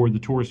 before the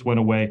tourists went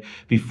away,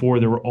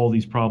 before there were all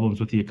these problems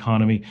with the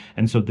economy.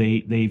 And so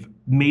they've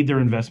made their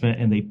investment,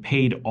 and they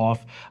paid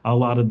off a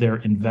lot of their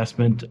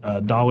investment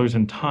dollars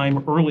and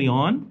time early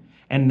on,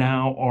 and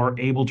now are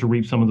able to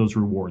reap some of those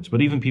rewards.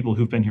 But even people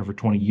who've been here for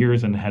 20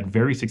 years and had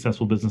very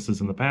successful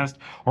businesses in the past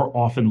are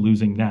often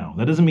losing now.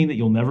 That doesn't mean that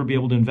you'll never be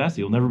able to invest,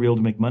 you'll never be able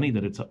to make money,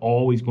 that it's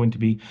always going to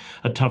be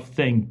a tough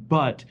thing.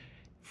 But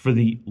for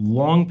the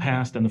long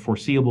past and the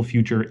foreseeable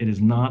future, it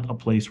is not a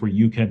place where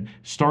you can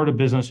start a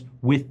business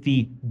with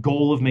the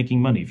goal of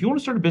making money. If you want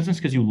to start a business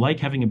because you like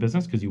having a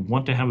business, because you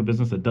want to have a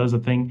business that does a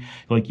thing,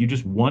 like you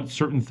just want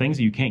certain things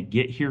that you can't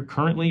get here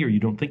currently, or you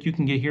don't think you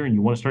can get here and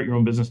you want to start your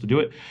own business to do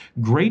it,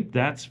 great,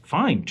 that's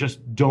fine.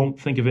 Just don't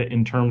think of it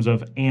in terms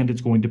of, and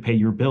it's going to pay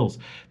your bills.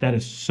 That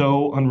is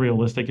so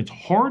unrealistic. It's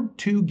hard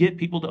to get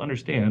people to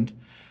understand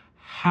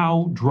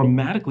how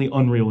dramatically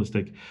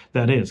unrealistic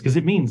that is, because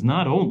it means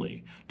not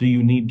only do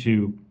you need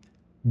to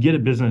get a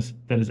business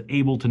that is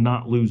able to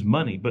not lose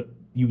money, but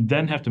you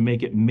then have to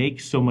make it make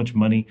so much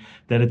money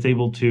that it's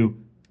able to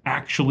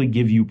actually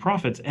give you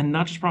profits, and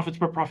not just profits,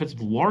 but profits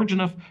large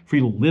enough for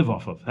you to live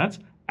off of. That's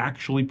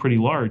actually pretty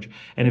large.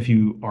 And if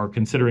you are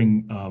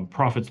considering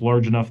profits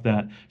large enough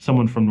that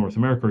someone from North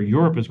America or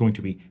Europe is going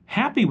to be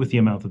happy with the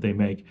amount that they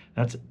make,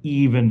 that's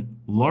even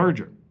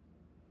larger.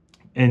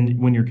 And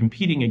when you're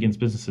competing against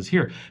businesses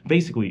here,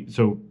 basically,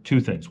 so two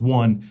things.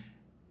 One,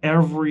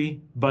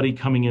 everybody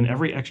coming in,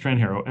 every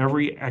extranjero,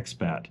 every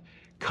expat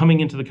coming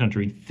into the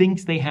country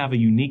thinks they have a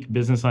unique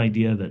business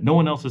idea that no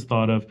one else has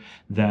thought of,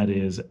 that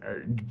is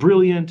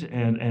brilliant,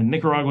 and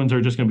Nicaraguans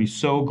are just going to be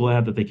so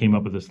glad that they came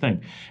up with this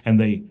thing. And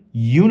they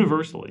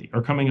universally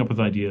are coming up with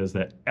ideas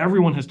that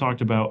everyone has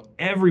talked about,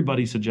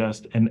 everybody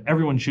suggests, and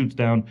everyone shoots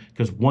down,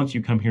 because once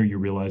you come here, you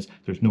realize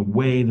there's no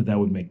way that that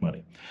would make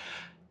money.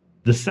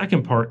 The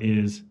second part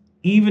is,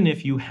 even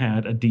if you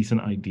had a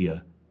decent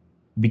idea,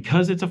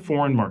 because it's a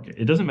foreign market,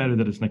 it doesn't matter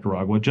that it's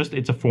Nicaragua, just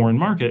it's a foreign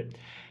market,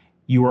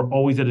 you are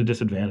always at a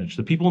disadvantage.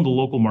 The people in the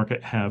local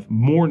market have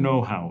more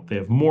know-how, they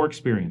have more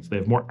experience, they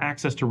have more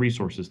access to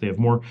resources, they have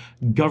more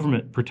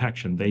government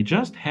protection, they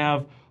just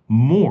have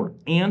more,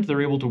 and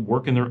they're able to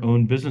work in their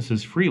own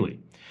businesses freely.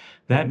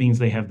 That means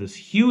they have this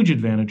huge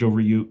advantage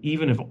over you.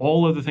 Even if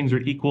all other things are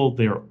equal,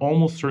 they are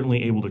almost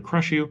certainly able to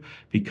crush you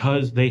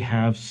because they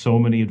have so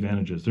many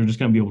advantages. They're just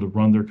going to be able to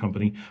run their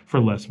company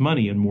for less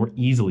money and more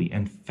easily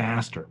and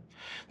faster.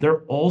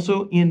 They're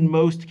also, in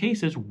most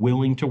cases,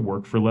 willing to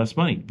work for less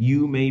money.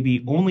 You may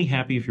be only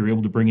happy if you're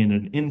able to bring in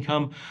an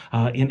income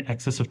in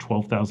excess of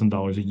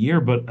 $12,000 a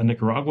year, but a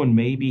Nicaraguan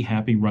may be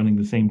happy running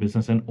the same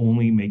business and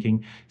only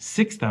making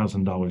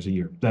 $6,000 a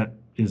year. That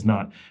is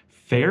not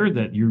fair,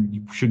 that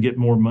you should get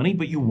more money,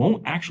 but you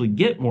won't actually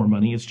get more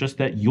money. It's just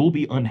that you'll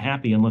be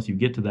unhappy unless you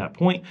get to that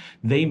point.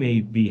 They may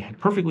be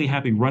perfectly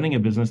happy running a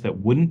business that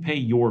wouldn't pay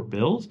your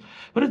bills,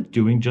 but it's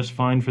doing just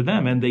fine for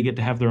them, and they get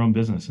to have their own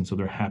business, and so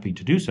they're happy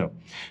to do so.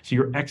 So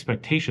your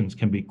expectations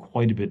can be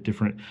quite a bit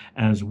different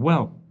as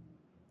well.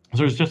 So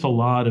there's just a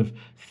lot of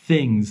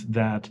things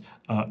that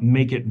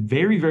make it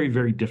very, very,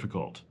 very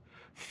difficult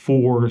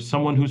for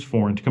someone who's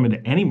foreign to come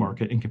into any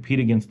market and compete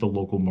against the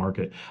local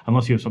market.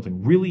 Unless you have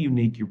something really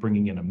unique, you're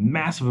bringing in a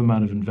massive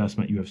amount of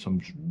investment, you have some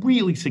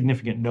really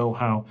significant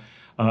know-how,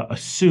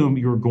 assume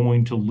you're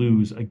going to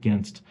lose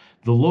against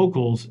the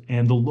locals,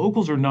 and the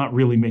locals are not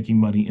really making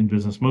money in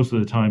business most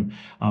of the time.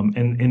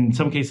 And in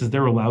some cases,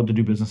 they're allowed to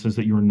do businesses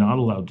that you're not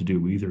allowed to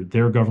do. Either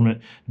their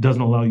government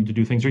doesn't allow you to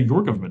do things or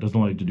your government doesn't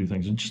allow you to do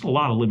things. It's just a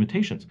lot of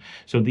limitations.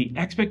 So the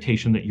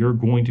expectation that you're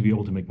going to be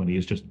able to make money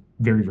is just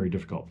very, very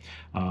difficult.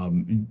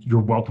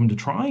 You're welcome to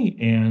try,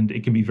 and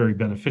it can be very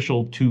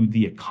beneficial to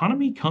the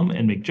economy. Come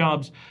and make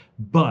jobs,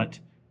 but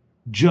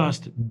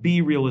just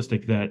be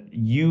realistic that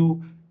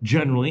you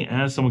generally,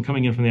 as someone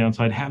coming in from the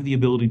outside, have the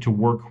ability to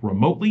work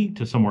remotely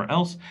to somewhere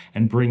else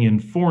and bring in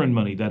foreign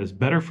money that is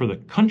better for the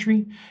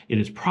country. It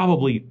is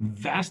probably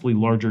vastly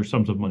larger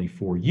sums of money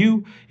for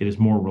you. It is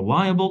more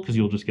reliable because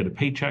you'll just get a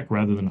paycheck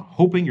rather than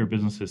hoping your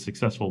business is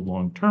successful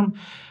long term.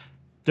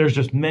 There's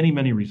just many,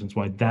 many reasons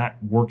why that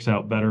works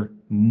out better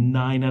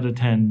 9 out of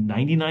 10,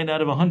 99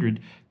 out of 100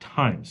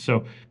 times.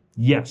 So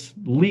yes,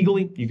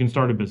 legally, you can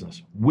start a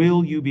business.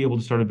 Will you be able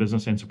to start a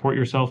business and support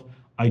yourself?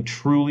 I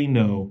truly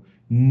know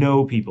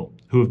no people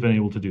who have been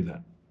able to do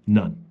that.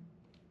 None.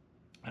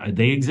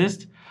 They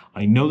exist.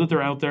 I know that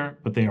they're out there,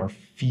 but they are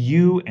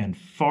few and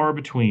far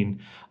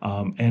between.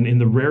 And in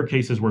the rare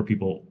cases where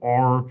people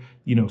are,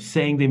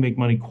 saying they make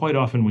money, quite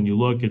often when you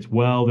look, it's,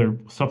 well, they're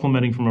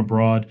supplementing from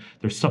abroad.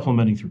 They're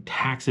supplementing through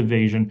tax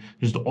evasion,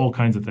 just all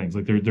kinds of things.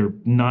 Like they're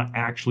not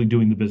actually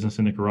doing the business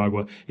in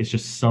Nicaragua. It's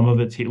just some of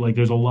it's here. Like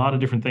there's a lot of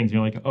different things.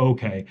 You're like,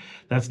 okay,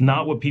 that's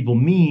not what people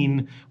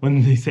mean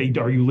when they say,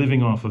 are you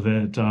living off of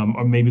it?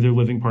 Or maybe they're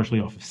living partially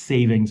off of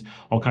savings,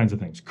 all kinds of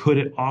things. Could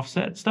it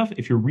offset stuff?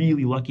 If you're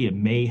really lucky, it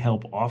may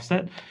help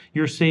offset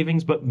your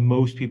savings, but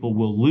most people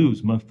will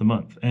lose month to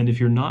month. And if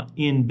you're not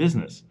in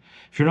business,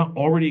 if you're not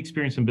already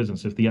experiencing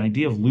business, if the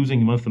idea of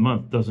losing month to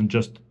month doesn't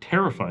just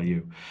terrify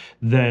you,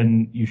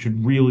 then you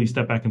should really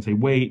step back and say,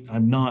 wait,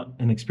 I'm not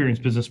an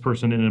experienced business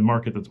person in a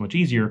market that's much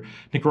easier.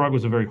 Nicaragua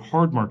is a very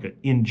hard market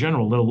in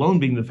general, let alone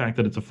being the fact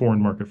that it's a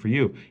foreign market for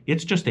you.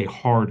 It's just a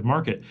hard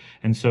market.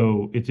 And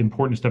so it's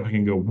important to step back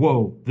and go,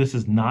 whoa, this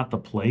is not the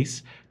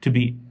place to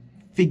be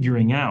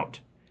figuring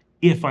out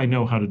if I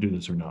know how to do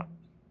this or not.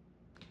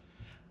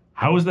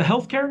 How is the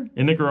healthcare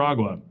in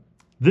Nicaragua?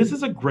 This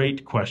is a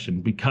great question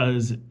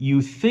because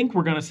you think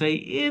we're going to say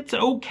it's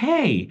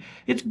okay,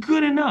 it's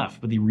good enough,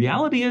 but the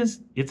reality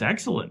is it's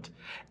excellent.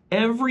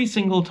 Every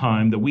single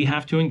time that we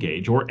have to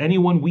engage, or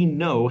anyone we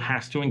know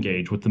has to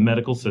engage with the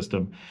medical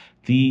system,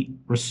 the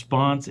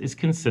response is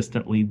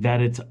consistently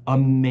that it's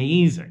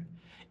amazing.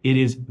 It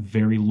is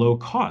very low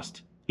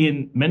cost.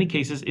 In many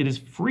cases, it is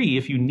free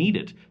if you need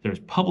it. There's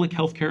public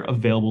healthcare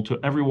available to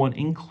everyone,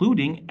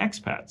 including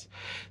expats.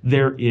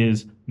 There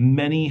is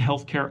many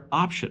healthcare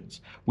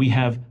options. We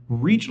have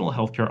regional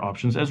healthcare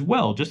options as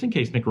well. Just in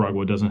case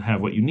Nicaragua doesn't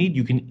have what you need,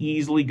 you can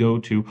easily go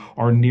to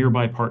our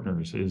nearby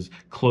partners as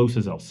close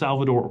as El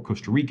Salvador or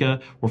Costa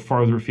Rica, or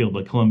farther afield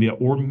like Colombia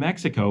or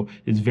Mexico.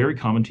 It's very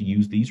common to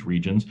use these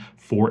regions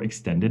for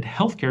extended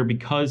healthcare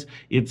because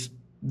it's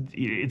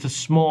a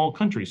small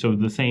country. So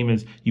the same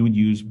as you would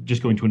use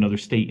just going to another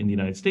state in the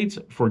United States,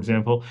 for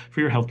example, for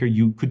your healthcare,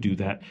 you could do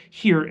that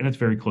here, and it's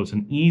very close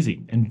and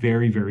easy and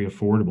very, very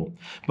affordable.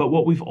 But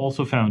what we've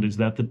also found is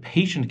that the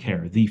patient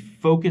care, the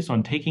focus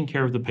on taking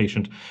care of the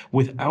patient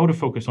without a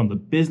focus on the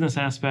business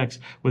aspects,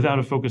 without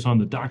a focus on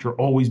the doctor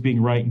always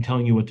being right and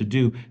telling you what to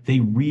do, they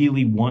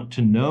really want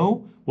to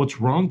know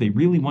what's wrong. They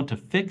really want to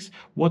fix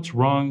what's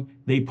wrong.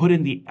 They put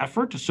in the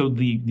effort. So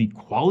the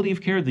quality of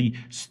care, the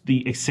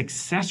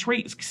success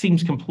rate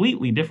seems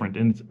completely different.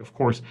 And it's, of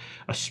course,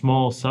 a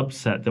small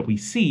subset that we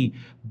see.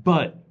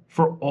 But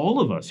for all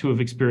of us who have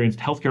experienced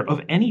healthcare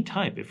of any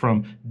type,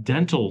 from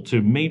dental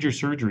to major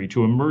surgery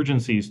to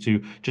emergencies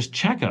to just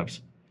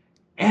checkups,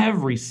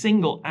 every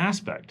single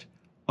aspect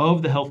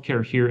of the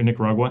healthcare here in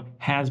Nicaragua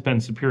has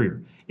been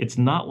superior. It's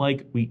not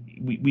like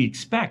we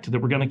expect that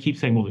we're going to keep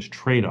saying, well, there's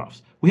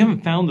trade-offs. We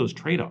haven't found those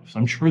trade-offs.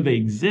 I'm sure they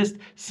exist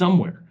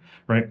somewhere,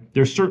 right?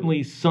 There's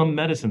certainly some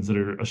medicines that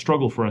are a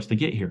struggle for us to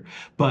get here.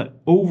 But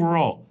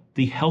overall,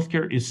 the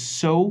healthcare is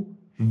so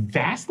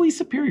vastly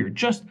superior,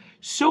 just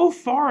so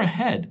far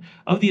ahead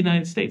of the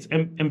United States.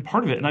 And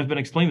part of it, and I've been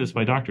explained this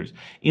by doctors,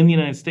 in the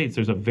United States,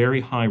 there's a very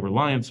high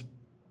reliance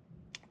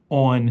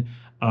on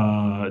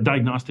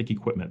diagnostic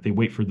equipment. They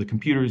wait for the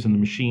computers and the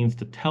machines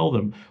to tell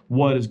them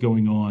what is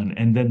going on,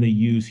 and then they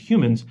use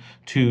humans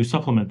to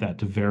supplement that,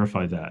 to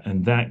verify that.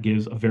 And that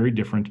gives a very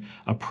different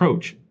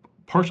approach,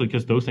 partially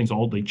because those things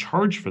they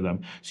charge for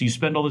them. So you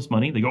spend all this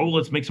money, they go, oh,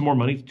 let's make some more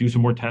money, do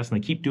some more tests,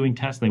 and they keep doing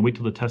tests, and they wait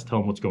till the tests tell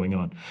them what's going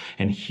on.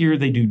 And here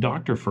they do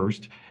doctor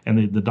first,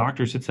 and the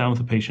doctor sits down with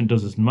the patient,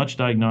 does as much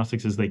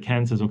diagnostics as they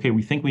can, says, okay,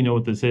 we think we know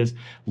what this is.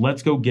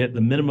 Let's go get the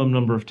minimum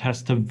number of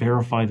tests to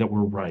verify that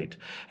we're right.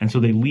 And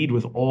so they lead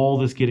with all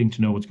this getting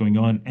to know what's going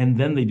on, and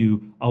then they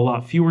do a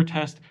lot fewer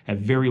tests at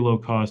very low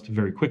cost,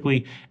 very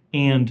quickly,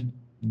 and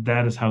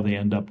that is how they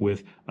end up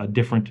with a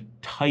different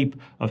type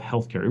of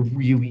healthcare. It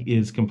really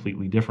is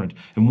completely different.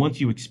 And once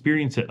you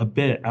experience it a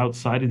bit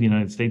outside of the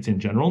United States in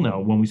general, now,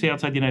 when we say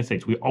outside the United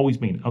States, we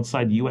always mean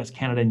outside the US,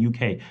 Canada, and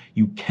UK.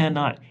 You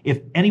cannot, if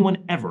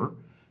anyone ever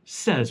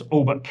says,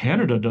 oh, but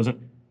Canada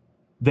doesn't,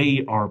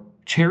 they are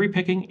cherry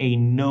picking a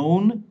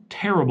known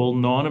terrible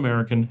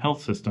non-American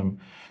health system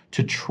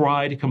to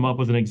try to come up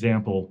with an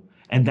example.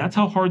 And that's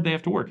how hard they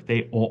have to work.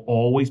 They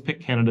always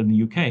pick Canada and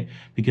the UK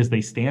because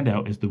they stand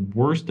out as the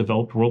worst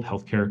developed world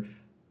healthcare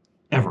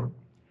ever.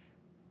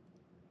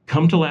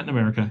 Come to Latin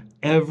America,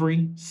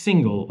 every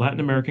single Latin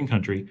American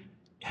country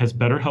has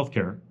better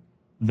healthcare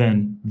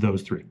than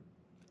those three.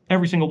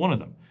 Every single one of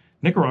them.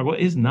 Nicaragua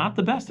is not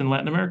the best in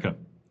Latin America.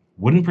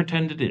 Wouldn't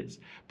pretend it is,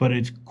 but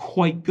it's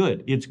quite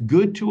good. It's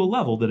good to a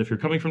level that if you're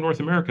coming from North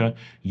America,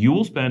 you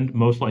will spend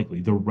most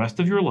likely the rest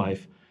of your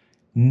life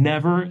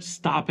never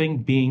stopping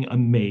being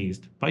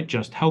amazed by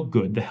just how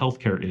good the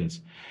healthcare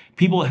is.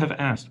 People have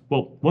asked,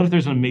 well, what if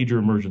there's a major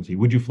emergency?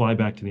 Would you fly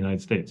back to the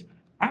United States?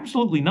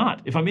 Absolutely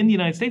not. If I'm in the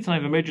United States and I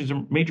have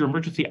a major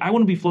emergency, I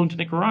wouldn't be flown to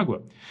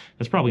Nicaragua.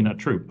 That's probably not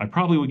true. I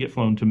probably would get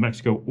flown to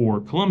Mexico or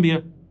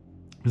Colombia,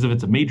 because if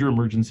it's a major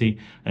emergency,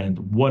 and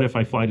what if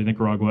I fly to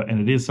Nicaragua and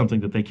it is something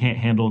that they can't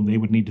handle and they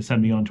would need to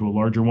send me on to a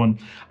larger one,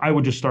 I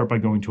would just start by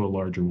going to a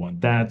larger one.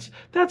 That's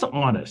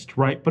honest,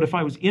 right? But if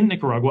I was in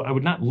Nicaragua, I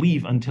would not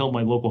leave until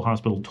my local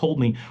hospital told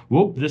me,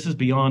 whoa, this is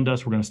beyond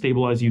us. We're going to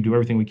stabilize you, do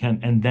everything we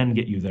can, and then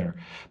get you there.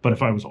 But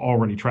if I was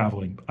already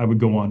traveling, I would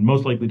go on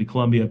most likely to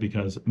Colombia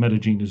because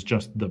Medellin is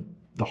just the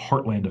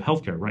heartland of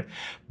healthcare, right?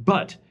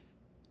 But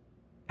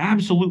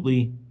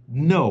absolutely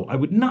no, I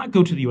would not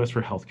go to the US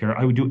for healthcare.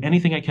 I would do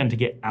anything I can to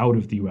get out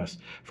of the US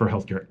for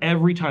healthcare.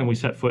 Every time we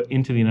set foot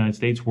into the United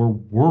States, we're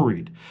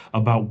worried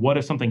about what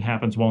if something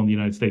happens while in the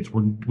United States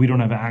where we don't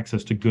have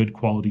access to good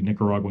quality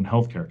Nicaraguan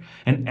healthcare.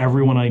 And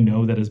everyone I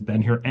know that has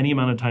been here any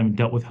amount of time and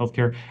dealt with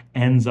healthcare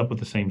ends up with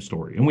the same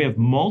story. And we have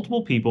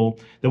multiple people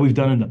that we've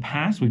done in the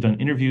past. We've done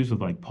interviews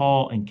with like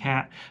Paul and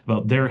Kat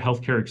about their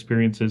healthcare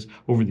experiences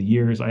over the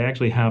years. I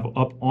actually have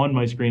up on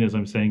my screen as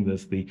I'm saying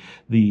this, the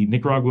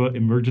Nicaragua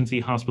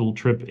emergency hospital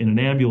trip in an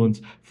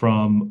ambulance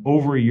from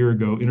over a year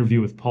ago,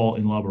 interview with Paul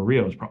in La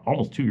Barrio. It was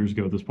almost 2 years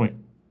ago at this point.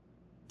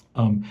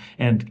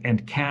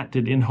 And Kat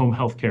did in-home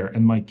healthcare,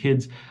 and my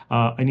kids,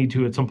 I need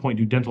to at some point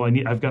do dental.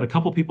 I've got a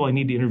couple people I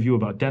need to interview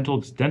about dental,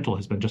 because dental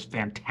has been just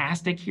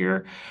fantastic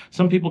here.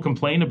 Some people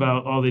complain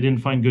about, oh, they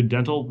didn't find good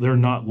dental. They're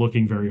not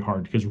looking very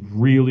hard, because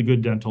really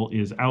good dental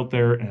is out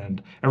there,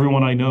 and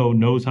everyone I know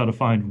knows how to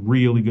find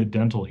really good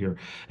dental here.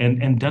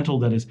 And dental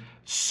that is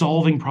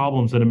solving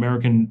problems that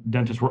American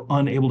dentists were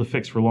unable to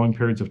fix for long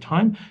periods of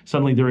time.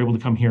 Suddenly they're able to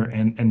come here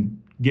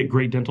and get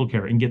great dental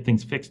care and get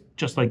things fixed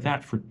just like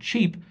that for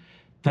cheap,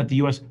 that the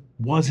US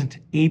wasn't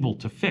able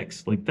to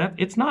fix. Like that,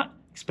 it's not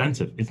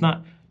expensive. It's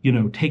not,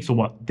 takes a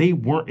while. They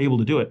weren't able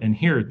to do it. And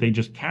here they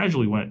just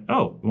casually went,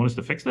 oh, you want us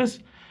to fix this?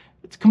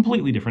 It's a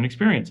completely different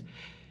experience.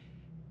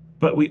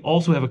 But we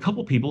also have a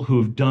couple people who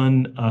have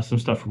done some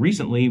stuff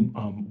recently.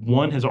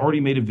 One has already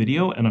made a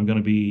video, and I'm going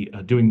to be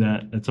doing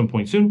that at some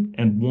point soon.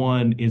 And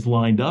one is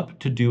lined up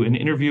to do an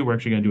interview. We're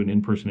actually going to do an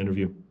in-person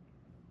interview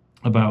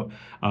about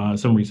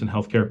some recent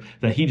healthcare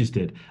that he just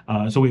did.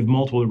 So we have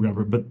multiple to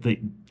remember, but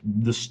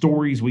the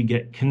stories we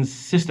get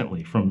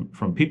consistently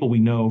from people we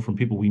know, from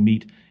people we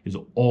meet, is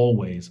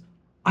always,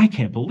 I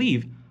can't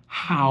believe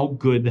how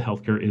good the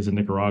healthcare is in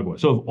Nicaragua.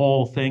 So of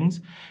all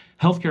things,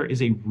 healthcare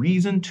is a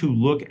reason to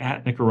look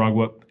at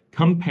Nicaragua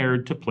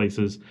compared to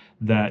places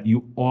that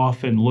you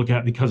often look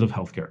at because of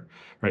healthcare,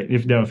 right?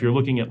 If you're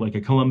looking at like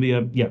a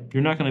Colombia, yeah,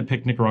 you're not going to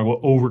pick Nicaragua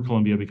over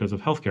Colombia because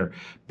of healthcare,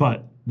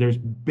 but there's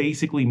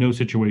basically no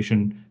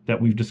situation that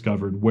we've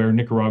discovered where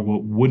Nicaragua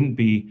wouldn't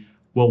be,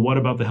 well, what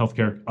about the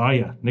healthcare? Ah,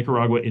 yeah,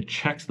 Nicaragua, it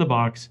checks the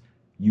box.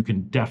 You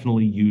can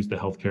definitely use the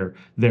healthcare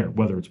there,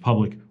 whether it's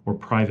public or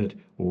private,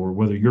 or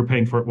whether you're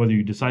paying for it, whether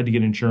you decide to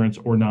get insurance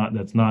or not.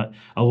 That's not,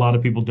 a lot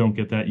of people don't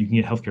get that. You can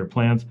get healthcare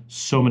plans,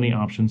 so many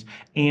options,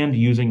 and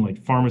using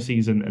like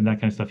pharmacies and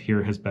that kind of stuff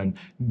here has been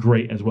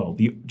great as well.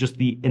 Just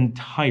the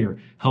entire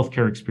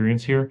healthcare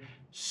experience here,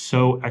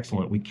 so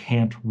excellent. We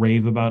can't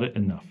rave about it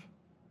enough.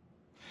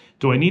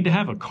 Do I need to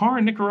have a car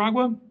in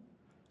Nicaragua?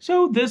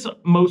 So this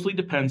mostly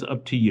depends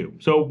up to you.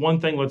 So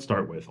one thing, let's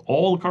start with,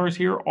 all the cars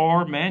here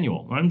are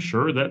manual. I'm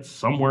sure that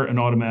somewhere an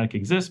automatic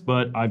exists,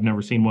 but I've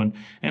never seen one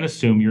and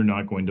assume you're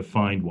not going to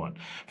find one.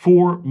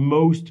 For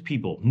most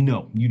people,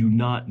 no, you do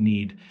not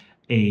need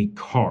a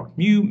car.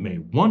 You may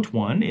want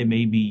one, it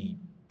may be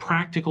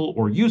practical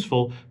or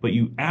useful, but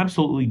you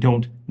absolutely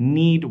don't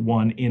need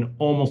one in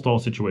almost all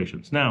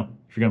situations. Now,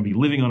 if you're going to be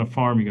living on a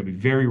farm, you're going to be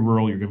very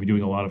rural, you're going to be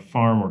doing a lot of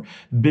farm or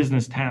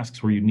business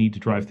tasks where you need to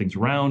drive things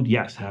around,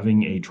 yes,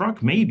 having a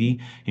truck may be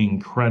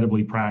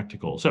incredibly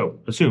practical. So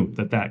assume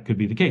that that could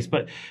be the case.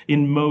 But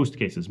in most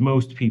cases,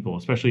 most people,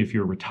 especially if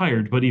you're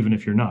retired, but even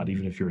if you're not,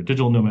 even if you're a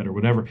digital nomad or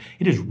whatever,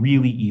 it is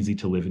really easy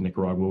to live in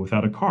Nicaragua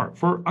without a car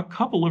for a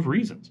couple of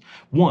reasons.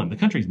 One, the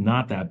country's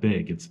not that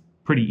big. It's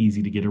pretty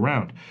easy to get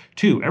around.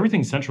 Two,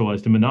 everything's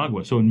centralized in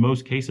Managua. So in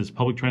most cases,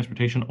 public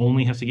transportation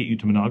only has to get you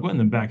to Managua and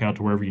then back out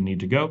to wherever you need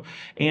to go.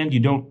 And you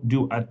don't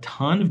do a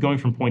ton of going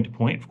from point to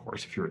point. Of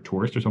course, if you're a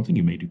tourist or something,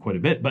 you may do quite a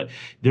bit, but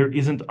there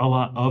isn't a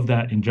lot of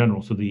that in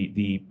general. So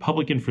the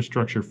public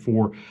infrastructure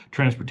for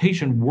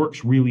transportation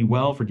works really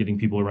well for getting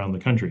people around the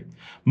country.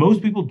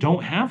 Most people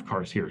don't have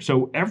cars here.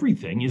 So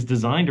everything is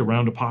designed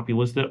around a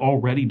populace that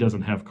already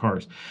doesn't have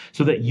cars.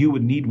 So that you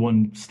would need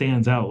one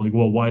stands out. Like,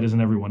 well, why doesn't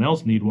everyone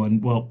else need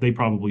one? Well, they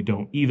probably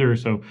don't either.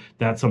 So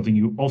that's something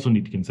you also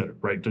need to consider,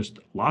 right? Just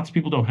lots of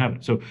people don't have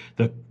it. So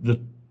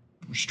the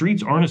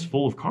streets aren't as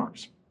full of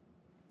cars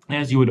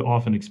as you would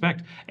often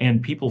expect.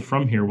 And people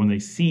from here, when they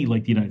see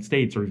like the United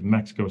States or even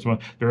Mexico, so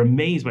they're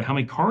amazed by how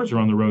many cars are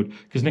on the road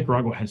because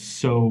Nicaragua has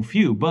so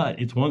few. But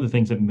it's one of the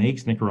things that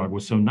makes Nicaragua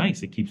so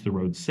nice. It keeps the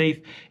roads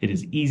safe. It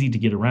is easy to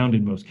get around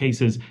in most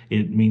cases.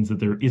 It means that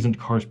there isn't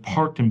cars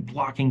parked and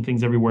blocking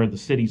things everywhere. The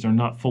cities are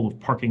not full of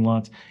parking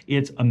lots.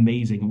 It's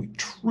amazing. We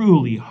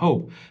truly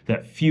hope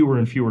that fewer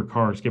and fewer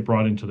cars get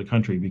brought into the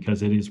country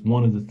because it is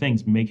one of the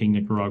things making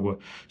Nicaragua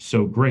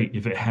so great.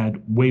 If it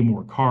had way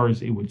more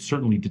cars, it would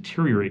certainly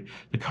deteriorate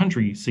the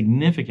country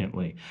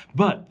significantly.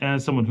 But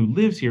as someone who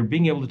lives here,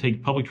 being able to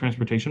take public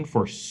transportation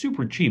for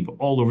super cheap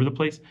all over the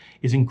place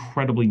is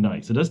incredibly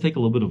nice. It does take a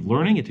little bit of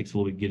learning. It takes a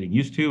little bit of getting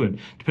used to, and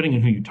depending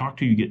on who you talk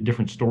to, you get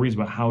different stories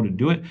about how to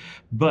do it.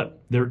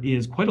 But there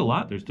is quite a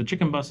lot. There's the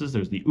chicken buses,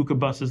 there's the UCA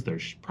buses,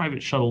 there's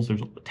private shuttles,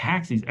 there's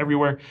taxis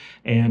everywhere,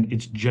 and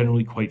it's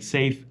generally quite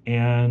safe,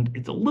 and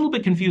it's a little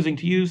bit confusing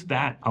to use.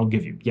 That I'll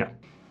give you, yeah.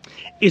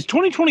 Is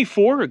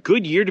 2024 a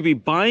good year to be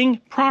buying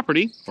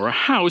property or a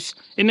house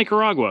in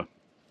Nicaragua?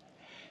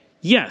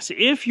 Yes,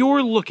 if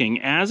you're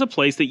looking as a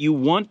place that you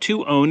want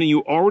to own and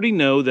you already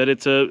know that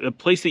it's a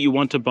place that you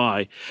want to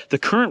buy, the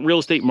current real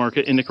estate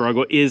market in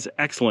Nicaragua is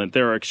excellent.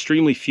 There are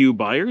extremely few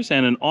buyers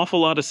and an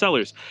awful lot of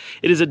sellers.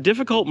 It is a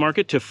difficult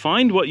market to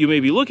find what you may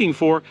be looking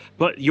for,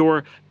 but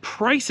your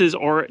prices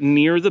are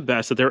near the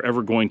best that they're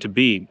ever going to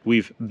be.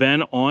 We've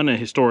been on a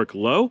historic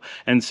low,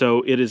 and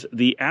so it is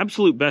the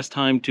absolute best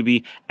time to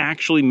be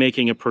actually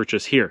making a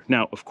purchase here.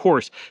 Now, of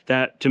course,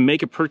 that to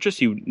make a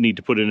purchase, you need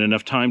to put in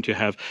enough time to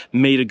have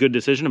made a good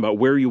decision about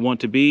where you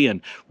want to be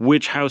and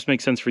which house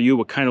makes sense for you,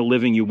 what kind of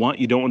living you want.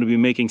 You don't want to be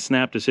making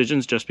snap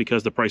decisions just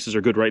because the prices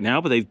are good right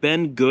now, but they've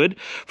been good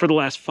for the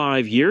last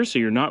 5 years, so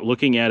you're not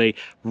looking at a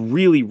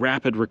really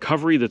rapid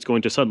recovery that's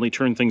going to suddenly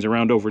turn things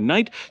around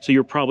overnight, so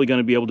you're probably going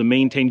to be able to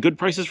maintain good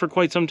prices for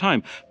quite some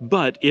time.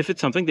 But if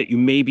it's something that you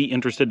may be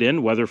interested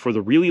in, whether for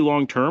the really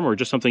long term or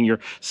just something you're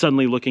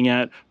suddenly looking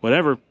at,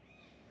 whatever,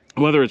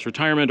 whether it's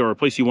retirement or a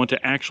place you want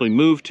to actually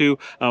move to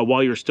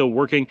while you're still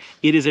working,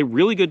 it is a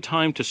really good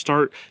time to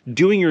start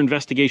doing your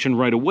investigation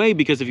right away,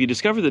 because if you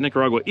discover that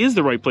Nicaragua is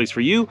the right place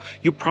for you,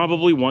 you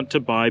probably want to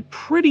buy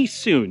pretty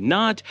soon.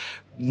 Not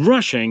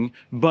rushing,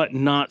 but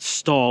not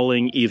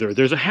stalling either.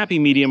 There's a happy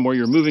medium where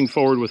you're moving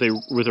forward with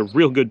a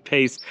real good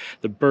pace.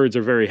 The birds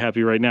are very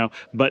happy right now,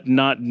 but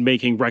not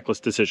making reckless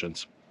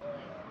decisions.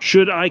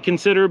 Should I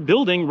consider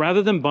building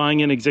rather than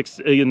buying an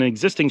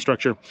existing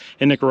structure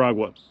in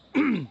Nicaragua?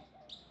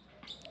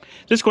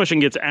 This question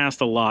gets asked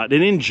a lot,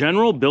 and in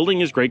general,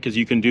 building is great because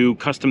you can do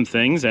custom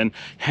things and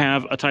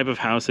have a type of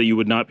house that you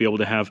would not be able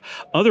to have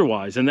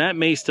otherwise, and that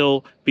may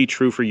still be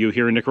true for you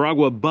here in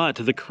Nicaragua, but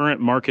the current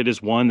market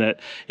is one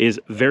that is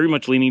very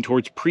much leaning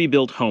towards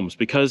pre-built homes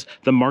because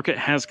the market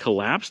has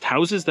collapsed.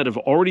 Houses that have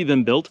already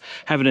been built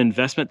have an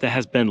investment that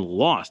has been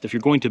lost. If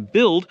you're going to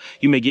build,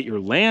 you may get your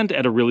land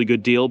at a really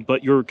good deal,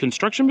 but your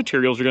construction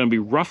materials are going to be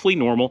roughly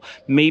normal,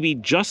 maybe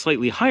just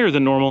slightly higher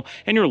than normal,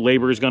 and your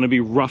labor is going to be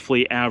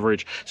roughly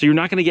average. So you're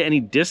not going to get any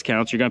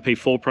discounts. You're going to pay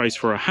full price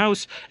for a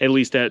house, at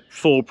least at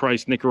full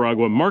price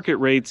Nicaragua market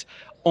rates,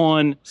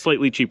 on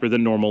slightly cheaper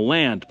than normal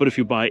land. But if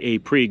you buy a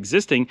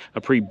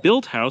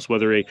pre-built house,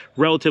 whether a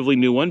relatively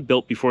new one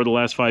built before the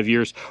last 5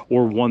 years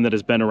or one that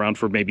has been around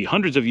for maybe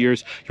hundreds of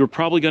years, you're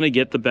probably going to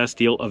get the best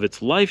deal of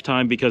its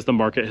lifetime because the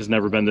market has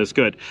never been this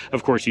good.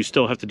 Of course, you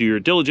still have to do your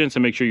diligence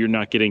and make sure you're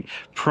not getting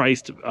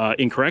priced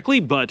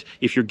incorrectly, but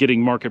if you're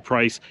getting market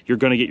price, you're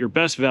going to get your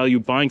best value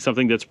buying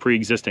something that's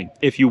pre-existing.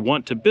 If you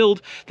want to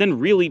build, then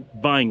really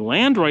buying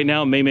land right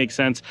now may make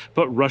sense,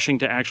 but rushing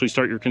to actually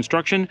start your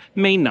construction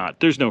may not.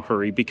 There's no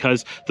hurry,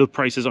 because the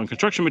prices on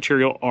construction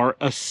material are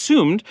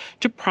assumed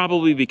to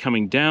probably be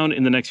coming down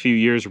in the next few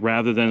years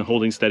rather than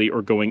holding steady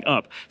or going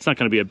up. It's not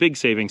going to be a big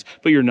savings,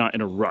 but you're not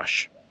in a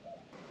rush.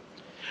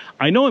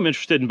 I know I'm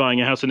interested in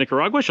buying a house in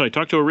Nicaragua. Should I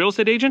talk to a real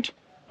estate agent?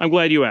 I'm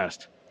glad you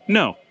asked.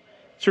 No.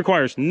 This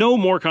requires no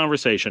more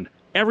conversation.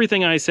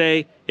 Everything I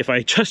say, if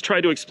I just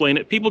try to explain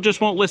it, people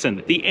just won't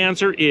listen. The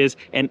answer is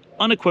an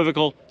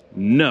unequivocal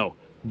no.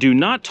 Do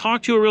not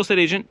talk to a real estate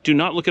agent. Do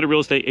not look at a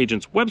real estate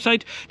agent's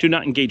website. Do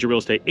not engage a real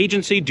estate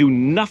agency. Do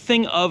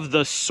nothing of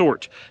the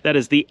sort. That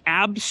is the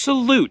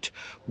absolute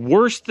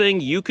worst thing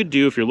you could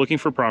do if you're looking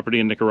for property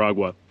in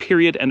Nicaragua.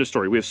 Period. End of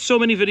story. We have so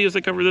many videos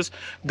that cover this.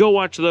 Go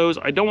watch those.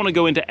 I don't want to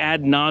go into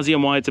ad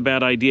nauseum why it's a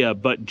bad idea,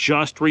 but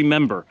just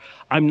remember,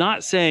 I'm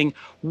not saying,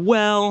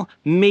 well,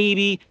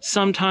 maybe,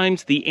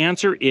 sometimes. The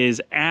answer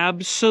is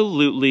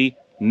absolutely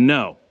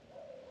no.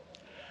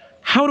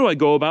 How do I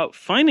go about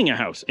finding a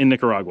house in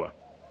Nicaragua?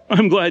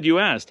 I'm glad you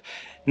asked.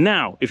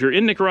 Now, if you're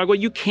in Nicaragua,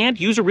 you can't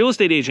use a real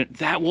estate agent.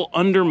 That will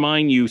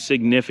undermine you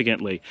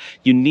significantly.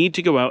 You need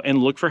to go out and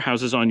look for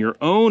houses on your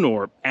own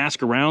or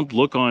ask around,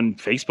 look on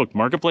Facebook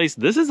Marketplace.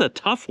 This is a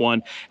tough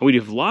one, and we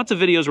have lots of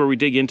videos where we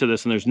dig into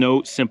this, and there's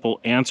no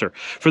simple answer.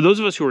 For those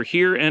of us who are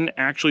here and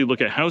actually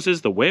look at houses,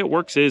 the way it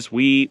works is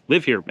we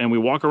live here, and we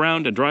walk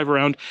around and drive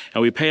around,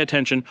 and we pay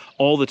attention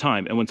all the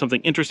time. And when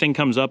something interesting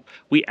comes up,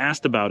 we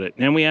ask about it,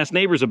 and we ask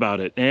neighbors about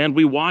it, and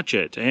we watch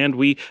it, and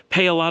we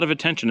pay a lot of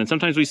attention. And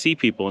sometimes we see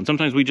people, and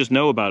sometimes we just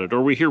know about it,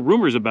 or we hear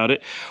rumors about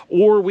it,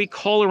 or we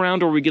call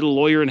around, or we get a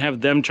lawyer and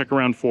have them check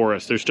around for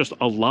us. There's just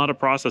a lot of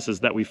processes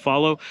that we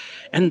follow,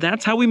 and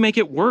that's how we make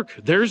it work.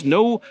 There's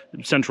no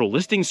central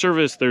listing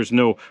service. There's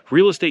no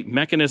real estate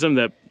mechanism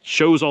that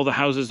shows all the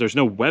houses. There's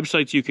no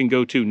websites you can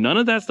go to. None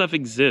of that stuff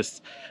exists.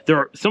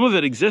 Some of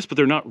it exists, but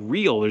they're not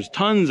real. There's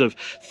tons of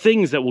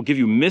things that will give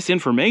you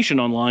misinformation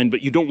online,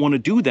 but you don't want to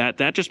do that.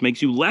 That just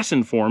makes you less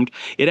informed.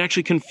 It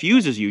actually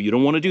confuses you. You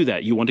don't want to do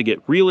that. You want to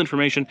get real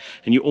information,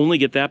 and you only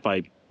get that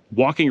by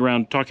walking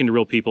around, talking to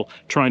real people,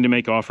 trying to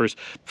make offers,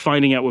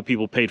 finding out what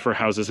people paid for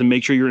houses, and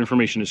make sure your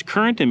information is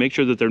current and make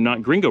sure that they're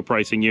not gringo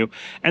pricing you.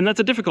 And that's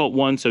a difficult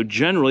one. So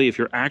generally, if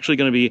you're actually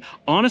going to be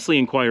honestly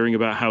inquiring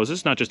about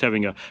houses, not just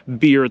having a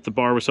beer at the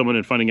bar with someone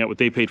and finding out what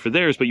they paid for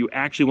theirs, but you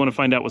actually want to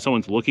find out what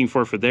someone's looking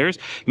for theirs,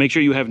 make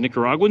sure you have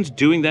Nicaraguans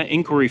doing that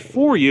inquiry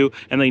for you,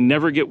 and they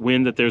never get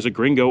wind that there's a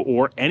gringo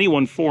or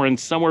anyone foreign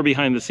somewhere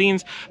behind the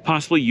scenes,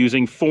 possibly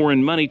using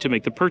foreign money to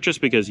make the purchase,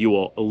 because you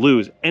will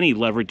lose any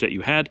leverage that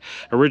you had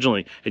originally,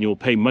 and you will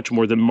pay much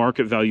more than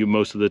market value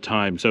most of the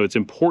time. So it's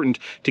important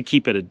to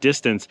keep at a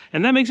distance,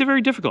 and that makes it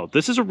very difficult.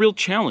 This is a real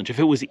challenge. If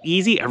it was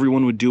easy,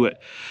 everyone would do it.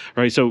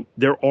 All right, so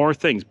there are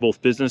things,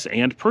 both business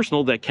and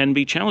personal, that can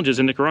be challenges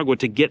in Nicaragua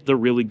to get the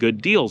really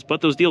good deals,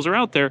 but those deals are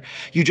out there.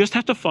 You just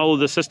have to follow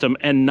the system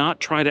and not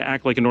try to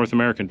act like a North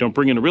American. Don't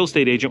bring in a real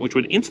estate agent, which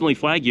would instantly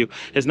flag you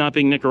as not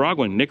being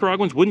Nicaraguan.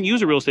 Nicaraguans wouldn't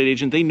use a real estate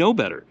agent. They know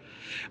better.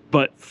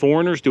 But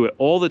foreigners do it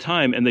all the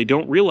time, and they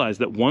don't realize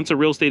that once a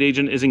real estate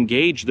agent is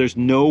engaged, there's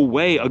no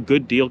way a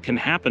good deal can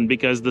happen,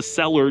 because the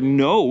seller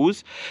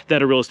knows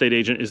that a real estate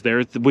agent is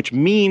there, which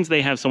means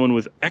they have someone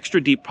with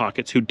extra deep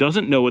pockets who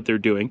doesn't know what they're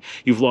doing.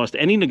 You've lost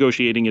any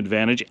negotiating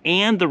advantage,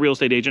 and the real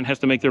estate agent has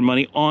to make their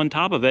money on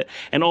top of it,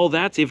 and all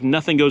that's if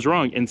nothing goes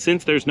wrong. And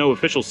since there's no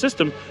official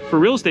system for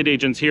real estate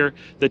agents here,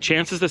 the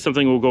chances that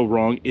something will go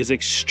wrong is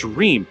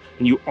extreme,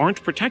 and you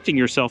aren't protecting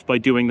yourself by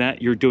doing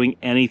that. You're doing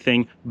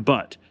anything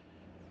but.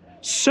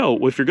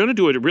 So if you're going to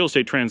do a real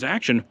estate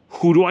transaction,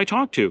 who do I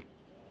talk to?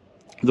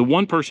 The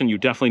one person you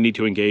definitely need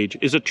to engage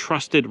is a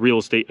trusted real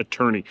estate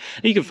attorney.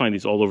 And you can find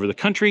these all over the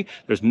country.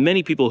 There's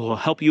many people who will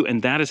help you,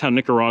 and that is how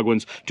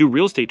Nicaraguans do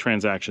real estate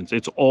transactions.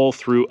 It's all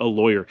through a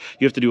lawyer.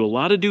 You have to do a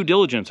lot of due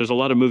diligence. There's a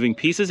lot of moving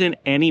pieces in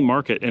any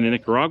market. And in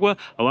Nicaragua,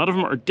 a lot of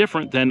them are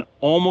different than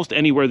almost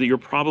anywhere that you're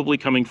probably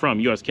coming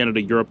from. US,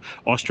 Canada, Europe,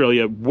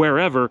 Australia,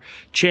 wherever.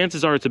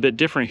 Chances are it's a bit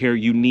different here.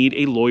 You need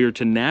a lawyer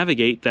to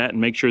navigate that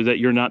and make sure that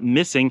you're not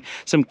missing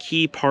some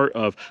key part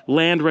of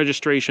land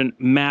registration,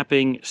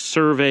 mapping,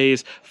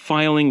 surveys,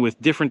 filing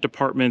with different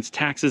departments,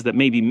 taxes that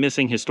may be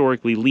missing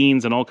historically,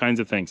 liens, and all kinds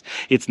of things.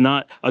 It's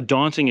not a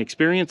daunting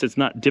experience. It's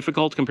not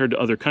difficult compared to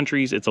other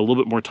countries. It's a little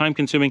bit more time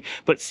consuming,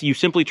 but you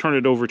simply turn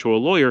it over to a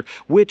lawyer,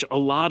 which a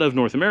lot of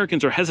North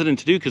Americans are hesitant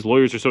to do because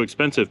lawyers are so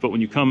expensive. But when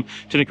you come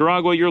to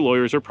Nicaragua, your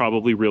lawyers are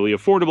probably really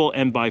affordable,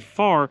 and by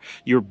far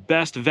your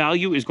best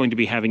value is going to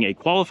be having a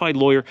qualified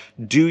lawyer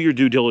do your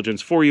due diligence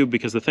for you,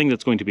 because the thing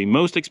that's going to be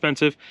most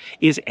expensive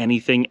is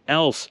anything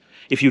else.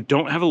 If you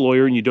don't have a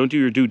lawyer and you don't do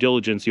your due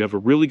diligence, you have a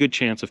really good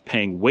chance of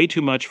paying way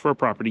too much for a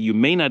property you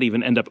may not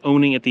even end up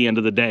owning at the end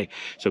of the day.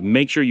 So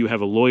make sure you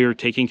have a lawyer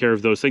taking care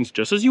of those things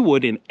just as you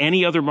would in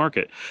any other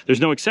market.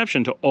 There's no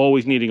exception to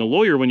always needing a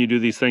lawyer when you do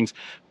these things,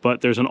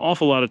 but there's an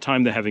awful lot of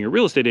time that having a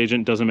real estate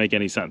agent doesn't make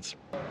any sense.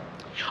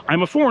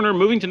 I'm a foreigner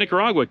moving to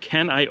Nicaragua.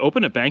 Can I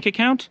open a bank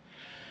account?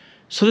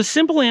 So the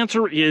simple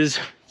answer is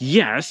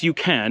yes, you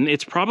can.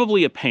 It's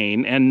probably a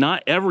pain, and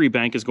not every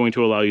bank is going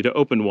to allow you to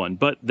open one,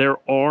 but there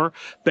are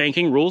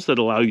banking rules that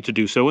allow you to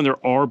do so, and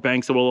there are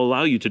banks that will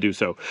allow you to do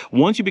so.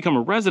 Once you become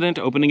a resident,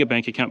 opening a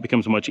bank account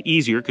becomes much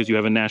easier because you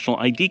have a national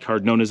ID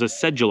card known as a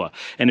cedula.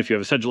 And if you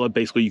have a cedula,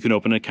 basically you can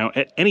open an account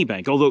at any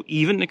bank, although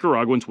even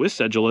Nicaraguans with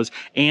cedulas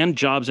and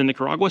jobs in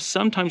Nicaragua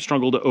sometimes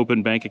struggle to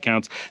open bank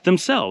accounts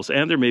themselves,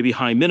 and there may be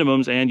high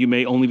minimums, and you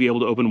may only be able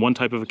to open one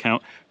type of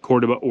account,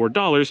 Cordoba or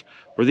dollars,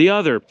 or the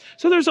other.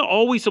 So there's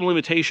always some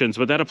limitations,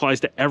 but that applies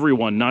to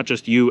everyone, not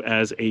just you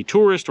as a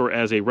tourist or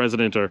as a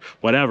resident or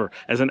whatever.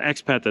 As an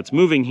expat that's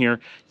moving here,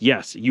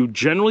 yes, you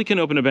generally can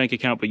open a bank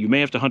account, but you may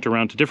have to hunt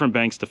around to different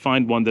banks to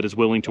find one that is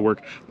willing to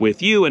work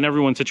with you, and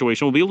everyone's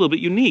situation will be a little bit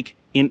unique.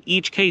 In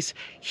each case,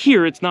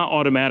 here it's not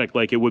automatic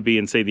like it would be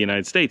in, say, the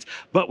United States,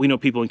 but we know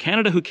people in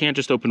Canada who can't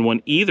just open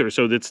one either,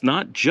 so it's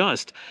not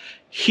just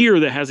here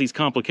that has these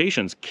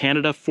complications.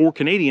 Canada for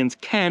Canadians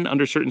can,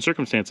 under certain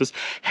circumstances,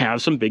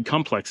 have some big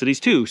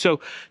complexities too. So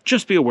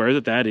just be aware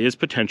that that is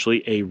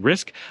potentially a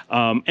risk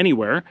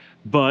anywhere.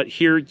 But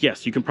here,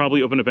 yes, you can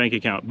probably open a bank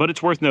account, but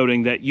it's worth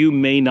noting that you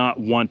may not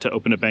want to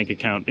open a bank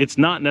account. It's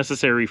not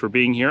necessary for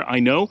being here. I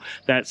know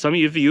that some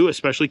of you,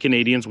 especially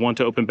Canadians, want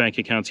to open bank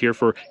accounts here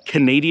for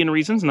Canadian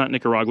reasons, not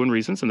Nicaraguan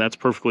reasons, and that's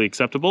perfectly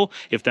acceptable.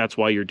 If that's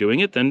why you're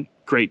doing it, then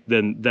great,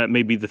 then that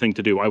may be the thing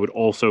to do. I would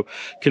also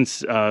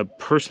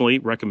personally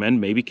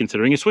recommend maybe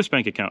considering a Swiss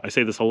bank account. I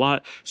say this a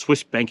lot.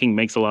 Swiss banking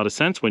makes a lot of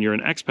sense when you're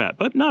an expat,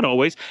 but not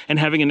always. And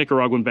having a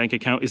Nicaraguan bank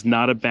account is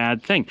not a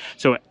bad thing.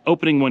 So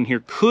opening one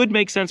here could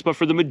make sense, but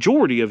for the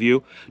majority of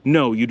you,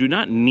 no, you do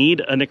not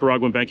need a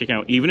Nicaraguan bank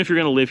account. Even if you're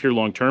going to live here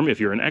long term,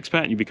 if you're an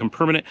expat and you become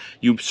permanent,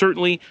 you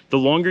certainly, the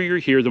longer you're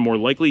here, the more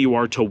likely you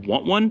are to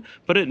want one.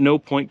 But at no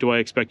point do I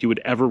expect you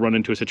would ever run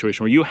into a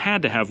situation where you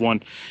had to have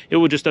one. It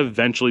would just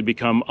eventually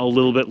become a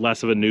little bit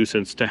less of a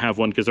nuisance to have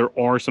one, because there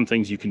are some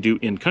things you can do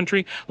in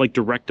country, like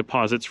direct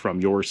deposits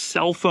from your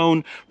cell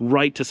phone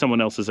right to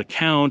someone else's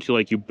account, kind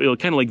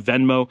of like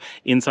Venmo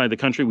inside the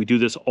country. We do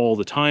this all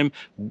the time.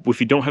 If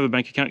you don't have a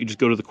bank account, you just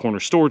go to the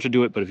corner store to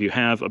do it. But if you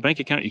have a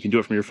bank account, you can do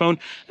it from your phone.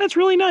 That's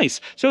really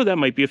nice. So that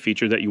might be a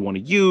feature that you want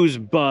to use,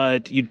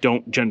 but you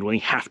don't generally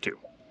have to.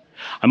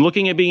 I'm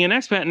looking at being an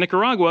expat in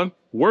Nicaragua.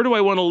 Where do I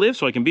want to live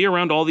so I can be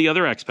around all the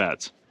other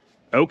expats?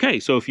 Okay,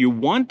 so if you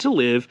want to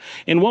live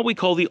in what we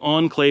call the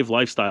enclave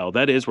lifestyle,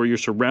 that is where you're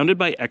surrounded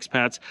by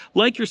expats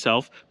like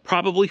yourself,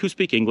 probably who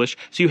speak English,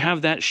 so you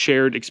have that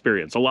shared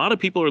experience. A lot of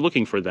people are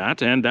looking for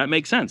that, and that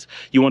makes sense.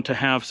 You want to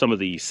have some of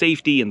the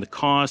safety and the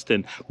cost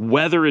and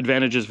weather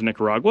advantages of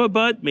Nicaragua,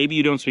 but maybe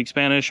you don't speak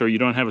Spanish or you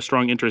don't have a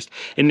strong interest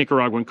in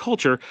Nicaraguan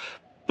culture,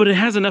 but it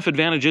has enough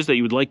advantages that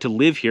you would like to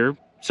live here.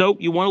 So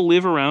you want to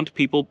live around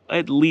people,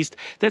 at least,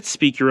 that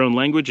speak your own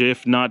language,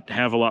 if not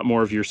have a lot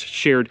more of your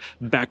shared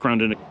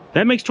background in it.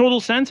 That makes total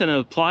sense, and it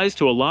applies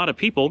to a lot of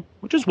people,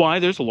 which is why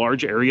there's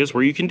large areas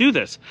where you can do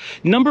this.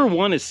 Number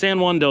one is San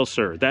Juan del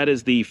Sur. That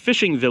is the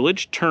fishing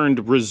village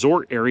turned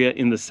resort area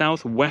in the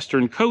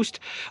southwestern coast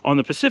on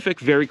the Pacific,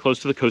 very close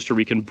to the Costa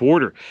Rican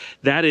border.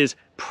 That is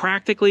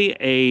practically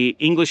a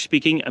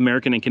English-speaking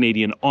American and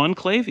Canadian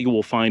enclave. You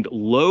will find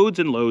loads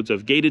and loads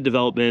of gated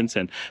developments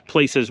and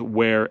places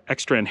where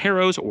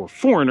extranjeros or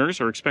foreigners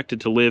are expected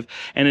to live,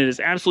 and it is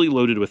absolutely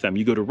loaded with them.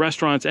 You go to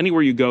restaurants,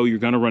 anywhere you go, you're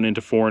going to run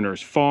into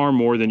foreigners, far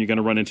more than you're going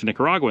to run into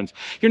Nicaraguans.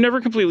 You're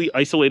never completely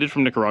isolated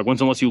from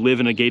Nicaraguans unless you live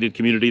in a gated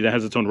community that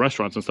has its own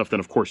restaurants and stuff, then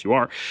of course you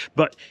are.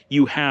 But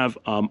you have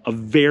a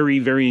very,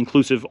 very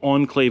inclusive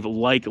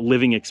enclave-like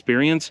living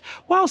experience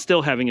while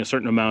still having a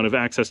certain amount of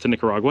access to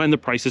Nicaragua, and the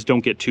prices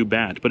don't get too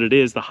bad, but it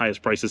is the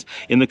highest prices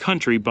in the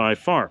country by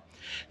far.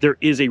 There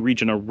is a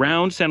region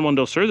around San Juan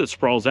del Sur that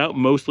sprawls out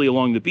mostly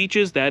along the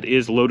beaches that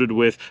is loaded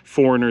with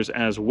foreigners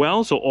as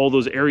well. So all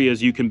those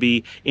areas you can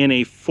be in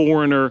a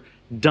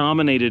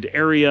foreigner-dominated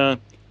area,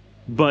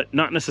 but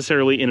not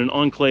necessarily in an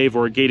enclave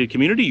or a gated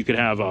community. You could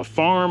have a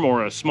farm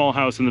or a small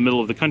house in the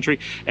middle of the country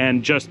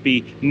and just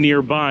be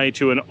nearby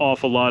to an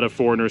awful lot of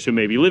foreigners who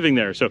may be living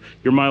there. So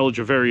your mileage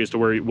will vary as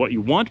to what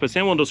you want, but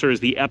San Juan del Sur is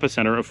the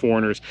epicenter of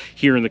foreigners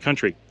here in the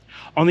country.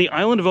 On the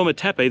island of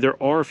Ometepe,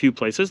 there are a few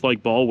places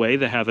like Balway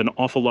that have an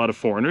awful lot of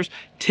foreigners.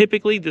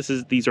 Typically, these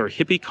are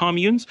hippie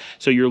communes,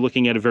 so you're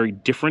looking at a very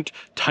different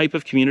type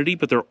of community,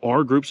 but there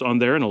are groups on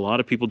there, and a lot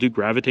of people do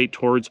gravitate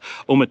towards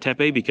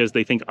Ometepe because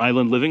they think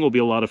island living will be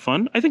a lot of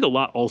fun. I think a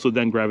lot also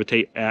then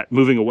gravitate at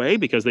moving away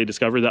because they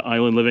discover that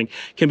island living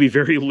can be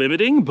very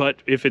limiting, but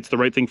if it's the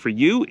right thing for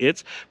you,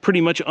 it's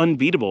pretty much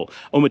unbeatable.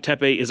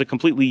 Ometepe is a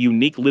completely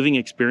unique living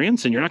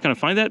experience, and you're not going to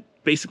find that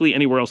basically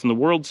anywhere else in the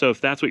world. So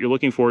if that's what you're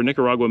looking for,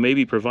 Nicaragua may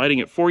be providing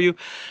it for you.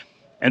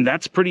 And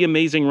that's pretty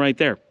amazing right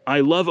there. I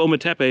love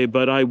Ometepe,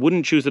 but I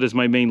wouldn't choose it as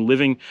my main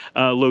living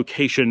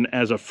location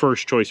as a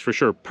first choice for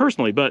sure,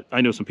 personally. But I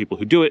know some people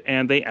who do it,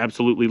 and they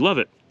absolutely love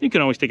it. You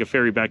can always take a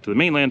ferry back to the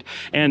mainland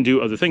and do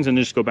other things and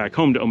just go back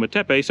home to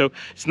Ometepe. So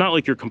it's not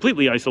like you're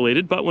completely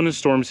isolated, but when the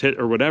storms hit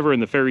or whatever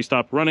and the ferry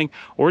stopped running,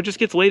 or it just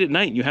gets late at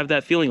night and you have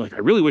that feeling like, I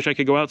really wish I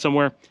could go out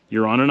somewhere,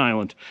 you're on an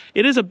island.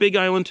 It is a big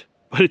island,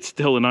 but it's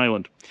still an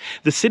island.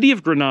 The city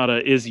of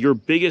Granada is your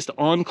biggest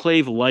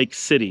enclave-like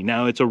city.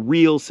 Now, it's a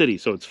real city,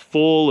 so it's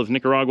full of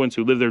Nicaraguans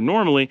who live there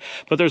normally,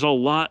 but there's a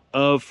lot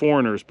of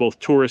foreigners, both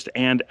tourists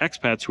and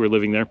expats, who are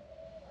living there.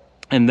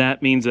 And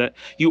that means that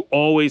you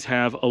always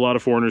have a lot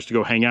of foreigners to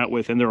go hang out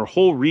with. And there are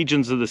whole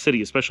regions of the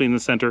city, especially in the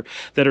center,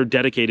 that are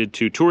dedicated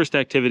to tourist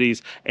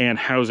activities and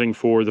housing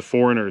for the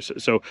foreigners.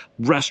 So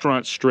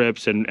restaurant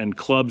strips and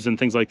clubs and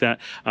things like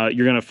that,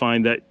 you're going to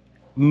find that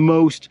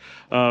most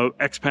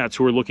expats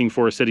who are looking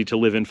for a city to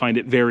live in find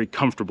it very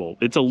comfortable.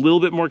 It's a little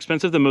bit more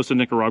expensive than most of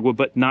Nicaragua,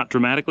 but not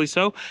dramatically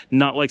so.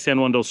 Not like San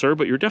Juan del Sur,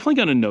 but you're definitely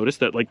going to notice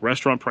that like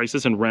restaurant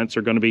prices and rents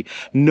are going to be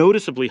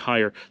noticeably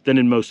higher than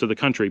in most of the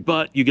country,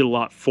 but you get a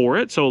lot for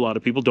it. So a lot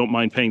of people don't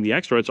mind paying the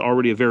extra. It's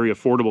already a very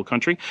affordable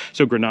country.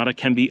 So Granada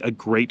can be a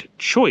great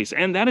choice.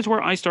 And that is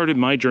where I started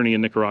my journey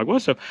in Nicaragua.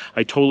 So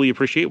I totally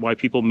appreciate why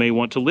people may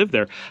want to live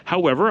there.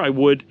 However, I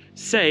would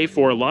say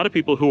for a lot of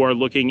people who are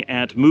looking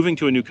at moving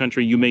to a new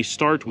country, you may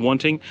start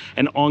wanting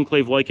an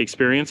enclave-like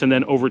experience, and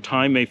then over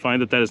time may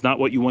find that that is not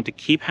what you want to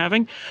keep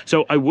having.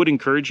 So I would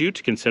encourage you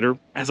to consider,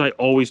 as I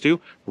always do,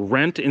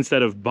 rent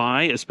instead of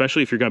buy,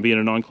 especially if you're going to be in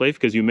an enclave,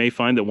 because you may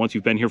find that once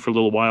you've been here for a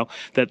little while,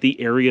 that the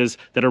areas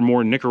that are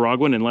more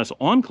Nicaraguan and less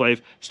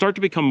enclave start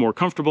to become more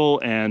comfortable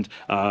and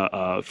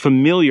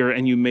familiar,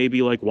 and you may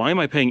be like, why am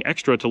I paying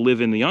extra to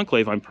live in the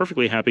enclave? I'm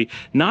perfectly happy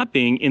not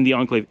being in the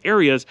enclave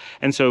areas.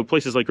 And so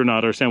places like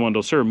Granada or San Juan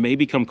del Sur may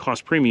become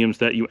cost premiums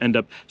that you end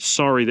up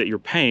sorry that you're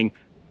paying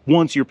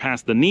once you're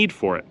past the need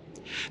for it.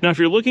 Now, if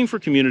you're looking for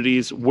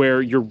communities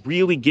where you're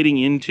really getting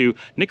into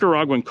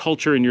Nicaraguan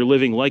culture and you're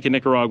living like a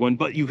Nicaraguan,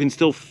 but you can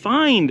still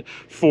find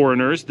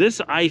foreigners,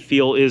 this, I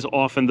feel, is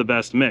often the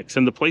best mix.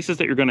 And the places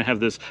that you're going to have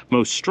this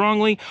most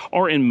strongly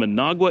are in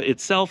Managua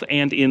itself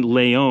and in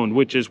León,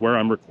 which is where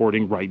I'm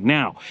recording right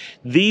now.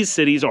 These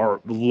cities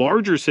are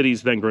larger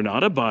cities than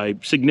Granada by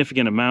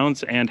significant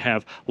amounts and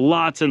have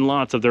lots and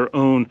lots of their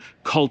own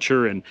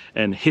culture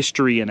and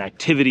history and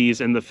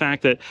activities. And the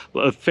fact that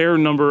a fair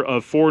number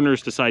of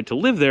foreigners decide to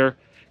live there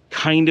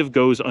kind of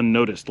goes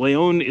unnoticed.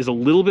 León is a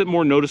little bit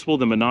more noticeable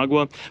than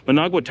Managua.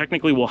 Managua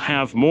technically will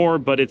have more,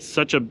 but it's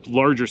such a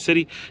larger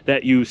city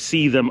that you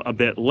see them a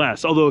bit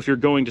less. Although if you're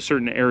going to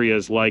certain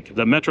areas like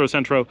the Metro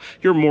Centro,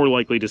 you're more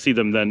likely to see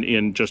them than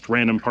in just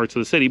random parts of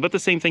the city. But the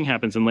same thing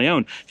happens in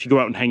León. If you go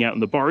out and hang out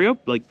in the barrio,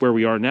 like where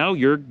we are now,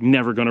 you're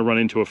never going to run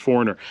into a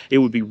foreigner. It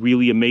would be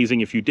really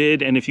amazing if you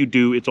did, and if you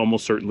do, it's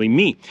almost certainly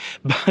me.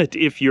 But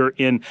if you're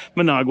in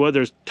Managua,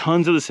 there's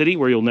tons of the city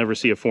where you'll never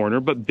see a foreigner,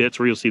 but bits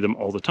where you'll see them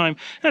all the time.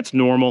 That's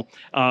normal,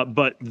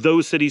 but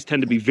those cities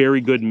tend to be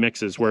very good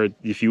mixes where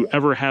if you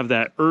ever have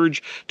that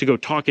urge to go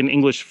talk in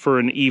English for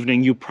an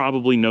evening, you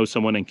probably know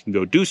someone and can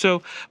go do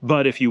so.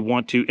 But if you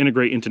want to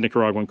integrate into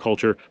Nicaraguan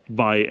culture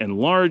by and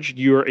large,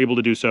 you're able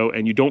to do so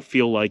and you don't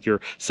feel like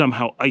you're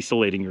somehow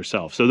isolating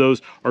yourself. So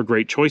those are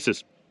great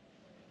choices.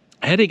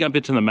 Heading up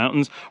into the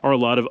mountains are a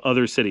lot of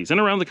other cities. And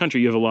around the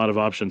country, you have a lot of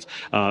options.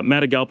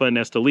 Matagalpa and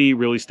Esteli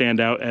really stand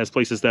out as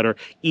places that are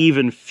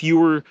even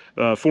fewer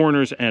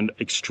foreigners and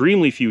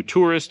extremely few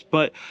tourists,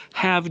 but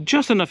have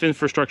just enough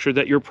infrastructure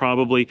that you're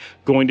probably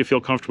going to feel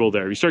comfortable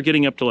there. You start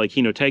getting up to like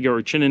Jinotega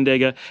or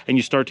Chinandega, and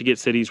you start to get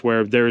cities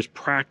where there's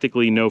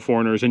practically no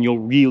foreigners, and you'll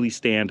really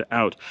stand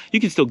out. You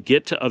can still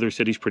get to other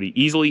cities pretty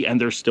easily,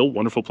 and they're still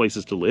wonderful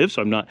places to live,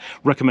 so I'm not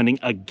recommending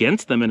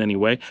against them in any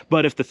way.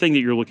 But if the thing that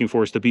you're looking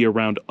for is to be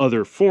around other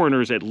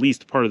foreigners at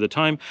least part of the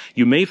time,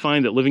 you may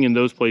find that living in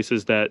those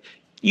places that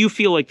you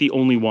feel like the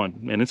only one,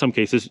 and in some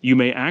cases, you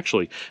may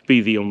actually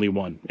be the only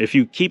one. If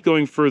you keep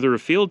going further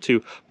afield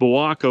to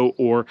Boaco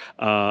or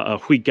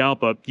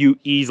Huigalpa, you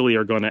easily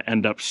are going to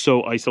end up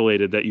so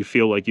isolated that you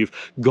feel like you've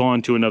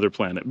gone to another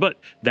planet. But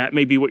that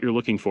may be what you're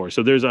looking for.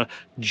 So there's a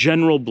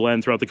general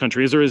blend throughout the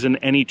country, as there is in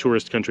any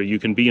tourist country. You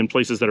can be in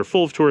places that are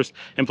full of tourists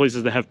and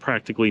places that have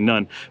practically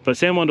none. But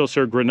San Juan del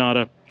Sur,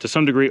 Granada, to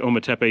some degree,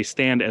 Ometepe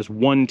stand as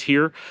one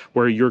tier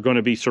where you're going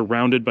to be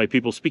surrounded by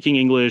people speaking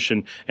English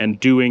and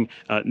doing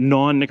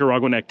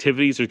non-Nicaraguan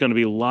activities. There's going to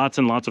be lots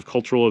and lots of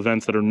cultural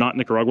events that are not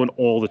Nicaraguan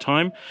all the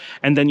time.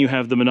 And then you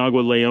have the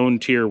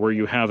Managua-León tier where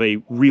you have a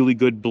really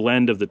good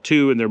blend of the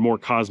two and they're more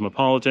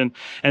cosmopolitan.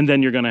 And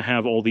then you're going to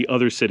have all the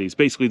other cities.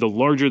 Basically, the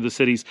larger the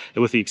cities,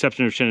 with the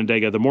exception of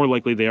Chinandega, the more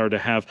likely they are to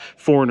have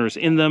foreigners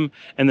in them.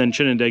 And then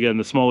Chinandega and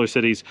the smaller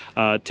cities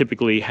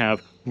typically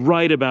have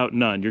right about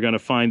none. You're going to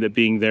find that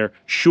being there,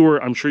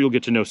 sure, I'm sure you'll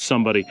get to know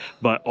somebody,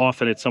 but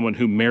often it's someone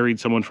who married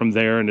someone from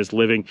there and is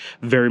living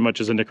very much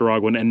as a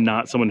Nicaraguan and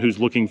not someone who's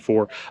looking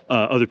for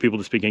other people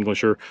to speak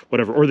English or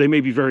whatever. Or they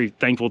may be very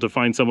thankful to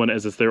find someone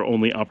as it's their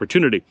only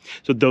opportunity.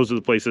 So those are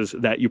the places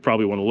that you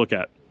probably want to look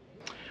at.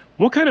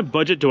 What kind of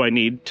budget do I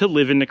need to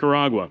live in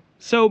Nicaragua?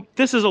 So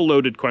this is a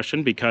loaded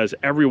question because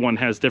everyone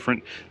has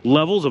different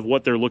levels of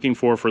what they're looking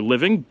for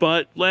living,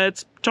 but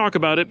let's talk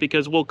about it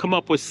because we'll come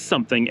up with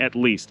something at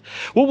least.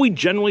 What we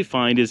generally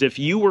find is if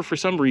you were for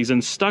some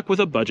reason stuck with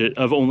a budget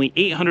of only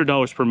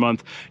 $800 per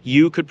month,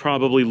 you could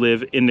probably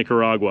live in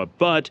Nicaragua,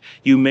 but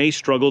you may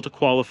struggle to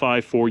qualify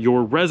for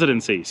your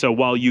residency. So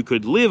while you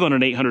could live on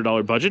an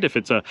 $800 budget, if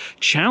it's a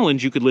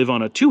challenge, you could live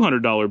on a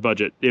 $200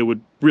 budget. It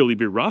would really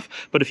be rough,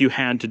 but if you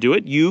had to do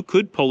it, you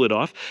could pull it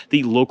off.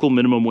 The local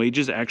minimum wage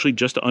is actually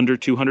just under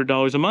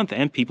 $200 a month,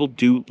 and people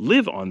do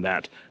live on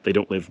that. They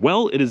don't live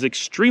well. It is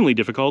extremely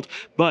difficult,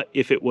 but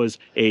if if it was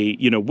a,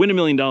 win $1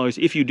 million,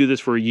 if you do this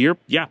for a year,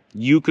 yeah,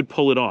 you could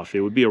pull it off.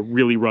 It would be a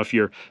really rough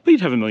year, but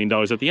you'd have $1 million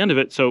at the end of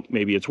it, so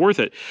maybe it's worth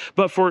it.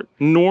 But for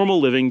normal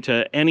living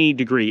to any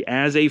degree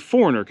as a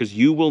foreigner, because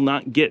you will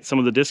not get some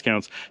of the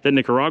discounts that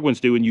Nicaraguans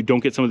do, and you don't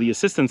get some of the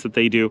assistance that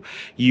they do,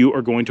 you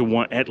are going to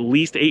want at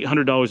least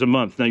 $800 a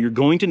month. Now, you're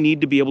going to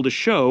need to be able to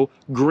show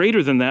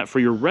greater than that for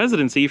your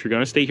residency if you're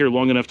going to stay here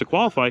long enough to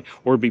qualify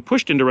or be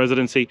pushed into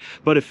residency.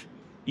 But if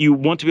you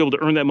want to be able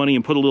to earn that money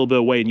and put a little bit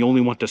away, and you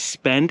only want to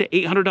spend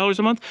 $800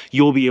 a month,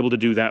 you'll be able to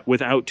do that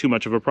without too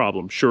much of a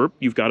problem. Sure,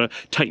 you've got to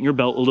tighten your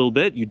belt a little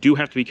bit. You do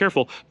have to be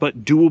careful,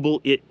 but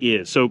doable it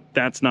is. So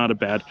that's not a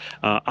bad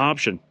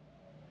option.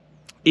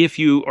 If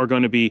you are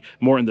going to be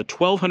more in the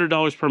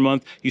 $1,200 per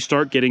month, you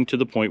start getting to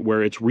the point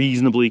where it's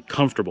reasonably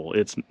comfortable.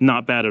 It's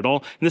not bad at all.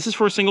 And this is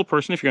for a single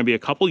person. If you're going to be a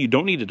couple, you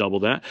don't need to double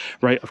that,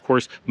 right? Of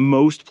course,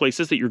 most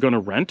places that you're going to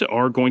rent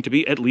are going to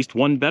be at least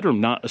 1 bedroom,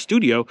 not a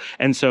studio.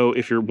 And so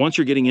once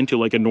you're getting into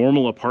like a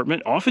normal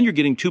apartment, often you're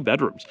getting 2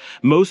 bedrooms.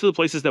 Most of the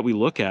places that we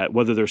look at,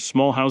 whether they're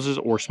small houses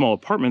or small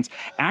apartments,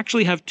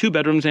 actually have 2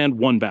 bedrooms and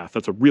 1 bath.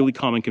 That's a really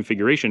common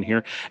configuration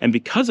here. And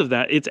because of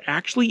that, it's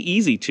actually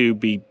easy to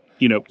be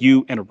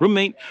you and a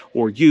roommate,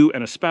 or you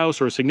and a spouse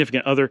or a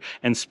significant other,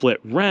 and split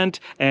rent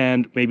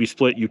and maybe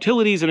split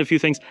utilities and a few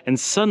things, and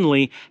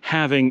suddenly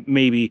having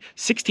maybe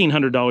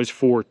 $1,600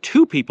 for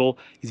 2 people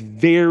is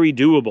very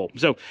doable.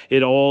 So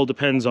it all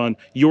depends on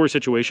your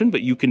situation,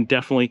 but you can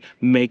definitely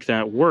make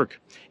that work.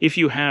 If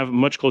you have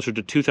much closer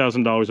to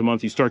 $2,000 a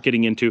month, you start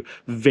getting into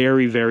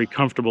very, very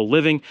comfortable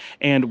living.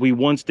 And we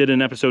once did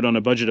an episode on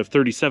a budget of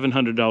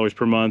 $3,700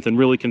 per month, and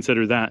really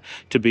consider that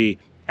to be,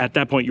 at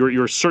that point,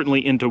 you're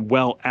certainly into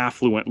well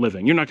affluent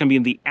living. You're not going to be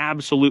in the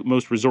absolute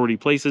most resorty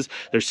places.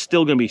 There's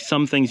still going to be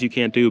some things you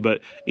can't do,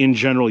 but in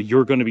general,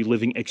 you're going to be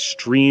living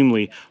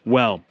extremely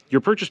well.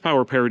 Your purchase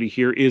power parity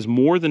here is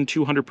more than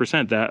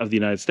 200% that of the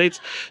United States.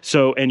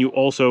 So, and you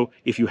also,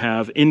 if you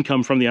have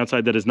income from the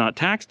outside that is not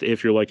taxed,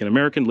 if you're like an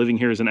American living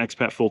here as an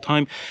expat full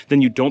time,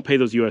 then you don't pay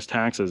those U.S.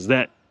 taxes.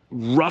 That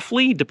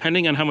roughly,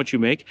 depending on how much you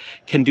make,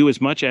 can do as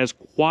much as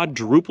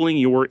quadrupling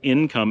your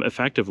income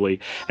effectively.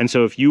 And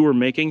so if you were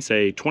making,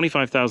 say,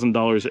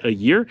 $25,000 a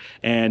year,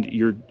 and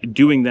you're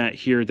doing that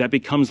here, that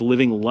becomes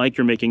living like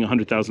you're making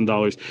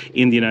 $100,000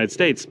 in the United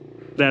States.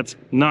 That's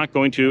not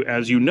going to,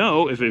 as you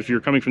know, if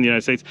you're coming from the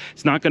United States,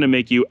 it's not going to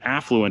make you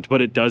affluent,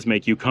 but it does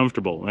make you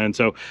comfortable. And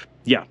so,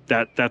 yeah,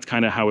 that's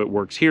kind of how it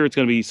works here. It's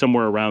going to be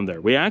somewhere around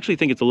there. We actually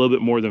think it's a little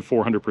bit more than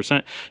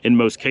 400% in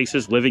most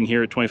cases. Living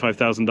here at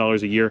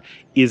 $25,000 a year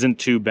isn't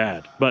too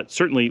bad, but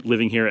certainly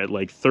living here at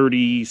like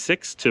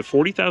 $36,000 to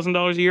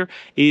 $40,000 a year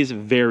is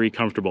very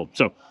comfortable.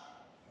 So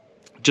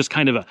just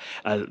kind of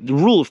a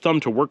rule of thumb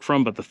to work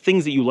from, but the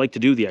things that you like to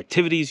do, the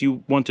activities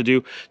you want to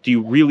do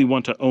you really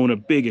want to own a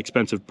big,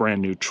 expensive,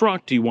 brand new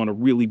truck? Do you want a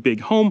really big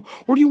home?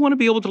 Or do you want to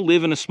be able to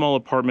live in a small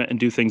apartment and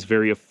do things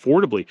very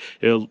affordably?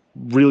 It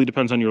really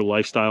depends on your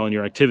lifestyle and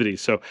your activities.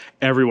 So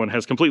everyone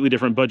has completely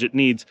different budget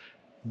needs.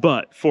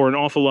 But for an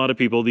awful lot of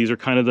people, these are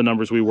kind of the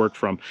numbers we worked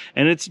from.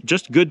 And it's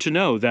just good to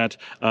know that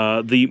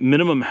the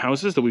minimum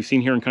houses that we've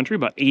seen here in country,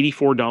 about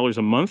 $84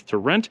 a month to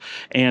rent,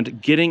 and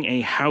getting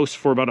a house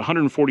for about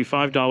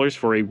 $145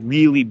 for a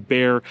really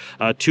bare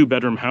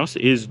 2-bedroom house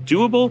is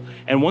doable.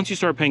 And once you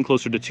start paying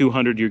closer to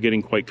 $200, you're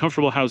getting quite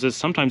comfortable houses,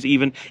 sometimes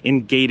even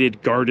in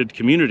gated, guarded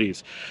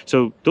communities.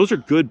 So those are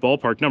good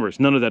ballpark numbers.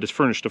 None of that is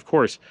furnished, of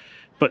course.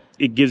 But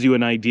it gives you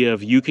an idea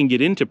of you can get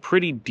into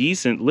pretty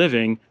decent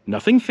living,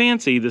 nothing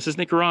fancy. This is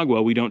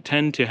Nicaragua. We don't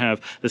tend to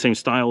have the same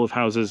style of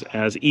houses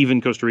as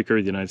even Costa Rica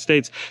or the United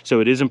States. So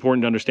it is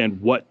important to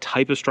understand what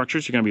type of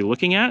structures you're going to be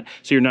looking at,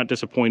 so you're not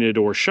disappointed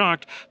or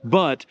shocked,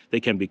 but they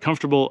can be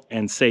comfortable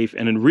and safe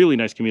and in really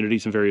nice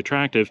communities and very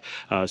attractive.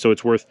 So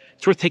it's worth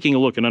taking a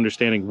look and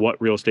understanding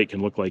what real estate can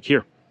look like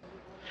here.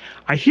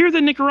 I hear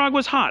that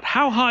Nicaragua's hot.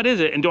 How hot is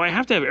it? And do I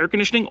have to have air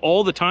conditioning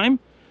all the time?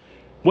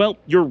 Well,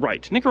 you're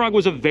right. Nicaragua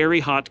is a very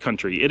hot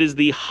country. It is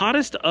the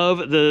hottest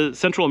of the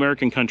Central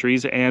American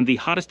countries and the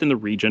hottest in the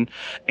region,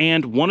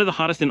 and one of the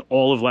hottest in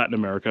all of Latin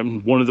America,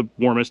 and one of the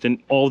warmest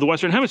in all of the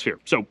Western Hemisphere.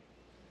 So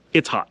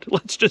it's hot.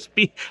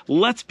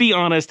 Let's be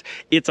honest.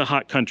 It's a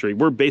hot country.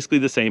 We're basically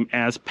the same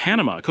as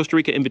Panama. Costa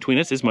Rica in between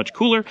us is much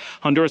cooler.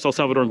 Honduras, El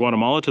Salvador, and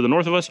Guatemala to the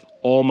north of us,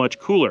 all much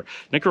cooler.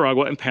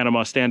 Nicaragua and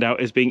Panama stand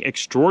out as being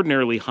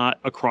extraordinarily hot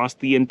across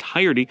the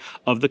entirety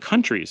of the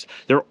countries.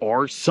 There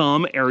are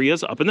some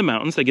areas up in the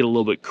mountains that get a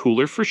little bit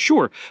cooler for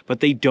sure, but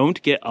they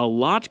don't get a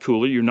lot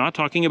cooler. You're not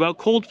talking about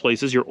cold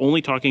places. You're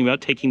only talking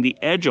about taking the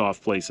edge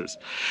off places.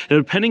 Now,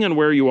 depending on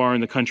where you are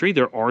in the country,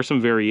 there are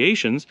some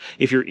variations.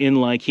 If you're in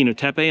like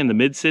Jinotepe in the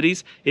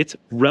mid-cities, it's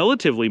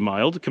relatively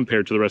mild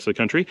compared to the rest of the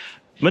country.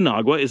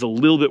 Managua is a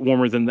little bit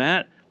warmer than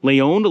that.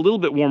 León, a little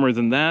bit warmer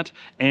than that.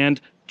 And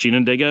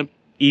Chinandega,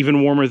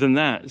 even warmer than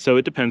that. So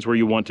it depends where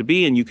you want to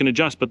be, and you can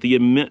adjust. But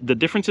the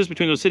differences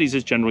between those cities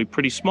is generally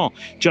pretty small,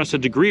 just a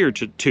degree or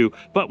two.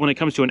 But when it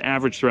comes to an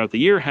average throughout the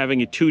year,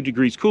 having it 2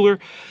 degrees cooler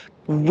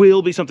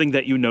will be something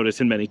that you notice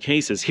in many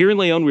cases. Here in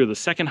León, we're the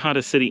second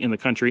hottest city in the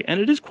country,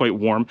 and it is quite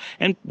warm.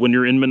 And when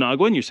you're in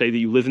Managua and you say that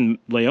you live in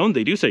León,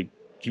 they do say,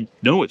 you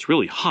know it's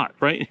really hot,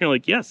 right? And you're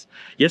like, yes,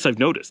 I've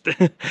noticed.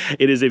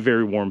 It is a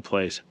very warm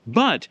place,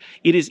 but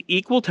it is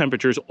equal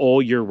temperatures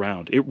all year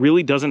round. It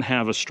really doesn't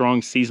have a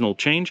strong seasonal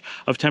change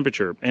of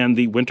temperature, and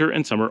the winter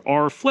and summer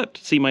are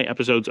flipped. See my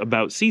episodes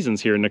about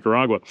seasons here in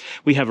Nicaragua.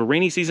 We have a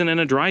rainy season and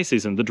a dry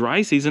season. The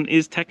dry season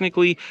is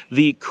technically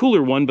the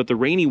cooler one, but the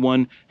rainy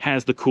one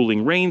has the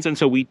cooling rains, and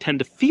so we tend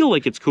to feel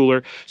like it's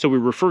cooler, so we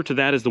refer to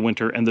that as the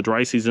winter, and the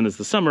dry season is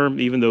the summer,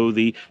 even though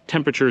the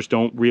temperatures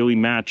don't really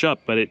match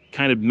up, but it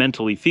kind of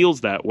mentally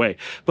feels that way.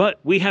 But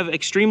we have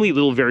extremely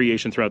little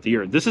variation throughout the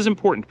year. This is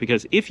important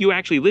because if you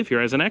actually live here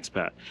as an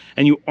expat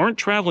and you aren't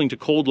traveling to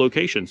cold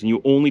locations and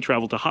you only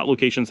travel to hot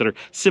locations that are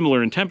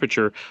similar in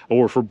temperature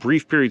or for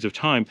brief periods of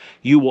time,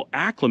 you will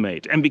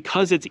acclimate. And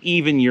because it's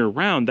even year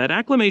round, that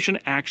acclimation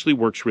actually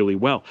works really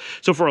well.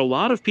 So for a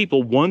lot of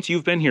people, once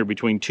you've been here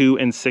between 2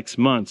 and 6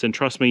 months, and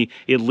trust me,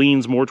 it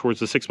leans more towards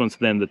the 6 months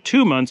than the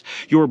 2 months,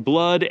 your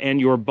blood and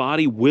your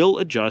body will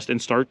adjust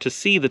and start to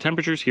see the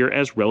temperatures here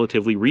as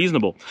relatively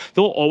reasonable.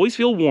 They'll always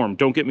feel warm,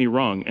 don't get me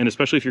wrong, and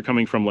especially if you're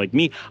coming from like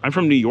me, I'm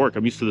from New York,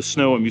 I'm used to the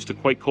snow, I'm used to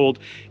quite cold.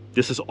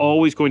 This is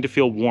always going to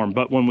feel warm,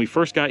 but when we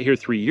first got here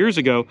 3 years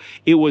ago,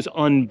 it was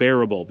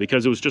unbearable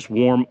because it was just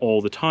warm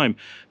all the time.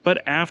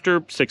 But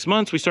after 6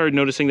 months, we started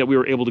noticing that we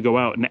were able to go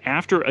out, and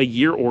after a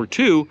year or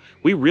two,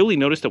 we really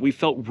noticed that we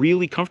felt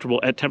really comfortable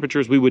at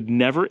temperatures we would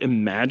never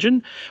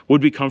imagine would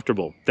be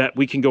comfortable. That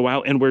we can go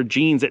out and wear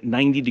jeans at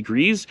 90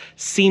 degrees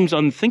seems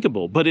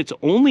unthinkable, but it's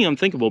only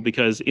unthinkable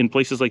because in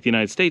places like the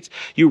United States,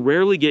 you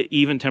rarely get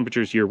even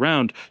temperatures year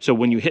round, so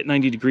when you hit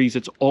 90 degrees,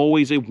 it's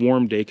always a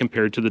warm day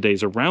compared to the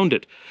days around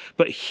it.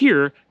 But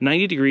here,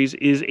 90 degrees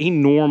is a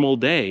normal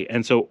day.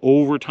 And so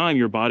over time,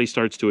 your body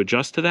starts to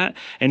adjust to that.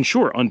 And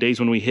sure, on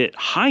days when we hit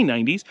high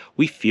 90s,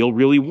 we feel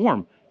really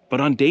warm. But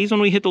on days when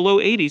we hit the low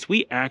 80s,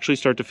 we actually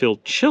start to feel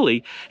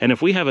chilly. And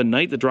if we have a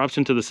night that drops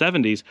into the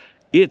 70s,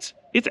 it's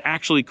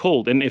actually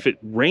cold. And if it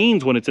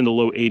rains when it's in the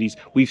low 80s,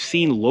 we've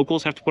seen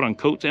locals have to put on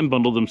coats and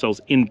bundle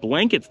themselves in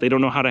blankets. They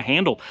don't know how to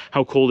handle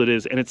how cold it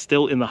is. And it's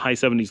still in the high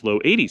 70s, low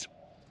 80s.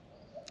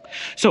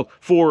 So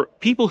for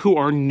people who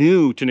are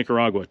new to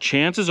Nicaragua,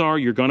 chances are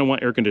you're going to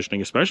want air conditioning,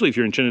 especially if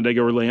you're in Chinandega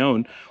or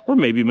Leon, or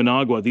maybe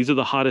Managua. These are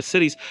the hottest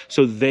cities,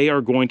 so they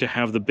are going to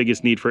have the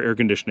biggest need for air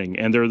conditioning,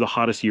 and they're the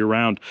hottest year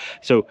round.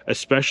 So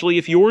especially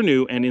if you're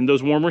new and in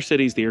those warmer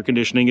cities, the air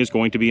conditioning is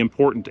going to be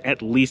important,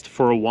 at least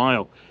for a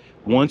while.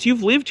 Once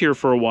you've lived here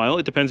for a while,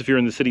 it depends if you're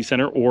in the city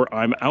center or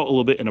I'm out a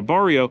little bit in a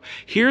barrio,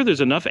 here there's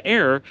enough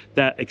air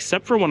that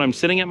except for when I'm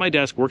sitting at my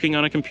desk working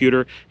on a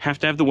computer, have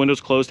to have the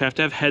windows closed, have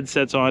to have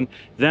headsets on,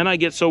 then I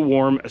get so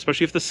warm,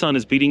 especially if the sun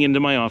is beating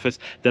into my office,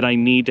 that I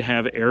need to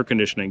have air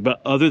conditioning.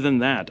 But other than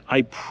that,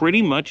 I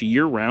pretty much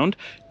year round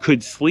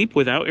could sleep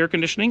without air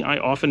conditioning. I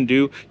often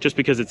do just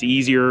because it's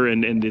easier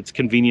and it's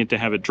convenient to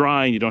have it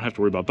dry and you don't have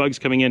to worry about bugs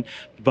coming in.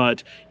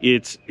 But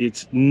it's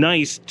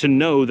nice to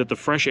know that the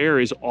fresh air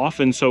is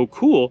often so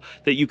cool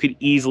that you could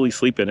easily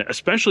sleep in it,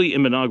 especially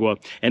in Managua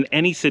and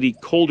any city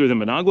colder than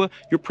Managua.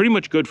 You're pretty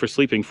much good for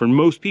sleeping for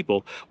most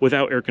people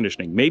without air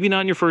conditioning. Maybe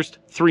not in your first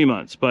 3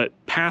 months, but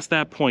past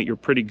that point, you're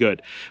pretty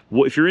good.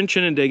 Well, if you're in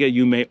Chinandega,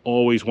 you may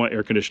always want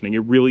air conditioning.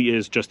 It really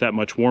is just that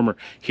much warmer.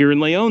 Here in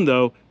Leon,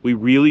 though, we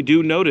really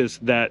do notice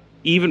that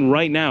even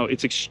right now,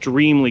 it's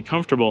extremely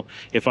comfortable.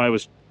 If I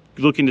was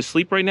looking to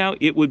sleep right now,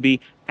 it would be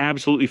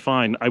absolutely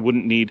fine. I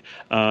wouldn't need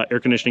air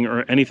conditioning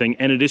or anything.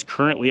 And it is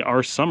currently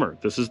our summer.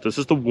 This is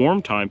the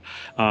warm time,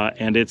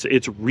 and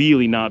it's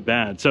really not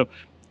bad. So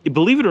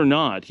believe it or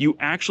not, you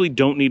actually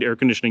don't need air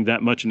conditioning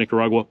that much in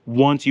Nicaragua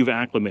once you've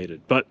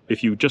acclimated. But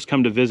if you just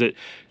come to visit,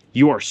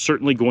 you are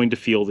certainly going to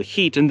feel the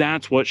heat, and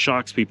that's what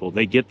shocks people.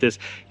 They get this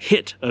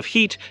hit of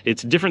heat.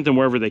 It's different than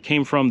wherever they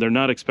came from. They're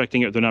not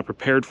expecting it. They're not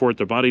prepared for it.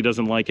 Their body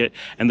doesn't like it,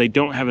 and they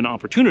don't have an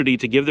opportunity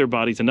to give their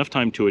bodies enough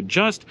time to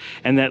adjust,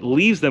 and that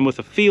leaves them with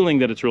a feeling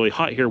that it's really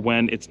hot here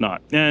when it's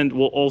not. And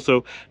we'll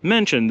also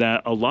mention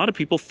that a lot of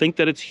people think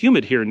that it's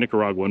humid here in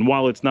Nicaragua, and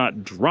while it's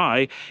not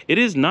dry, it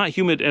is not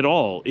humid at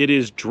all. It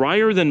is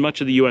drier than much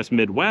of the U.S.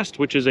 Midwest,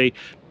 which is a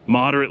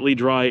moderately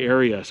dry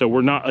area. So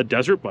we're not a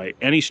desert by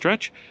any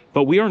stretch,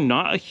 but we are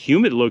not a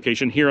humid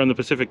location here on the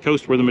Pacific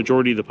coast where the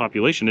majority of the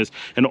population is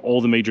and all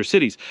the major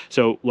cities.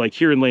 So like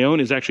here in Leon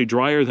is actually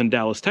drier than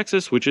Dallas,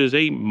 Texas, which is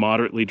a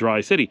moderately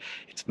dry city.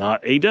 It's not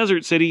a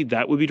desert city,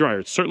 that would be drier.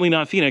 It's certainly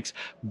not Phoenix,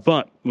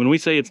 but when we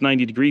say it's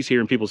 90 degrees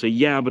here and people say,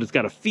 yeah, but it's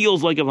got a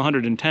feels like of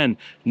 110.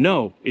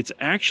 No, it's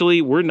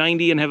actually, we're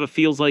 90 and have a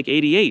feels like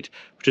 88,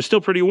 which is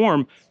still pretty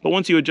warm, but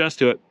once you adjust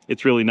to it,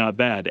 it's really not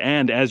bad.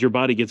 And as your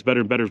body gets better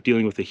and better at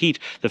dealing with the heat,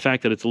 the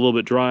fact that it's a little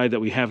bit dry, that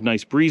we have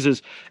nice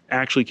breezes,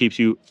 actually keeps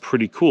you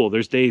pretty cool.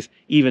 There's days,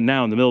 even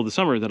now in the middle of the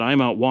summer, that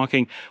I'm out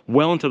walking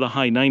well into the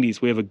high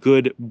 90s. We have a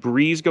good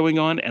breeze going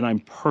on, and I'm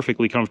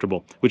perfectly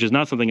comfortable, which is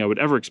not something I would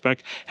ever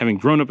expect, having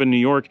grown up in New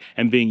York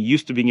and being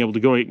used to being able to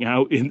go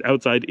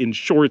outside in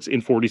shorts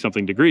in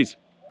 40-something degrees.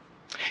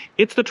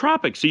 It's the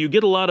tropics, so you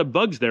get a lot of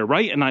bugs there,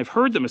 right? And I've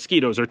heard that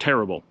mosquitoes are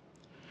terrible.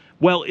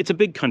 Well, it's a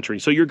big country,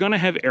 so you're going to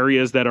have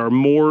areas that are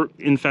more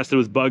infested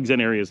with bugs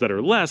and areas that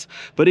are less.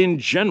 But in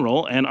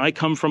general, and I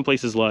come from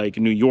places like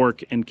New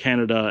York and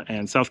Canada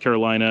and South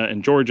Carolina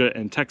and Georgia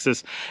and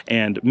Texas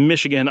and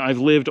Michigan, I've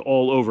lived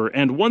all over.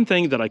 And one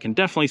thing that I can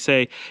definitely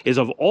say is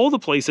of all the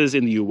places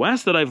in the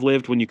US that I've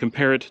lived, when you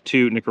compare it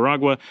to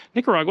Nicaragua,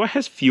 Nicaragua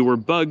has fewer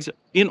bugs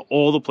in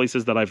all the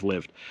places that I've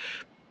lived.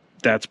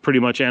 That's pretty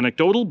much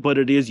anecdotal, but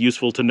it is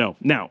useful to know.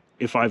 Now,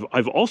 if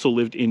I've also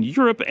lived in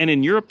Europe, and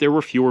in Europe there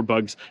were fewer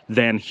bugs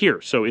than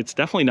here. So it's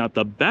definitely not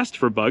the best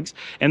for bugs.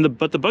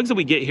 But the bugs that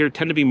we get here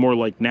tend to be more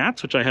like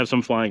gnats, which I have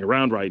some flying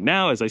around right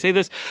now as I say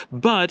this,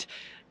 but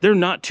they're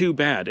not too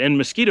bad. And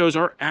mosquitoes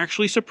are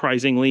actually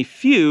surprisingly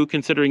few,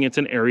 considering it's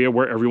an area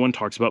where everyone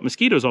talks about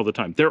mosquitoes all the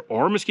time. There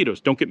are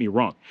mosquitoes, don't get me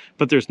wrong,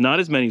 but there's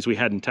not as many as we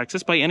had in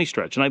Texas by any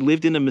stretch. And I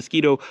lived in a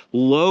mosquito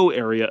low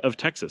area of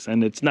Texas,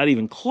 and it's not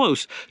even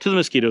close to the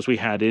mosquitoes we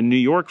had in New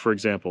York, for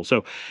example.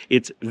 So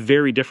it's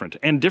very different,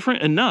 and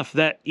different enough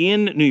that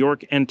in New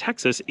York and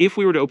Texas, if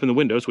we were to open the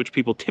windows, which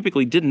people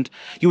typically didn't,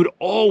 you would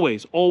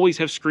always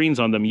have screens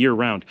on them year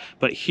round.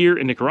 But here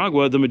in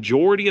Nicaragua, the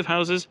majority of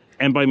houses,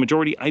 and by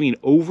majority, I mean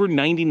over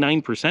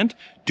 99%,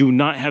 do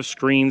not have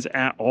screens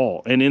at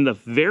all. And in the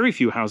very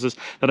few houses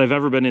that I've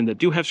ever been in that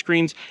do have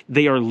screens,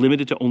 they are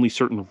limited to only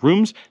certain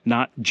rooms,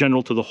 not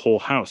general to the whole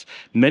house.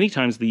 Many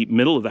times the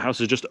middle of the house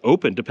is just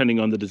open, depending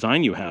on the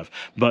design you have.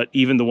 But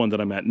even the one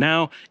that I'm at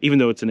now, even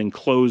though it's an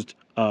enclosed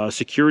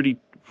security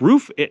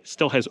roof, it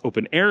still has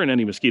open air, and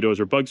any mosquitoes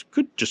or bugs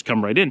could just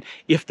come right in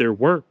if there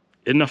were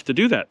enough to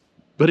do that.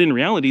 But in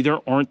reality, there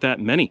aren't that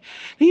many.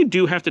 Now, you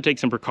do have to take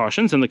some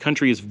precautions, and the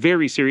country is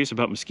very serious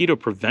about mosquito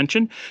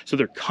prevention. So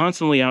they're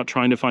constantly out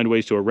trying to find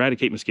ways to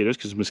eradicate mosquitoes,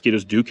 because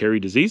mosquitoes do carry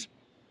disease.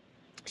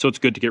 So it's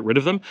good to get rid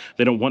of them.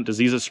 They don't want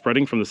diseases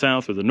spreading from the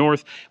south or the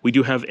north. We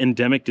do have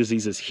endemic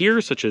diseases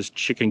here, such as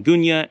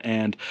chikungunya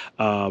and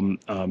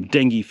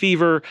dengue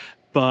fever,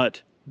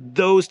 but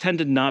those tend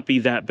to not be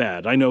that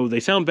bad. I know they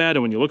sound bad,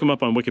 and when you look them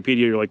up on Wikipedia,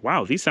 you're like,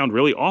 wow, these sound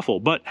really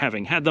awful. But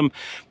having had them,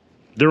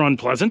 they're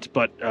unpleasant,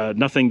 but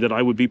nothing that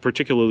I would be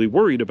particularly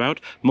worried about.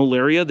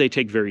 Malaria, they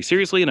take very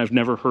seriously, and I've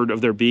never heard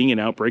of there being an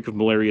outbreak of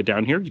malaria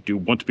down here. You do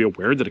want to be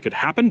aware that it could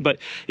happen, but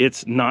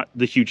it's not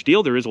the huge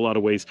deal. There is a lot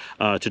of ways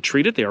to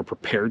treat it. They are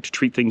prepared to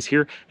treat things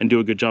here and do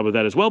a good job of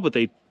that as well, but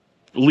they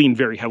lean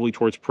very heavily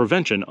towards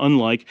prevention,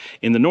 unlike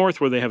in the north,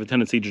 where they have a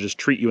tendency to just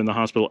treat you in the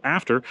hospital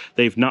after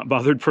they've not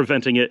bothered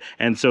preventing it.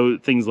 And so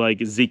things like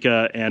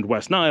Zika and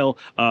West Nile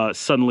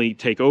suddenly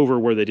take over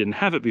where they didn't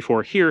have it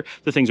before. Here,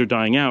 the things are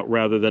dying out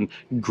rather than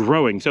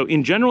growing. So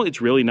in general, it's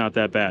really not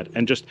that bad.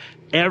 And just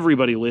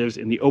everybody lives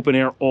in the open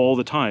air all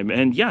the time.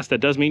 And yes, that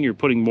does mean you're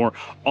putting more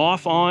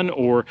off on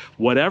or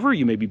whatever.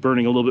 You may be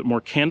burning a little bit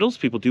more candles.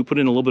 People do put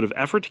in a little bit of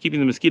effort to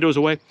keeping the mosquitoes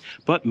away,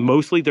 but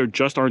mostly there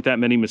just aren't that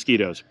many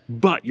mosquitoes.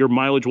 But your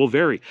mileage will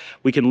vary.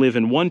 We can live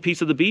in one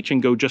piece of the beach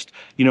and go just,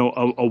 you know,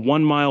 a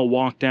 1 mile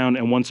walk down,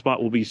 and one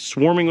spot will be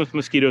swarming with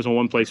mosquitoes, and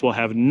one place will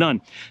have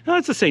none. Now,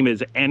 that's the same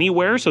as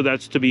anywhere, so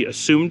that's to be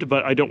assumed,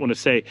 but I don't want to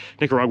say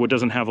Nicaragua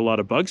doesn't have a lot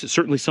of bugs.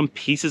 Certainly some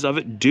pieces of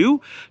it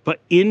do,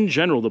 but in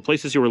general, the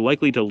places you are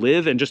likely to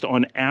live, and just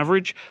on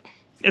average,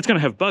 it's going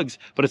to have bugs,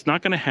 but it's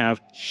not going to have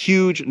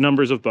huge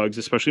numbers of bugs,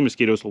 especially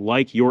mosquitoes,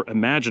 like you're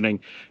imagining,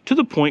 to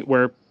the point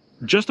where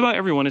just about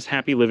everyone is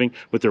happy living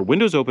with their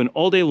windows open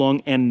all day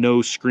long and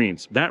no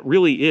screens. That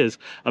really is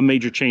a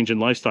major change in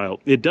lifestyle.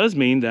 It does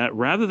mean that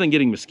rather than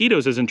getting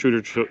mosquitoes as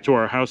intruders to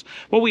our house,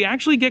 what we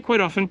actually get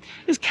quite often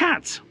is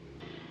cats.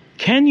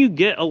 Can you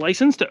get a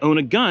license to own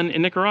a gun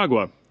in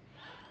Nicaragua?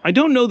 I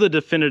don't know the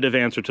definitive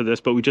answer to this,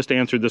 but we just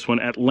answered this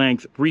one at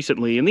length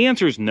recently, and the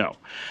answer is no.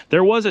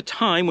 There was a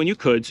time when you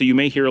could, so you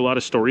may hear a lot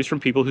of stories from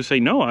people who say,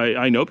 no,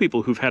 I know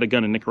people who've had a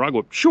gun in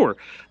Nicaragua. Sure,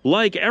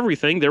 like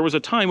everything, there was a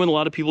time when a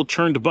lot of people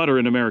churned butter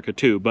in America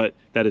too, but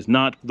that is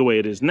not the way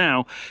it is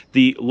now.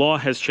 The law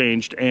has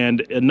changed,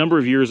 and a number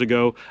of years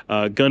ago,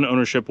 gun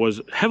ownership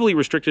was heavily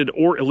restricted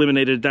or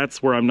eliminated.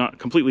 That's where I'm not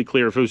completely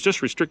clear if it was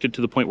just restricted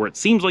to the point where it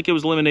seems like it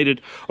was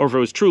eliminated, or if it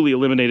was truly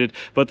eliminated.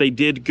 But they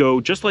did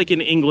go, just like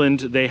in England,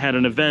 they had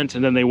an event,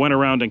 and then they went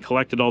around and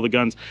collected all the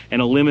guns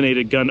and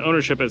eliminated gun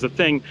ownership as a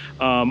thing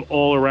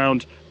all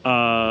around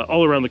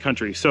the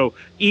country. So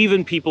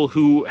even people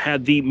who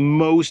had the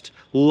most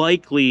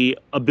likely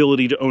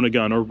ability to own a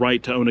gun or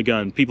right to own a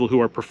gun, people who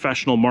are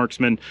professional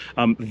marksmen,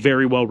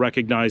 very well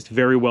recognized,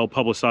 very well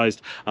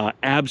publicized,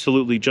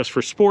 absolutely just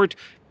for sport,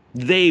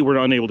 they were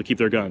unable to keep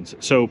their guns.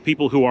 So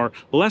people who are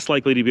less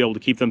likely to be able to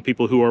keep them,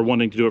 people who are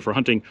wanting to do it for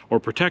hunting or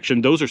protection,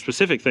 those are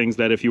specific things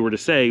that if you were to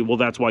say, well,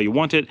 that's why you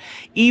want it,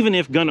 even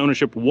if gun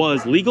ownership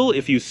was legal,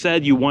 if you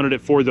said you wanted it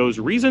for those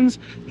reasons,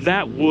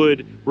 that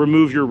would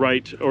remove your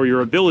right or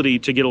your ability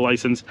to get a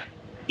license,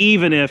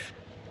 even if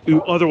you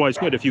otherwise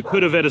could. If you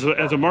could have as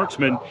a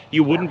marksman,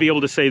 you wouldn't be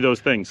able to say those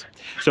things.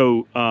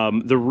 So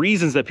the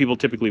reasons that people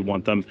typically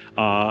want them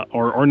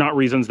are not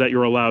reasons that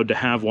you're allowed to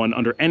have one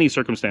under any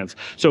circumstance.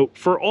 So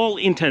for all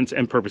intents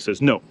and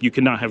purposes, no, you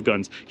cannot have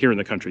guns here in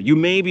the country. You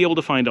may be able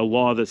to find a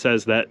law that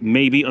says that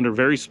maybe under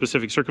very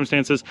specific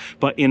circumstances,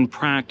 but in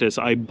practice,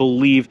 I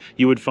believe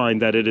you would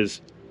find that it is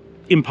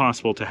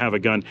impossible to have a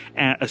gun,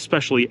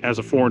 especially as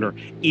a foreigner.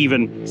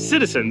 Even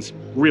citizens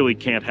really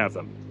can't have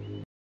them.